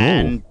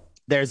 And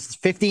there's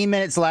 15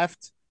 minutes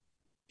left.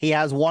 He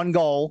has one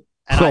goal,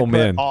 and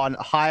I put on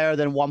higher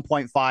than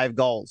 1.5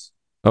 goals.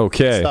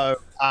 Okay. So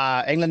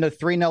England are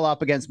 3-0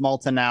 up against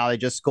Malta now. They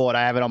just scored.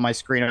 I have it on my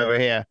screen over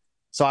here.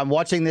 So I'm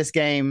watching this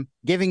game,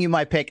 giving you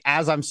my pick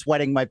as I'm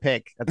sweating my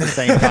pick at the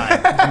same time.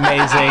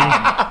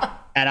 Amazing.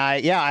 And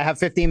I have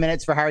 15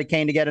 minutes for Harry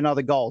Kane to get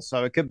another goal.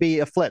 So it could be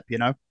a flip, you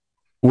know?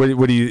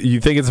 What do you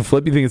think it's a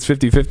flip? You think it's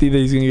 50-50 that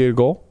he's going to get a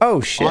goal?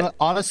 Oh, shit.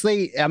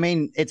 Honestly, I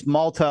mean, it's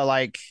Malta.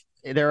 Like,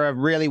 they're a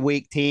really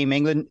weak team.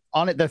 England,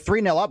 on it, they're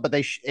 3-0 up, but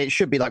it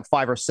should be like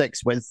 5 or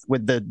 6 with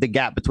the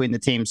gap between the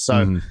teams.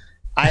 So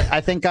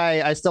I think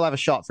I still have a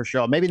shot for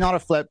sure. Maybe not a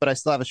flip, but I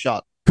still have a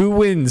shot. Who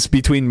wins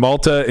between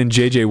Malta and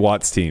JJ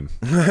Watt's team?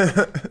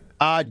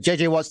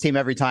 JJ Watt's team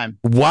every time.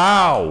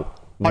 Wow.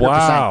 100%.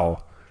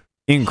 Wow.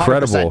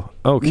 Incredible.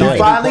 100%. Okay. You Like,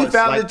 finally like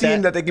found a that.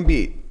 team that they can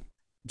beat.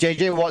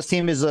 JJ Watt's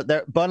team is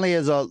Burnley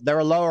they're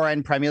a lower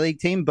end Premier League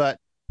team, but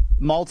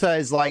Malta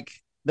is like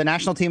the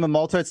national team of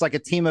Malta. It's like a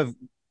team of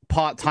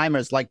part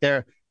timers. Like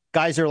they're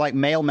guys who are like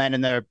mailmen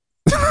in their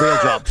real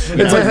jobs. You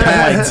It's know? like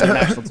Pads. the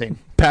national team.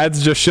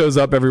 Pads just shows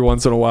up every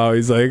once in a while.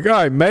 He's like, all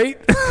right, mate.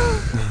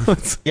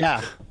 Let's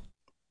Yeah.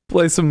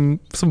 play some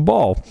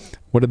ball.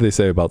 What did they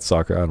say about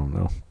soccer? I don't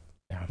know.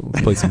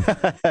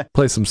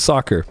 Play some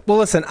soccer. Well,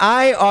 listen,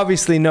 I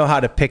obviously know how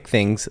to pick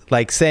things,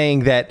 like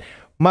saying that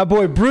my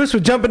boy Bruce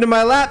would jump into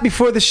my lap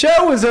before the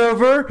show was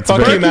over. Fuck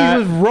you, Berkey Matt.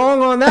 was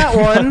wrong on that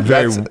one.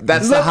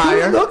 That's the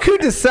higher. Look who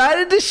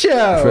decided to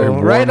show. Very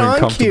warm right and on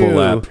comfortable cue.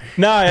 lap.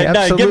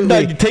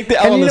 Absolutely. Take the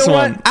L And on you this know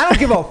one. what? I don't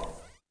give a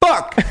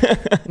fuck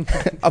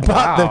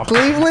about the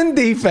Cleveland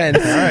defense.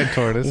 All right,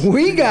 Tortoise.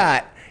 We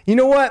got, you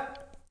know what?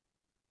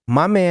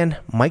 My man,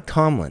 Mike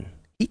Tomlin,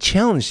 he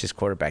challenged his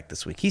quarterback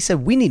this week. He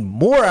said, we need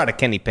more out of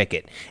Kenny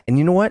Pickett. And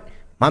you know what?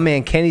 My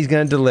man Kenny's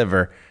going to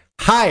deliver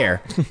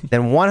higher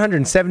than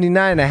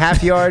 179 and a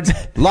half yards.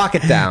 Lock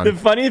it The down.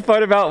 funny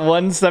part about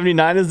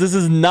 179 is this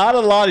is not a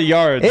lot of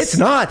yards. It's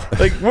not.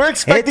 Like, we're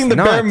expecting It's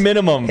the bare not.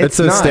 minimum. It's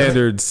a not.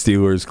 standard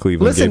Steelers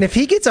Cleveland Listen, game. if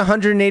he gets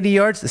 180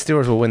 yards, the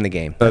Steelers will win the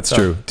game. That's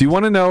true. Do you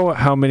want to know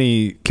how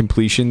many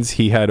completions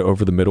he had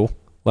over the middle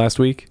last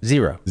week?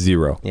 0.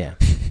 0. Yeah.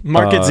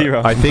 Market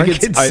zero. I think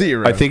Market it's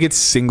zero. I think it's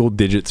single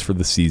digits for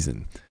the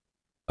season.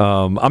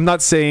 I'm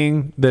not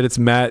saying that it's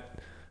Matt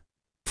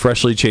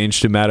freshly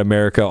changed to Matt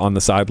America on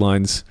the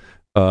sidelines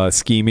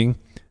scheming.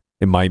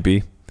 It might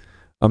be.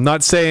 I'm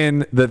not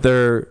saying that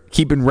they're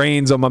keeping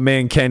reins on my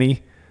man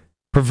Kenny,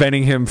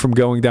 preventing him from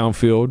going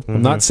downfield.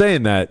 I'm not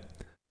saying that,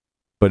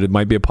 but it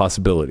might be a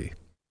possibility.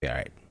 All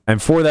right.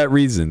 And for that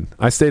reason,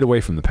 I stayed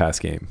away from the past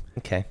game.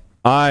 Okay.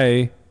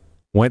 I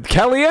went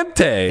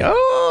caliente.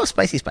 Oh,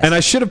 spicy. And I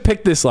should have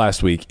picked this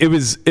last week. It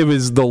was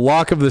the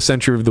lock of the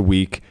century of the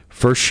week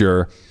for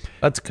sure.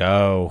 Let's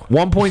go.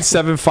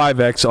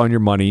 1.75x on your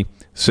money.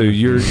 So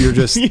you're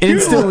just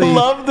instantly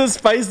love the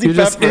spicy you're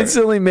just pepper.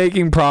 instantly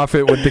making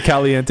profit with the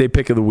caliente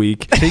pick of the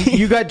week. So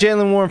you got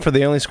Jalen Warren for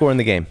the only score in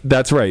the game.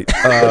 That's right.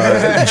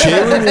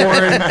 Jalen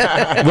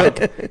Warren.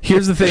 Look,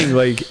 here's the thing.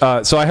 Like,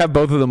 so I have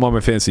both of them on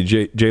my fantasy,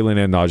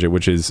 Jalen and Najee,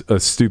 which is a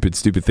stupid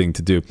thing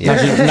to do.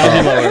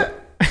 Najee lower.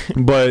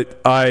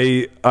 But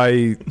I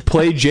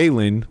play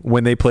Jalen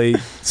when they play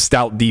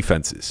stout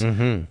defenses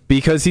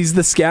because he's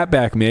the scat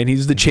back, man.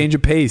 He's the change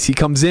of pace. He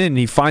comes in,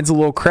 he finds a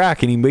little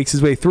crack, and he makes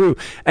his way through.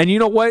 And you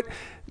know what?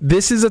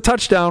 This is a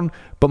touchdown,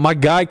 but my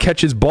guy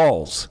catches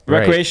balls.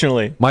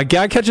 Recreationally. My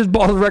guy catches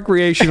balls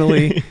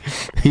recreationally.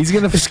 He's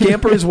going to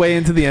scamper his way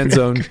into the end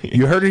zone.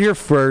 You heard it here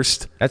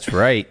first. That's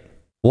right.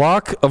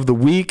 Lock of the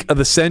week of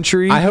the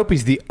century. I hope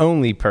he's the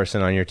only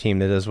person on your team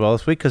that does well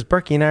this week because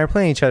Berkey and I are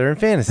playing each other in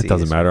fantasy. It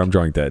doesn't matter. I'm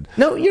drawing dead.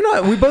 No, you're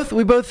not. We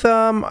both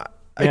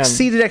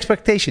exceeded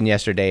expectation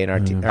yesterday in our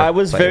team. I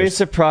was very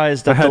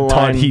surprised I at the had line.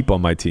 Todd Heap on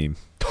my team.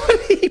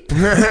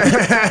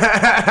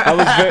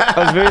 I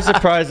was very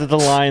surprised at the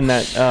line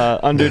that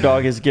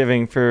Underdog is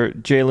giving for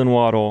Jalen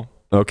Waddle.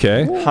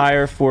 Okay.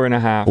 Higher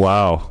 4.5.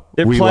 Wow.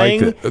 They're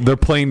They're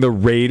playing the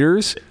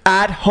Raiders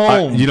at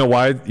home. You know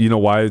why? You know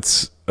why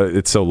it's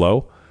so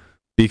low?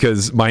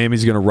 Because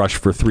Miami's going to rush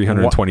for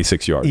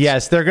 326 yards.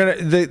 Yes, they're gonna.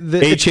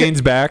 The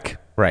A-Chain's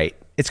back. Right.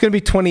 It's going to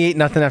be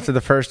 28-0 after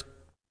the first.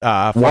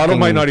 Waddle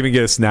might not even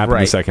get a snap in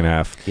the second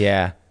half.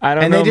 Yeah. I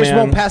don't and know, they just man.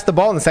 won't pass the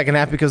ball in the second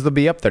half because they'll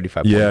be up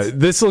 35 points. Yeah,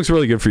 this looks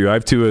really good for you. I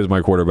have Tua as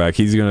my quarterback.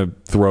 He's going to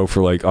throw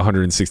for like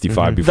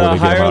 165 before The they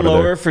get him higher out of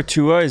lower there. for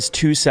Tua is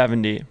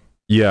 270.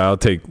 Yeah, I'll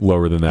take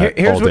lower than that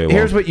Here's all day long.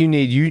 Here's what you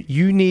need.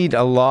 You need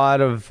a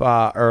lot of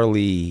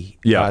early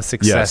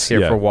success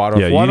here for Waddle.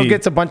 Yeah, if you Waddle need-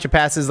 gets a bunch of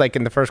passes like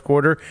in the first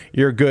quarter,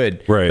 you're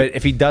good. Right. But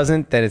if he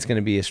doesn't, then it's going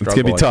to be a struggle.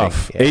 It's going to be I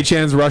tough. think. Yeah.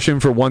 A-Chan's rushing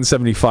for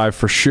 175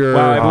 for sure.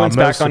 Wow, everyone's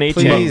back Mostert, on A-Chain.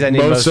 please, I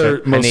need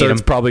Mostert. I need Mostert's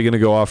him. probably going to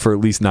go off for at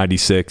least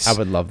 96. I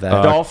would love that.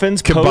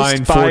 Dolphins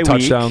combined post 4 bye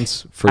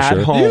touchdowns week for at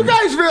sure. home. You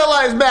guys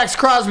realize Max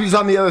Crosby's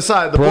on the other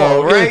side of the Bro,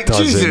 ball, it right?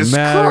 doesn't Jesus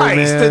matter, Christ,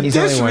 man. the He's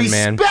only one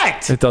man.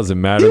 disrespect. It doesn't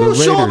matter. He will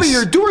The show up at Raiders-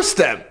 your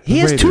doorstep. He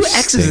has 2 Raiders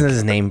X's stink. in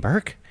his name,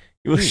 Burke.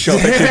 You will show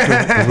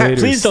The Raiders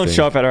Please don't stink.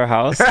 show up at our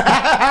house.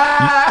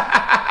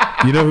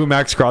 You know who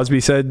Max Crosby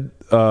said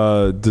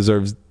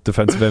deserves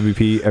defensive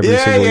MVP every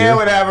single year?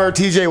 whatever.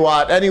 TJ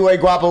Watt. Anyway,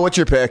 Guapo, what's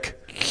your pick?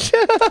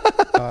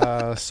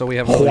 So we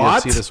have no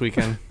What? UFC this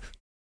weekend.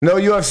 No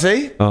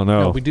UFC? Oh,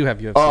 no. No, we do have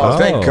UFC. Oh,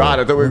 thank Oh, God.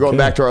 I thought we were going okay.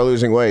 back to our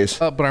losing ways.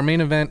 But our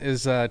main event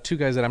is 2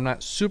 guys that I'm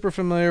not super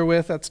familiar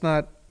with. That's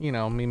not,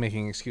 me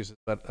making excuses,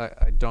 but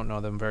I don't know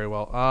them very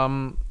well.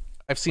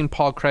 I've seen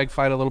Paul Craig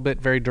fight a little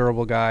bit. Very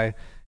durable guy.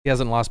 He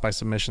hasn't lost by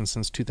submission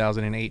since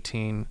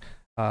 2018.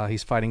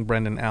 He's fighting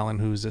Brendan Allen,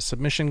 who's a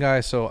submission guy.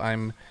 So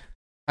I'm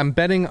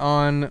betting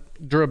on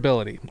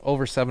durability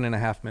over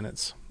 7.5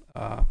 minutes.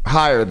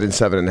 Higher than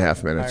 7.5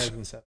 Higher minutes.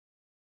 than 7.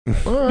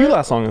 You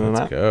last longer than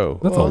that. Go.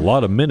 That's a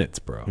lot of minutes,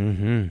 bro.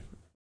 Mm-hmm.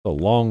 A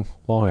long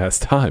ass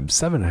time.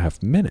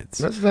 7.5 minutes.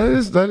 That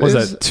is. Was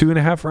that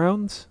 2.5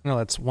 rounds? No,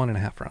 that's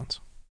 1.5 rounds.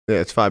 Yeah,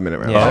 it's 5-minute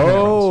round. Yeah.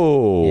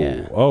 Oh.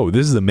 Yeah. Oh,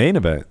 this is the main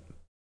event.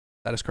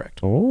 That is correct.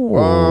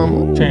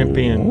 Oh.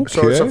 Champion.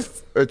 So Okay.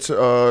 it's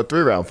a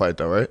 3-round fight,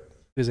 though, right? It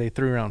is a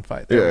 3-round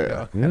fight. There we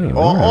Yeah. go. Yeah,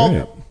 All,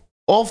 right.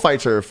 all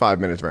fights are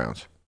 5-minute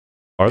rounds.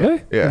 Are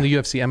they? Yeah. In the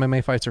UFC,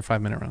 MMA fights are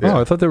 5-minute rounds.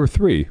 Oh, I thought there were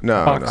 3.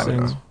 No, Boxing.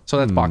 no. So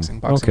that's boxing.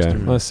 Boxing's Okay, 3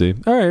 rounds. let's see.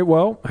 All right,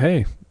 well,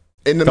 hey,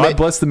 In the God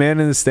bless the man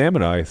and his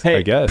stamina, I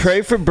Hey, guess.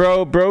 pray for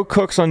bro. Bro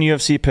cooks on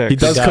UFC picks. He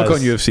does cook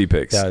does. on UFC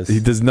picks. Does. He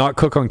does not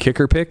cook on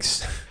kicker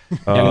picks. And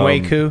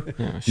Waku.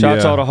 Yeah.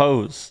 Shouts Yeah. out to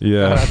Hose. Shout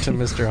Yeah, out to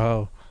Mr.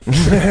 Ho.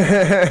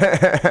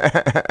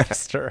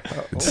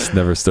 just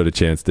never stood a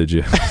chance, did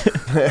you?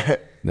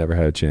 Never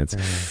had a chance.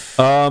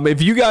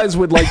 If you guys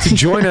would like to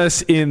join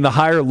us in the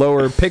higher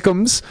lower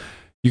pick'ems,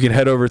 you can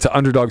head over to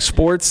Underdog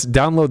Sports,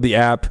 download the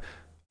app.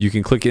 You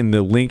can click in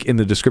the link in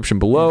the description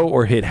below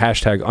or hit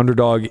hashtag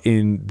underdog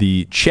in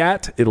the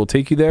chat. It'll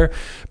take you there.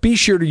 Be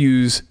sure to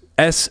use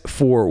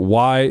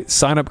S4Y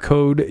sign up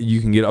code. You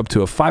can get up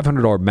to a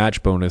 $500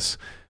 match bonus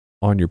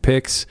on your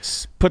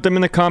picks. Put them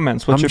in the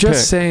comments. What's I'm your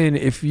just pick? saying,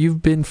 if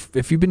you've been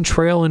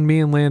trailing me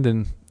and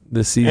Landon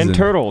this season, And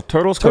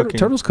Turtle's cooking.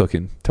 Turtle's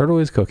cooking. Turtle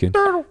is cooking.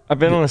 I've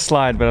been on a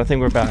slide, but I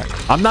think we're back.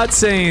 I'm not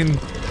saying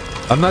that.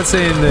 I'm not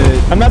saying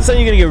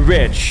you're gonna get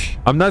rich.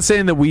 I'm not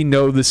saying that we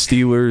know the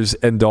Steelers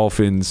and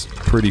Dolphins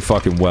pretty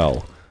fucking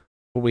well.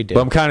 We do.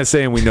 But I'm kind of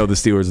saying we know the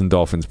Steelers and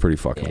Dolphins pretty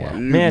fucking well.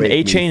 Man,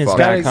 A-Chain is fucking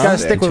back, Gotta huh?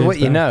 stick with what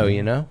you know,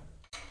 you know?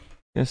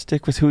 You gotta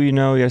stick with who you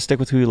know. You gotta stick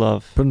with who you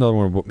love. Put another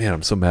one. Man,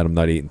 I'm so mad I'm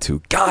not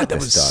 8-2. God, that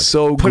was This dog.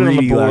 so Put it on the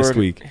greedy last board.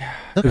 week.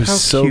 Look It was how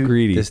so cute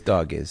greedy. this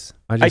dog is.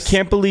 I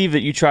can't believe that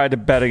you tried to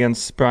bet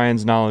against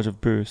Brian's knowledge of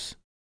Bruce.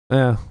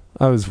 Yeah,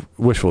 I was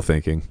wishful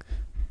thinking.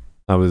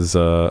 I was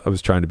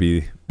trying to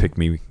be pick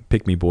me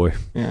boy.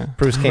 Yeah.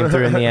 Bruce came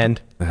through in the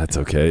end. That's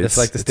okay. Just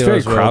like the it's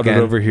very Steelers will crowded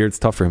again. over here. It's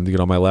tough for him to get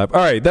on my lap.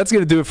 All right, that's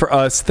going to do it for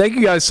us. Thank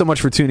you guys so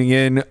much for tuning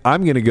in.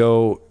 I'm going to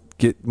go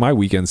get my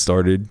weekend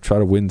started, try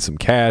to win some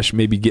cash,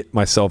 maybe get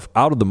myself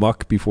out of the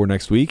muck before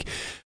next week.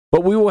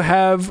 But we will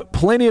have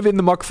plenty of In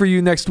the Muck for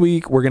you next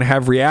week. We're going to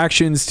have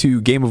reactions to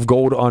Game of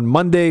Gold on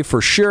Monday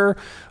for sure,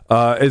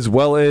 as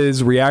well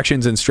as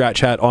reactions and Strat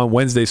Chat on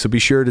Wednesday. So be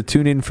sure to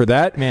tune in for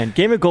that. Man,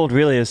 Game of Gold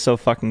really is so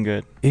fucking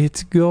good.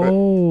 It's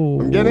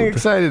gold. I'm getting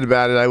excited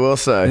about it, I will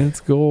say. It's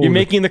gold. You're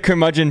making the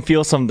curmudgeon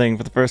feel something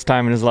for the first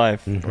time in his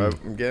life.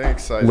 I'm getting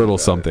excited. Little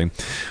about something.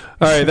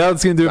 All right,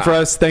 that's going to do it for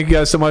us. Thank you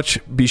guys so much.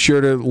 Be sure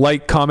to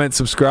like, comment,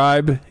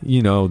 subscribe.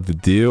 You know the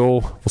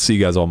deal. We'll see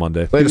you guys all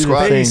Monday. Later,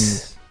 squad.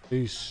 Peace.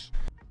 Peace.